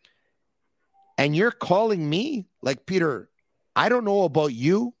honeymoon, and you're calling me like, Peter, I don't know about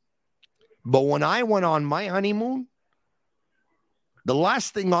you, but when I went on my honeymoon, the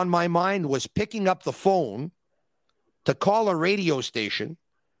last thing on my mind was picking up the phone to call a radio station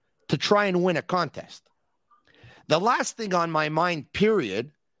to try and win a contest. The last thing on my mind,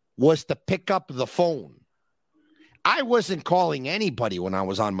 period, was to pick up the phone. I wasn't calling anybody when I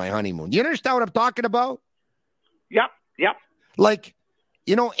was on my honeymoon. You understand what I'm talking about? Yep. Like,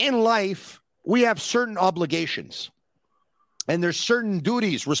 you know, in life, we have certain obligations. And there's certain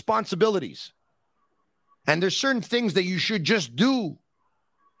duties, responsibilities. And there's certain things that you should just do.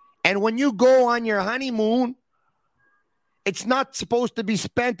 And when you go on your honeymoon, it's not supposed to be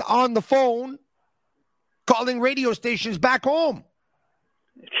spent on the phone calling radio stations back home.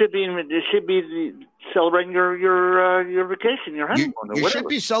 It should be celebrating your vacation, your honeymoon, or You whatever. should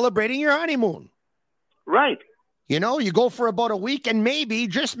be celebrating your honeymoon. Right. You know, you go for about a week and maybe,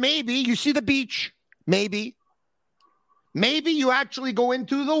 just maybe, you see the beach. Maybe. Maybe you actually go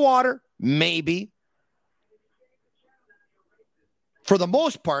into the water. Maybe. For the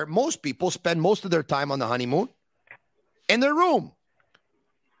most part, most people spend most of their time on the honeymoon in their room.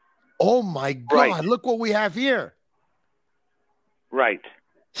 Oh my God, Right. Look what we have here. Right.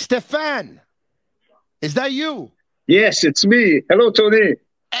 Stefan, is that you? Yes, it's me. Hello, Tony.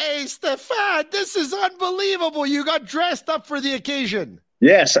 Hey, Stefan, this is unbelievable. You got dressed up for the occasion.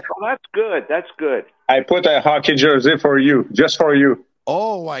 Yes, Oh, that's good. That's good. I put a hockey jersey for you, just for you.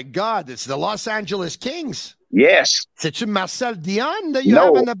 Oh my God, it's the Los Angeles Kings. Yes. C'est-tu Marcel Dion that you No.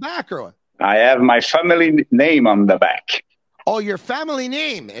 have in the back? Or? I have my family name on the back. Oh, your family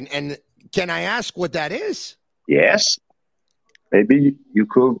name. And can I ask what that is? Yes. Maybe you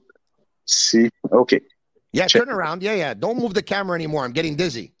could see. Okay. Yeah, Check. turn around. Yeah. Don't move the camera anymore. I'm getting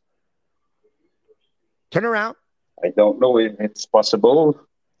dizzy. Turn around. I don't know if it's possible.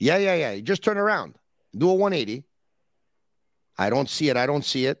 Yeah. Just turn around. Do a 180. I don't see it.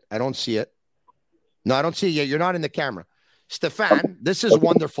 No, I don't see it yet. You're not in the camera. Stefan, this is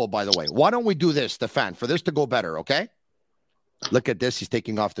wonderful, by the way. Why don't we do this, Stefan, for this to go better, okay? Look at this. He's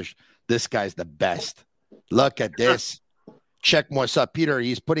taking off this guy's the best. Look at this. Check what's up. Peter,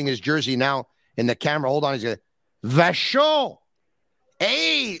 he's putting his jersey now in the camera. Hold on. He's going, Vachon.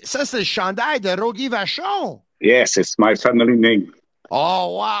 Hey, ça c'est le chandail de Rogi Vachon. Yes, it's my family name.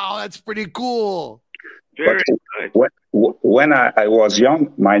 Oh, wow. That's pretty cool. Very good. When I was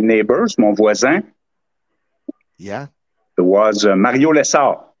young, my neighbors, mon voisin, yeah, was Mario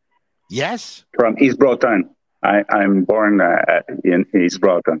Lessard. Yes. From East Broughton. I'm born in East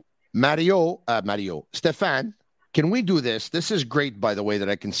Broughton. Mario. Stefan, can we do this? This is great, by the way, that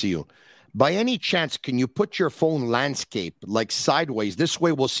I can see you. By any chance, can you put your phone landscape like sideways? This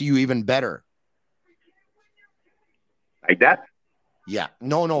way we'll see you even better. Like that? Yeah.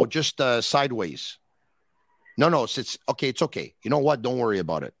 No, just sideways. No, it's okay. It's okay. You know what? Don't worry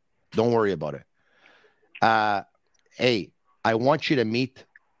about it. Hey, I want you to meet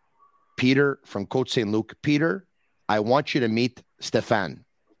Peter from Côte St. Luc. Peter, I want you to meet Stefan.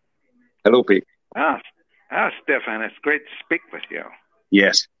 Hello, Pete. Stefan, it's great to speak with you.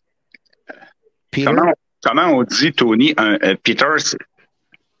 Yes. Peter? Comment on dit, Tony, Peter,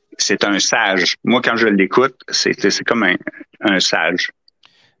 c'est un sage. Moi, quand je l'écoute, c'est comme un sage.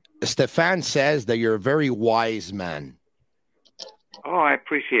 Stefan says that you're a very wise man. Oh, I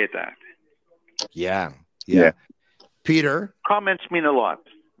appreciate that. Yeah. Peter. Comments mean a lot.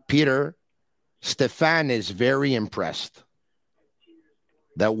 Peter, Stefan is very impressed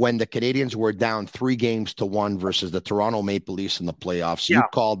that when the Canadians were down 3-1 versus the Toronto Maple Leafs in the playoffs, you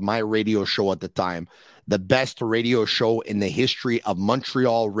called my radio show at the time the best radio show in the history of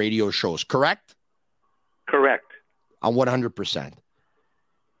Montreal radio shows, correct? Correct. I'm 100%.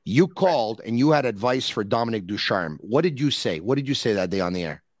 You called and you had advice for Dominic Ducharme. What did you say? What did you say that day on the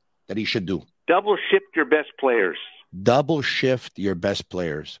air that he should do? Double shift your best players. Double shift your best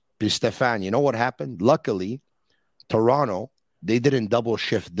players. But Stefan, you know what happened? Luckily, Toronto, they didn't double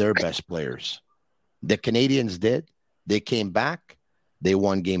shift their best players. The Canadians did. They came back. They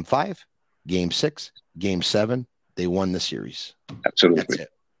won Game 5, Game 6, Game 7. They won the series. Absolutely. That's it.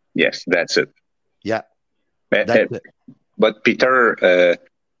 Yes, that's it. Yeah. That's it. But Peter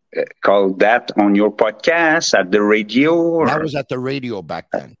called that on your podcast at the radio? That was at the radio back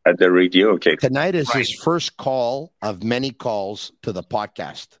then. At the radio, okay. Tonight is his first call of many calls to the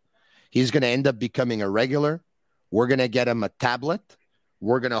podcast. He's going to end up becoming a regular. We're going to get him a tablet.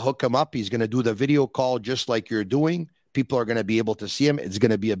 We're going to hook him up. He's going to do the video call just like you're doing. People are going to be able to see him. It's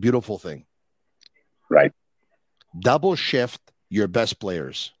going to be a beautiful thing. Right. Double shift your best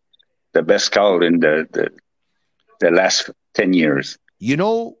players. The best call in the the last 10 years. You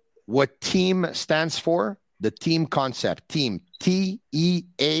know what team stands for? The team concept. Team.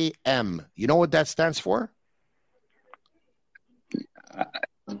 T-E-A-M. You know what that stands for?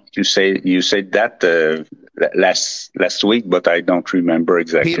 You said that last week, but I don't remember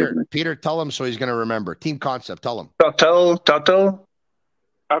exactly. Peter, tell him so he's going to remember. Team concept. Tell him. Total.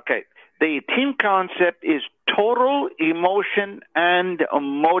 Okay. The team concept is total emotion and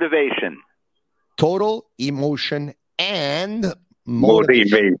motivation. Total emotion and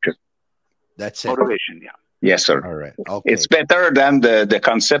motivation. That's it. Motivation, yeah. Yes, sir. All right. Okay. It's better than the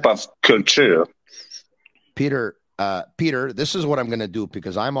concept of culture. Peter, this is what I'm going to do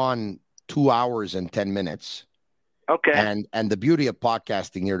because I'm on 2 hours and 10 minutes. Okay. And the beauty of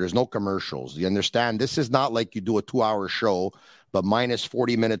podcasting here, there's no commercials. You understand? This is not like you do a 2-hour show, but minus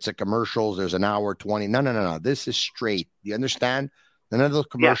 40 minutes of commercials. There's an hour 20. No. This is straight. You understand? None of the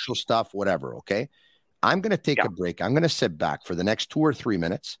commercial stuff, whatever. Okay. I'm going to take a break. I'm going to sit back for the next 2 or 3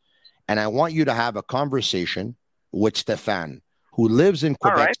 minutes. And I want you to have a conversation with Stéphane, who lives in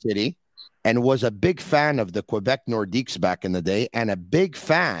Quebec City and was a big fan of the Quebec Nordiques back in the day and a big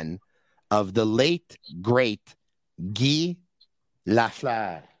fan of the late, great Guy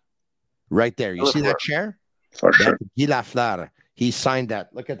Lafleur. Right there. You see that chair? For sure. Guy Lafleur. He signed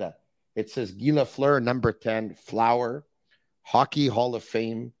that. Look at that. It says Guy Lafleur, number 10, Flower, Hockey Hall of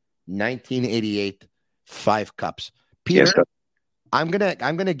Fame, 1988, 5 cups. Peter, yes, I'm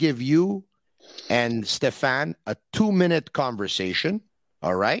gonna give you and Stéphane a 2-minute conversation.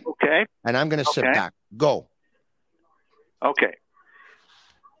 All right. Okay. And I'm gonna sit back. Go. Okay.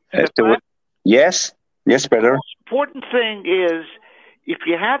 Yes, Peter. The most important thing is if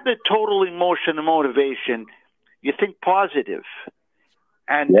you have the total emotion and motivation, you think positive,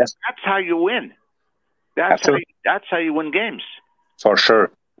 and that's how you win. That's how you win games. For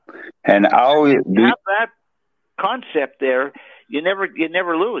sure. And how you have that concept there, you never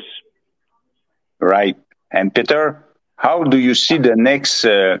lose. Right. And Peter, how do you see the next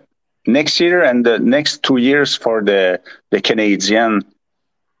year and the next 2 years for the Canadian?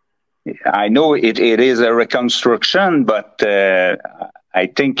 I know it is a reconstruction, but I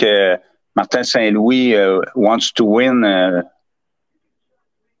think Martin St. Louis wants to win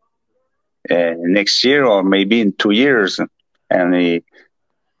next year or maybe in 2 years, and he's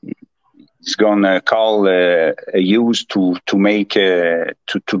going to call a use to make to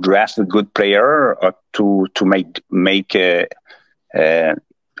draft a good player or to make a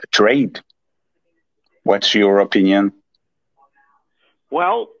trade. What's your opinion?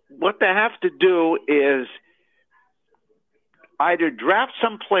 Well, what they have to do is either draft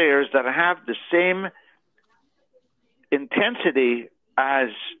some players that have the same intensity as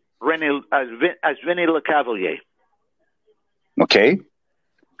Vinny Lecavalier. Okay.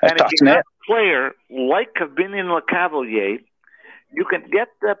 And if you have a player like Vinny Lecavalier, you can get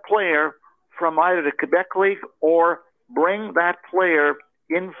the player from either the Quebec League or bring that player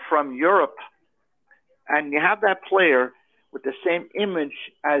in from Europe, and you have that player with the same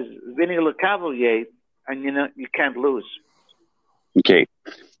image as Vinny Lecavalier, and you can't lose. Okay.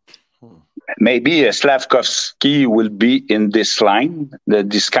 Maybe Slavkovsky will be in this line.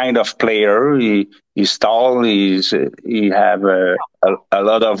 This kind of player, he's tall. He have a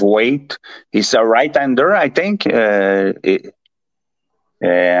lot of weight. He's a right-hander, I think.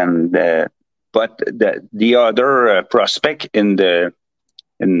 But the other prospect in the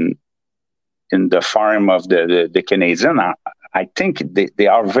farm of the Canadian, I think they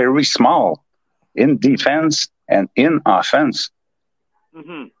are very small in defense and in offense.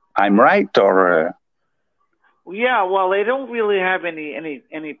 Mm-hmm. I'm right, or? Yeah, well, they don't really have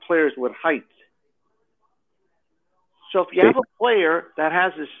any players with height. So if you have a player that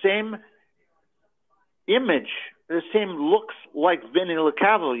has the same image, the same looks like Vinny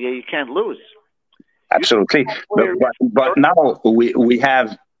Lecavalier, you can't lose. Absolutely, but now we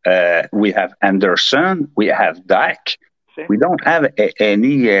have Anderson, we have Dak. We don't have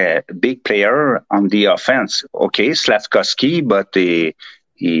any big player on the offense. Okay, Slavkovsky, but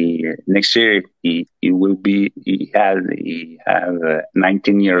next year he will be he have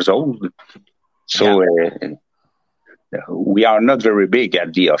 19 years old, so we are not very big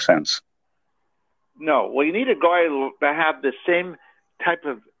at the offense. No, well, you need a guy that have the same type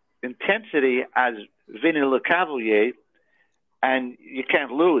of intensity as Vinny Lecavalier, and you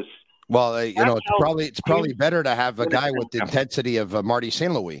can't lose. Well, it's probably better to have a guy with the intensity of Marty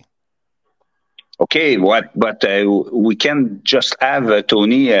St. Louis. Okay, but we can just have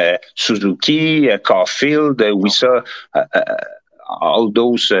Tony Suzuki, Caulfield. We saw all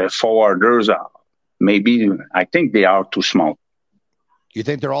those forwarders. Maybe I think they are too small. You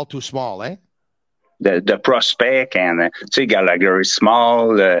think they're all too small, eh? the prospect, and Gallagher is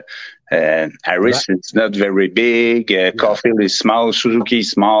small. Harris is not very big. Caulfield is small. Suzuki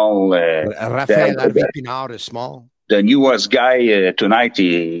is small. Rafael Harvey-Pinard is small. The newest guy tonight,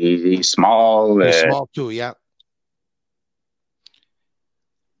 he's small. He's small too, yeah.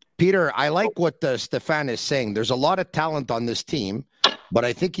 Peter, I like what Stefan is saying. There's a lot of talent on this team, but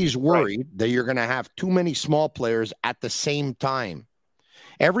I think he's worried that you're going to have too many small players at the same time.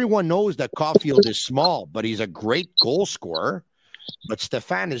 Everyone knows that Caulfield is small, but he's a great goal scorer. But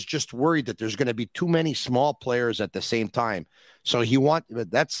Stefan is just worried that there's going to be too many small players at the same time. So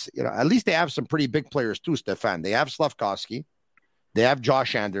that's, at least they have some pretty big players too, Stefan. They have Slavkovsky. They have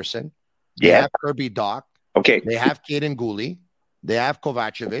Josh Anderson. They have Kirby Doc. Okay. They have Kaden Gooley. They have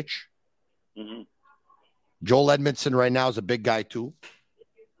Kovacevic. Mm-hmm. Joel Edmondson right now is a big guy too.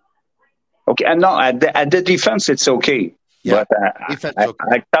 Okay, and no, at the defense it's okay. Yeah, but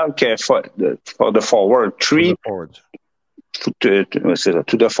I talk for the forward three to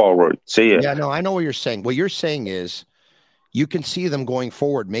the forward. Yeah, no, I know what you're saying. What you're saying is you can see them going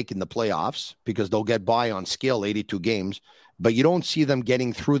forward, making the playoffs because they'll get by on skill 82 games. But you don't see them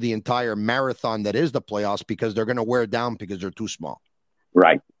getting through the entire marathon that is the playoffs because they're going to wear down because they're too small.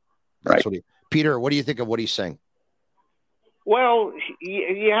 Right. Peter, what do you think of what he's saying? Well,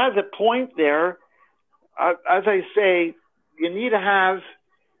 he has a point there. As I say, you need to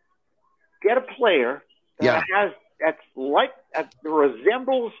get a player that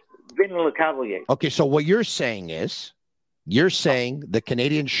resembles Vinny Lecavalier. Okay, so what you're saying is, the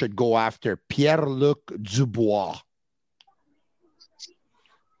Canadians should go after Pierre-Luc Dubois.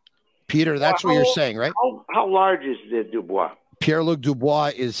 Peter, that's what you're saying, right? How large is the Dubois? Pierre-Luc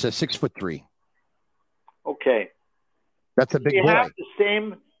Dubois is 6'3". Okay. That's a big boy. You have the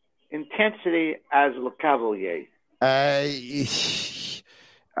same intensity as Lecavalier.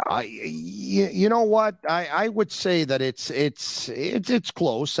 You know what? I would say that it's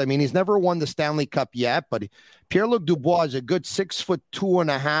close. I mean, he's never won the Stanley Cup yet, but Pierre-Luc Dubois is a good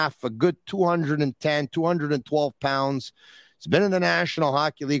 6'2.5", a good 210, 212 pounds. He's been in the National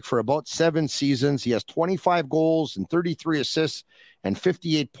Hockey League for about 7 seasons. He has 25 goals and 33 assists and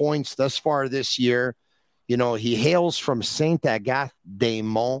 58 points thus far this year. He hails from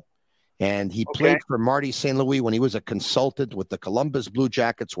Saint-Agathe-des-Monts, and he played for Marty St. Louis when he was a consultant with the Columbus Blue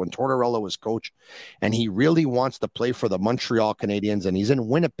Jackets when Tortorella was coach. And he really wants to play for the Montreal Canadiens, and he's in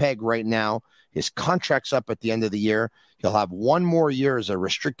Winnipeg right now. His contract's up at the end of the year. He'll have 1 more year as a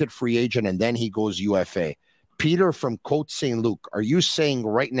restricted free agent, and then he goes UFA. Peter from Côte Saint-Luc, are you saying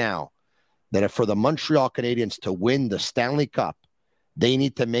right now that if for the Montreal Canadiens to win the Stanley Cup, they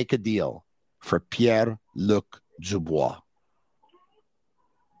need to make a deal for Pierre-Luc Dubois?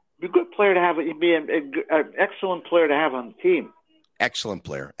 Be a good player to have. He'd be an excellent player to have on the team. Excellent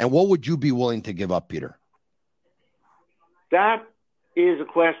player. And what would you be willing to give up, Peter? That is a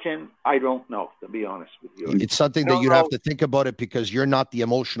question I don't know, to be honest with you. It's something that you'd have to think about it because you're not the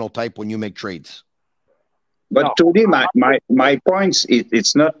emotional type when you make trades. But Tony, my points,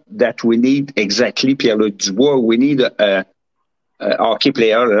 it's not that we need exactly Pierre-Luc Dubois. We need a hockey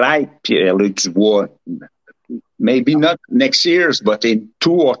player like Pierre-Luc Dubois. Maybe not next year, but in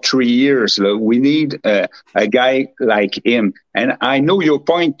 2 or 3 years, we need a guy like him. And I know your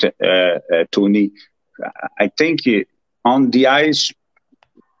point, Tony. I think on the ice,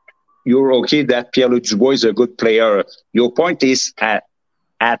 you're okay that Pierre-Luc Dubois is a good player. Your point is at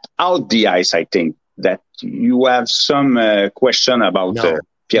out the ice, I think, that you have some question about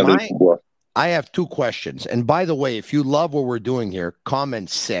Pierre-Luc Dubois. I have 2 questions. And by the way, if you love what we're doing here, comment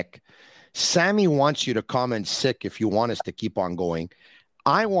sick. Sammy wants you to comment sick if you want us to keep on going.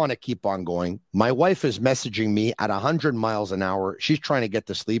 I want to keep on going. My wife is messaging me at 100 miles an hour. She's trying to get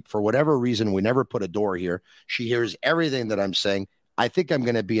to sleep. For whatever reason, we never put a door here. She hears everything that I'm saying. I think I'm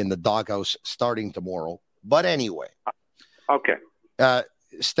going to be in the doghouse starting tomorrow. But anyway. Okay.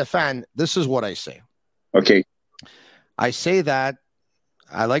 Stefan, this is what I say. Okay. I say that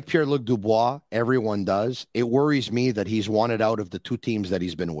I like Pierre-Luc Dubois. Everyone does. It worries me that he's wanted out of the 2 teams that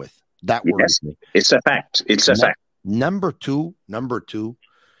he's been with. That worries me. It's a fact. It's a fact. Number two,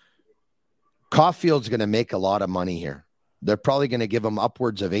 Caulfield's going to make a lot of money here. They're probably going to give him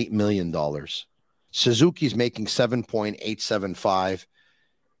upwards of $8 million. Suzuki's making 7.875.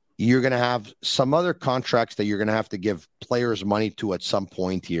 You're going to have some other contracts that you're going to have to give players money to at some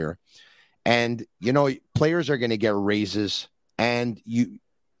point here. And, players are going to get raises, and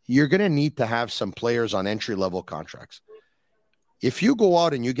you're going to need to have some players on entry-level contracts. If you go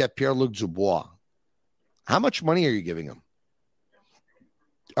out and you get Pierre-Luc Dubois, how much money are you giving him?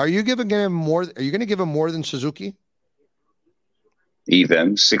 Are you giving him more? Are you going to give him more than Suzuki?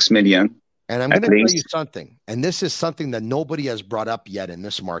 Even $6 million. And I'm going to tell you something, and this is something that nobody has brought up yet in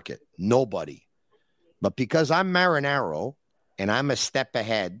this market. Nobody. But because I'm Marinaro and I'm a step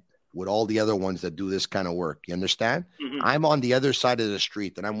ahead with all the other ones that do this kind of work, you understand? Mm-hmm. I'm on the other side of the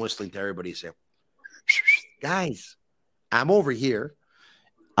street and I'm whistling to everybody saying, guys, I'm over here.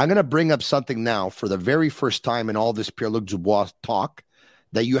 I'm going to bring up something now for the very first time in all this Pierre-Luc Dubois talk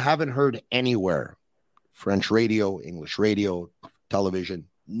that you haven't heard anywhere. French radio, English radio, television,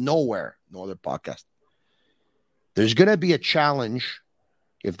 nowhere, no other podcast. There's going to be a challenge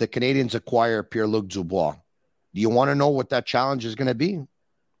if the Canadians acquire Pierre-Luc Dubois. Do you want to know what that challenge is going to be?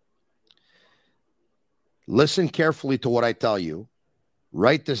 Listen carefully to what I tell you.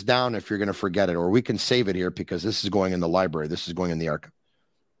 Write this down if you're going to forget it, or we can save it here because this is going in the library. This is going in the archive.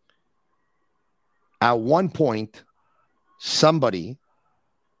 At one point, somebody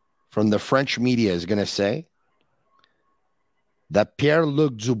from the French media is going to say that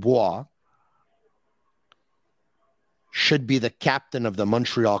Pierre-Luc Dubois should be the captain of the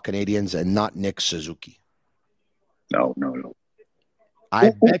Montreal Canadiens and not Nick Suzuki. No.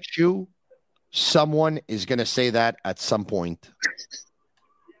 I bet you someone is going to say that at some point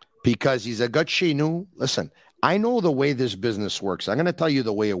because he's a gars de chez nous. Listen, I know the way this business works. I'm going to tell you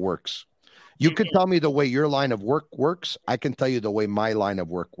the way it works. You can tell me the way your line of work works. I can tell you the way my line of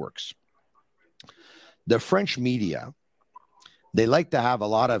work works. The French media, they like to have a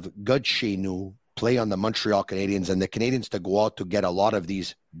lot of gars de chez nous play on the Montreal Canadiens and the Canadians to go out to get a lot of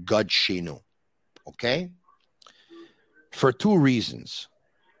these gars de chez nous. Okay? For two reasons.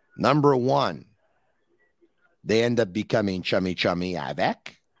 Number one, they end up becoming chummy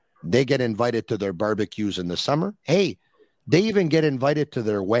avec. They get invited to their barbecues in the summer. Hey, they even get invited to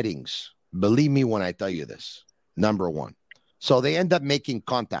their weddings. Believe me when I tell you this. Number one. So they end up making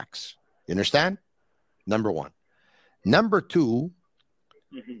contacts. You understand? Number one. Number two,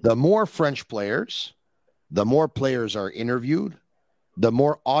 the more French players, the more players are interviewed, the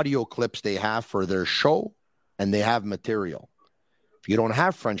more audio clips they have for their show, and they have material. If you don't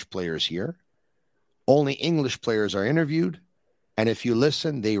have French players here, only English players are interviewed. And if you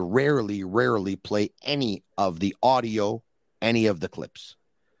listen, they rarely play any of the audio, any of the clips.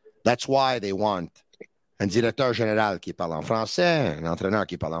 That's why they want un directeur général qui parle en français, un entraîneur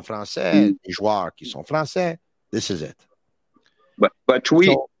qui parle en français, des joueurs qui sont français. This is it.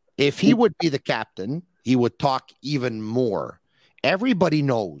 So if he would be the captain, he would talk even more. Everybody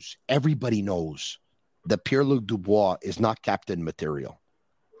knows that Pierre-Luc Dubois is not captain material.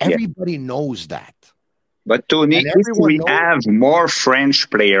 Everybody knows that. But Tony, if we have more French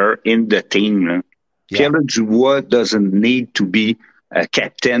player in the team, Pierre-Luc Dubois doesn't need to be a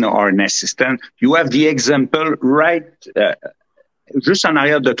captain or an assistant. You have the example right juste en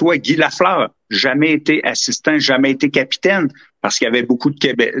arrière de toi, Guy Lafleur. Jamais été assistant, jamais été capitaine parce qu'il y avait beaucoup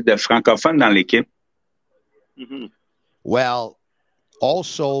de francophones dans l'équipe. Well,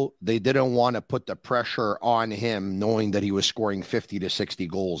 also, they didn't want to put the pressure on him knowing that he was scoring 50 to 60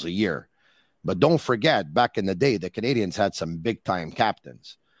 goals a year. But don't forget, back in the day, the Canadians had some big-time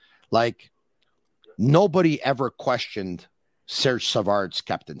captains. Like, nobody ever questioned Serge Savard's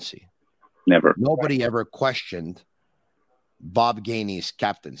captaincy. Never. Nobody ever questioned Bob Gainey's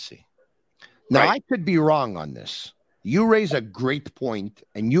captaincy. Now, I could be wrong on this. You raise a great point,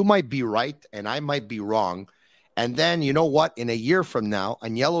 and you might be right, and I might be wrong. And then, you know what? In a year from now,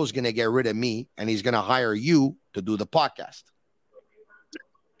 Agnello's going to get rid of me, and he's going to hire you to do the podcast.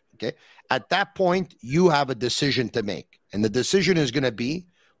 Okay? At that point, you have a decision to make. And the decision is going to be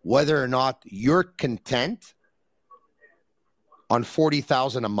whether or not you're content on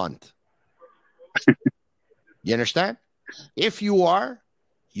 $40,000 a month. You understand? If you are,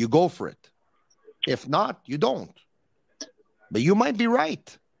 you go for it. If not, you don't. But you might be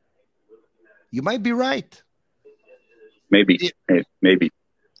right. You might be right. Maybe.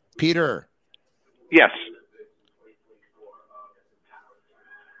 Peter. Yes.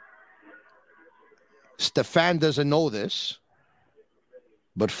 Stefan doesn't know this,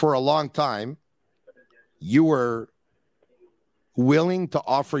 but for a long time, you were willing to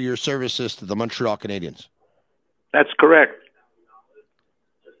offer your services to the Montreal Canadiens. That's correct.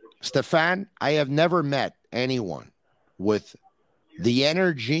 Stefan, I have never met anyone with the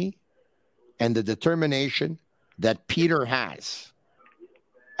energy and the determination that Peter has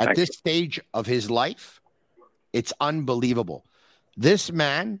at this stage of his life. It's unbelievable. This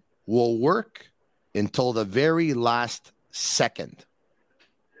man will work until the very last second.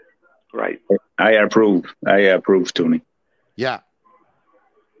 Right. I approve, Tony. Yeah.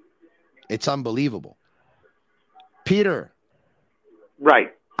 It's unbelievable. Peter.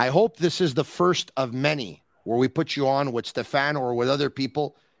 Right. I hope this is the first of many where we put you on with Stefan or with other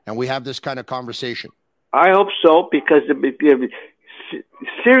people and we have this kind of conversation? I hope so, because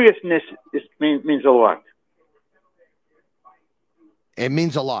seriousness means a lot. It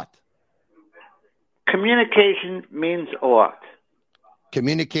means a lot. Communication means a lot.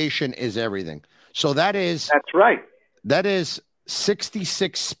 Communication is everything. So that's right. That is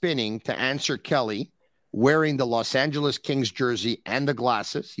 66 spinning to answer Kelly, wearing the Los Angeles Kings jersey and the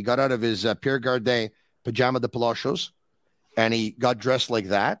glasses. He got out of his Pierre Gardet pajama de Palochos, and he got dressed like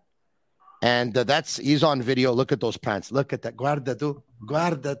that. And he's on video. Look at those pants. Look at that. Guarda tu.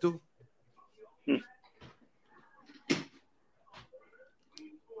 Guarda tu.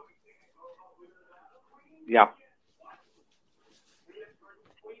 Yeah.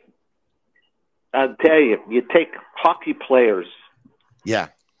 I'll tell you, you take hockey players. Yeah.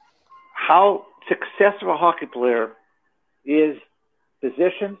 How successful a hockey player is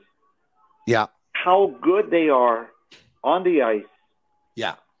positions. Yeah. How good they are on the ice.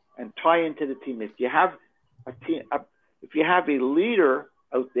 Yeah. And tie into the team. If you have if you have a leader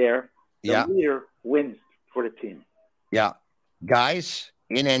out there, the leader wins for the team. Yeah. Guys,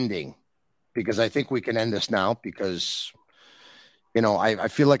 in ending, because I think we can end this now, because I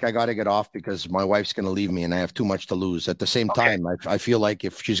feel like I got to get off because my wife's going to leave me and I have too much to lose. At the same time, I feel like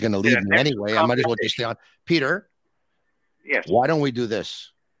if she's going to leave me anyway, I might as well just stay on. Peter, yes. Why don't we do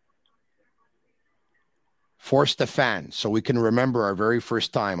this? For Stefan, so we can remember our very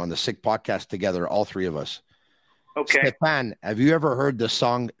first time on the Sick Podcast together, all three of us. Okay. Stefan, have you ever heard the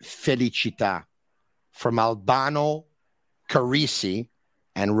song Felicità from Albano Carisi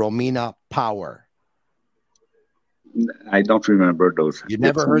and Romina Power? I don't remember those. You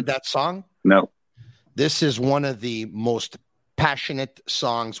never heard that song? No. This is one of the most passionate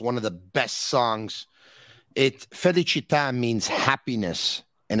songs, one of the best songs. Felicità means happiness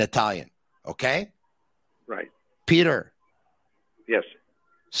in Italian, okay? Right. Peter. Yes.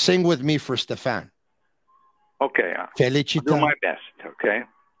 Sing with me for Stefan. Okay. Felicità. I'll do my best, okay?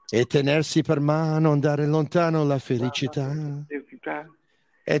 E tenersi per mano, andare lontano la felicità.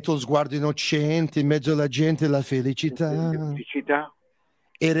 E tuo sguardo innocente in mezzo alla gente la felicità.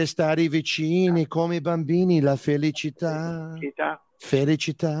 E restare vicini come i bambini la felicità.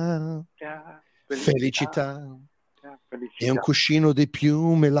 Felicità. Felicità. E un cuscino di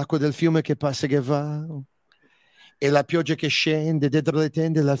piume, l'acqua del fiume che passa e che va. E la pioggia che scende dietro le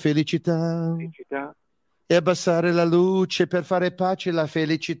tende la felicità. E abbassare la luce per fare pace la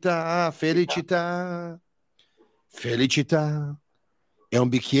felicità. Felicità. Felicità. E un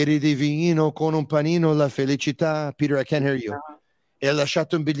bicchiere di vino con un panino la felicità. Peter, I can't hear you. E ha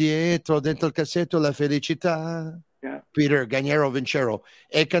lasciato un biglietto dentro il cassetto la felicità. Peter, Gagnero, Vincero.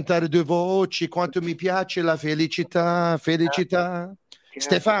 E cantare due voci quanto mi piace la felicità. Felicità.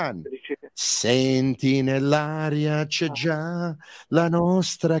 Stefan, senti nell'aria c'è già la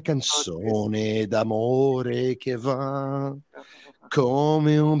nostra canzone d'amore che va.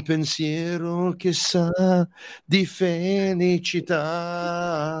 Come un pensiero che sa di felicità.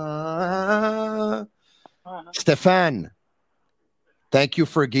 Stefan, thank you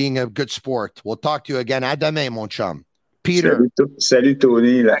for being a good sport. We'll talk to you again. À demain, mon chum. Peter. Salut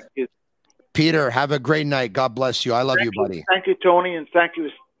Tony. Peter, have a great night. God bless you. I love you, buddy. Thank you, Tony, and thank you,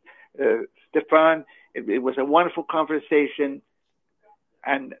 Stefan. It was a wonderful conversation,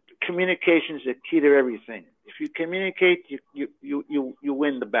 and communication is the key to everything. If you communicate, you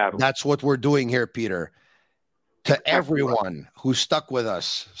win the battle. That's what we're doing here, Peter. To everyone who stuck with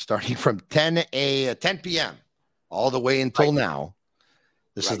us, starting from 10 p.m. all the way until now.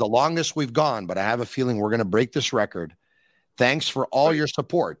 This is the longest we've gone, but I have a feeling we're going to break this record. Thanks for all your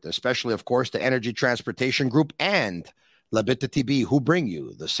support, especially, of course, the Energy Transportation Group and La Bitta TB, who bring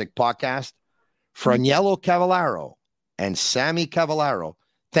you the Sick Podcast. Franiello Cavallaro and Sammy Cavallaro.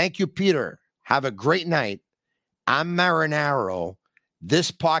 Thank you, Peter. Have a great night. I'm Marinaro. This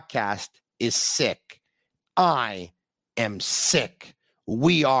podcast is sick. I am sick.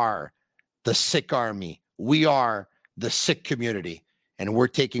 We are the Sick Army. We are the Sick community. And we're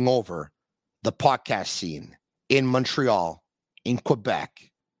taking over the podcast scene in Montreal, in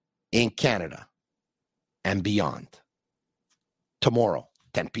Quebec, in Canada, and beyond. Tomorrow,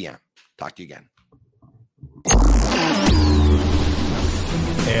 10 p.m. Talk to you again.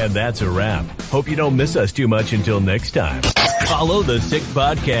 And that's a wrap. Hope you don't miss us too much until next time. Follow the Sick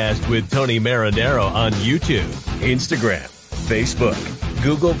Podcast with Tony Marinaro on YouTube, Instagram, Facebook,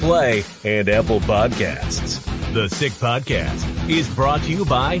 Google Play, and Apple Podcasts. The Sick Podcast is brought to you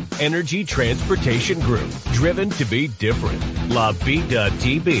by Energy Transportation Group. Driven to be different. La Vida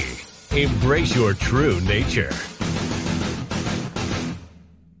TB. Embrace your true nature.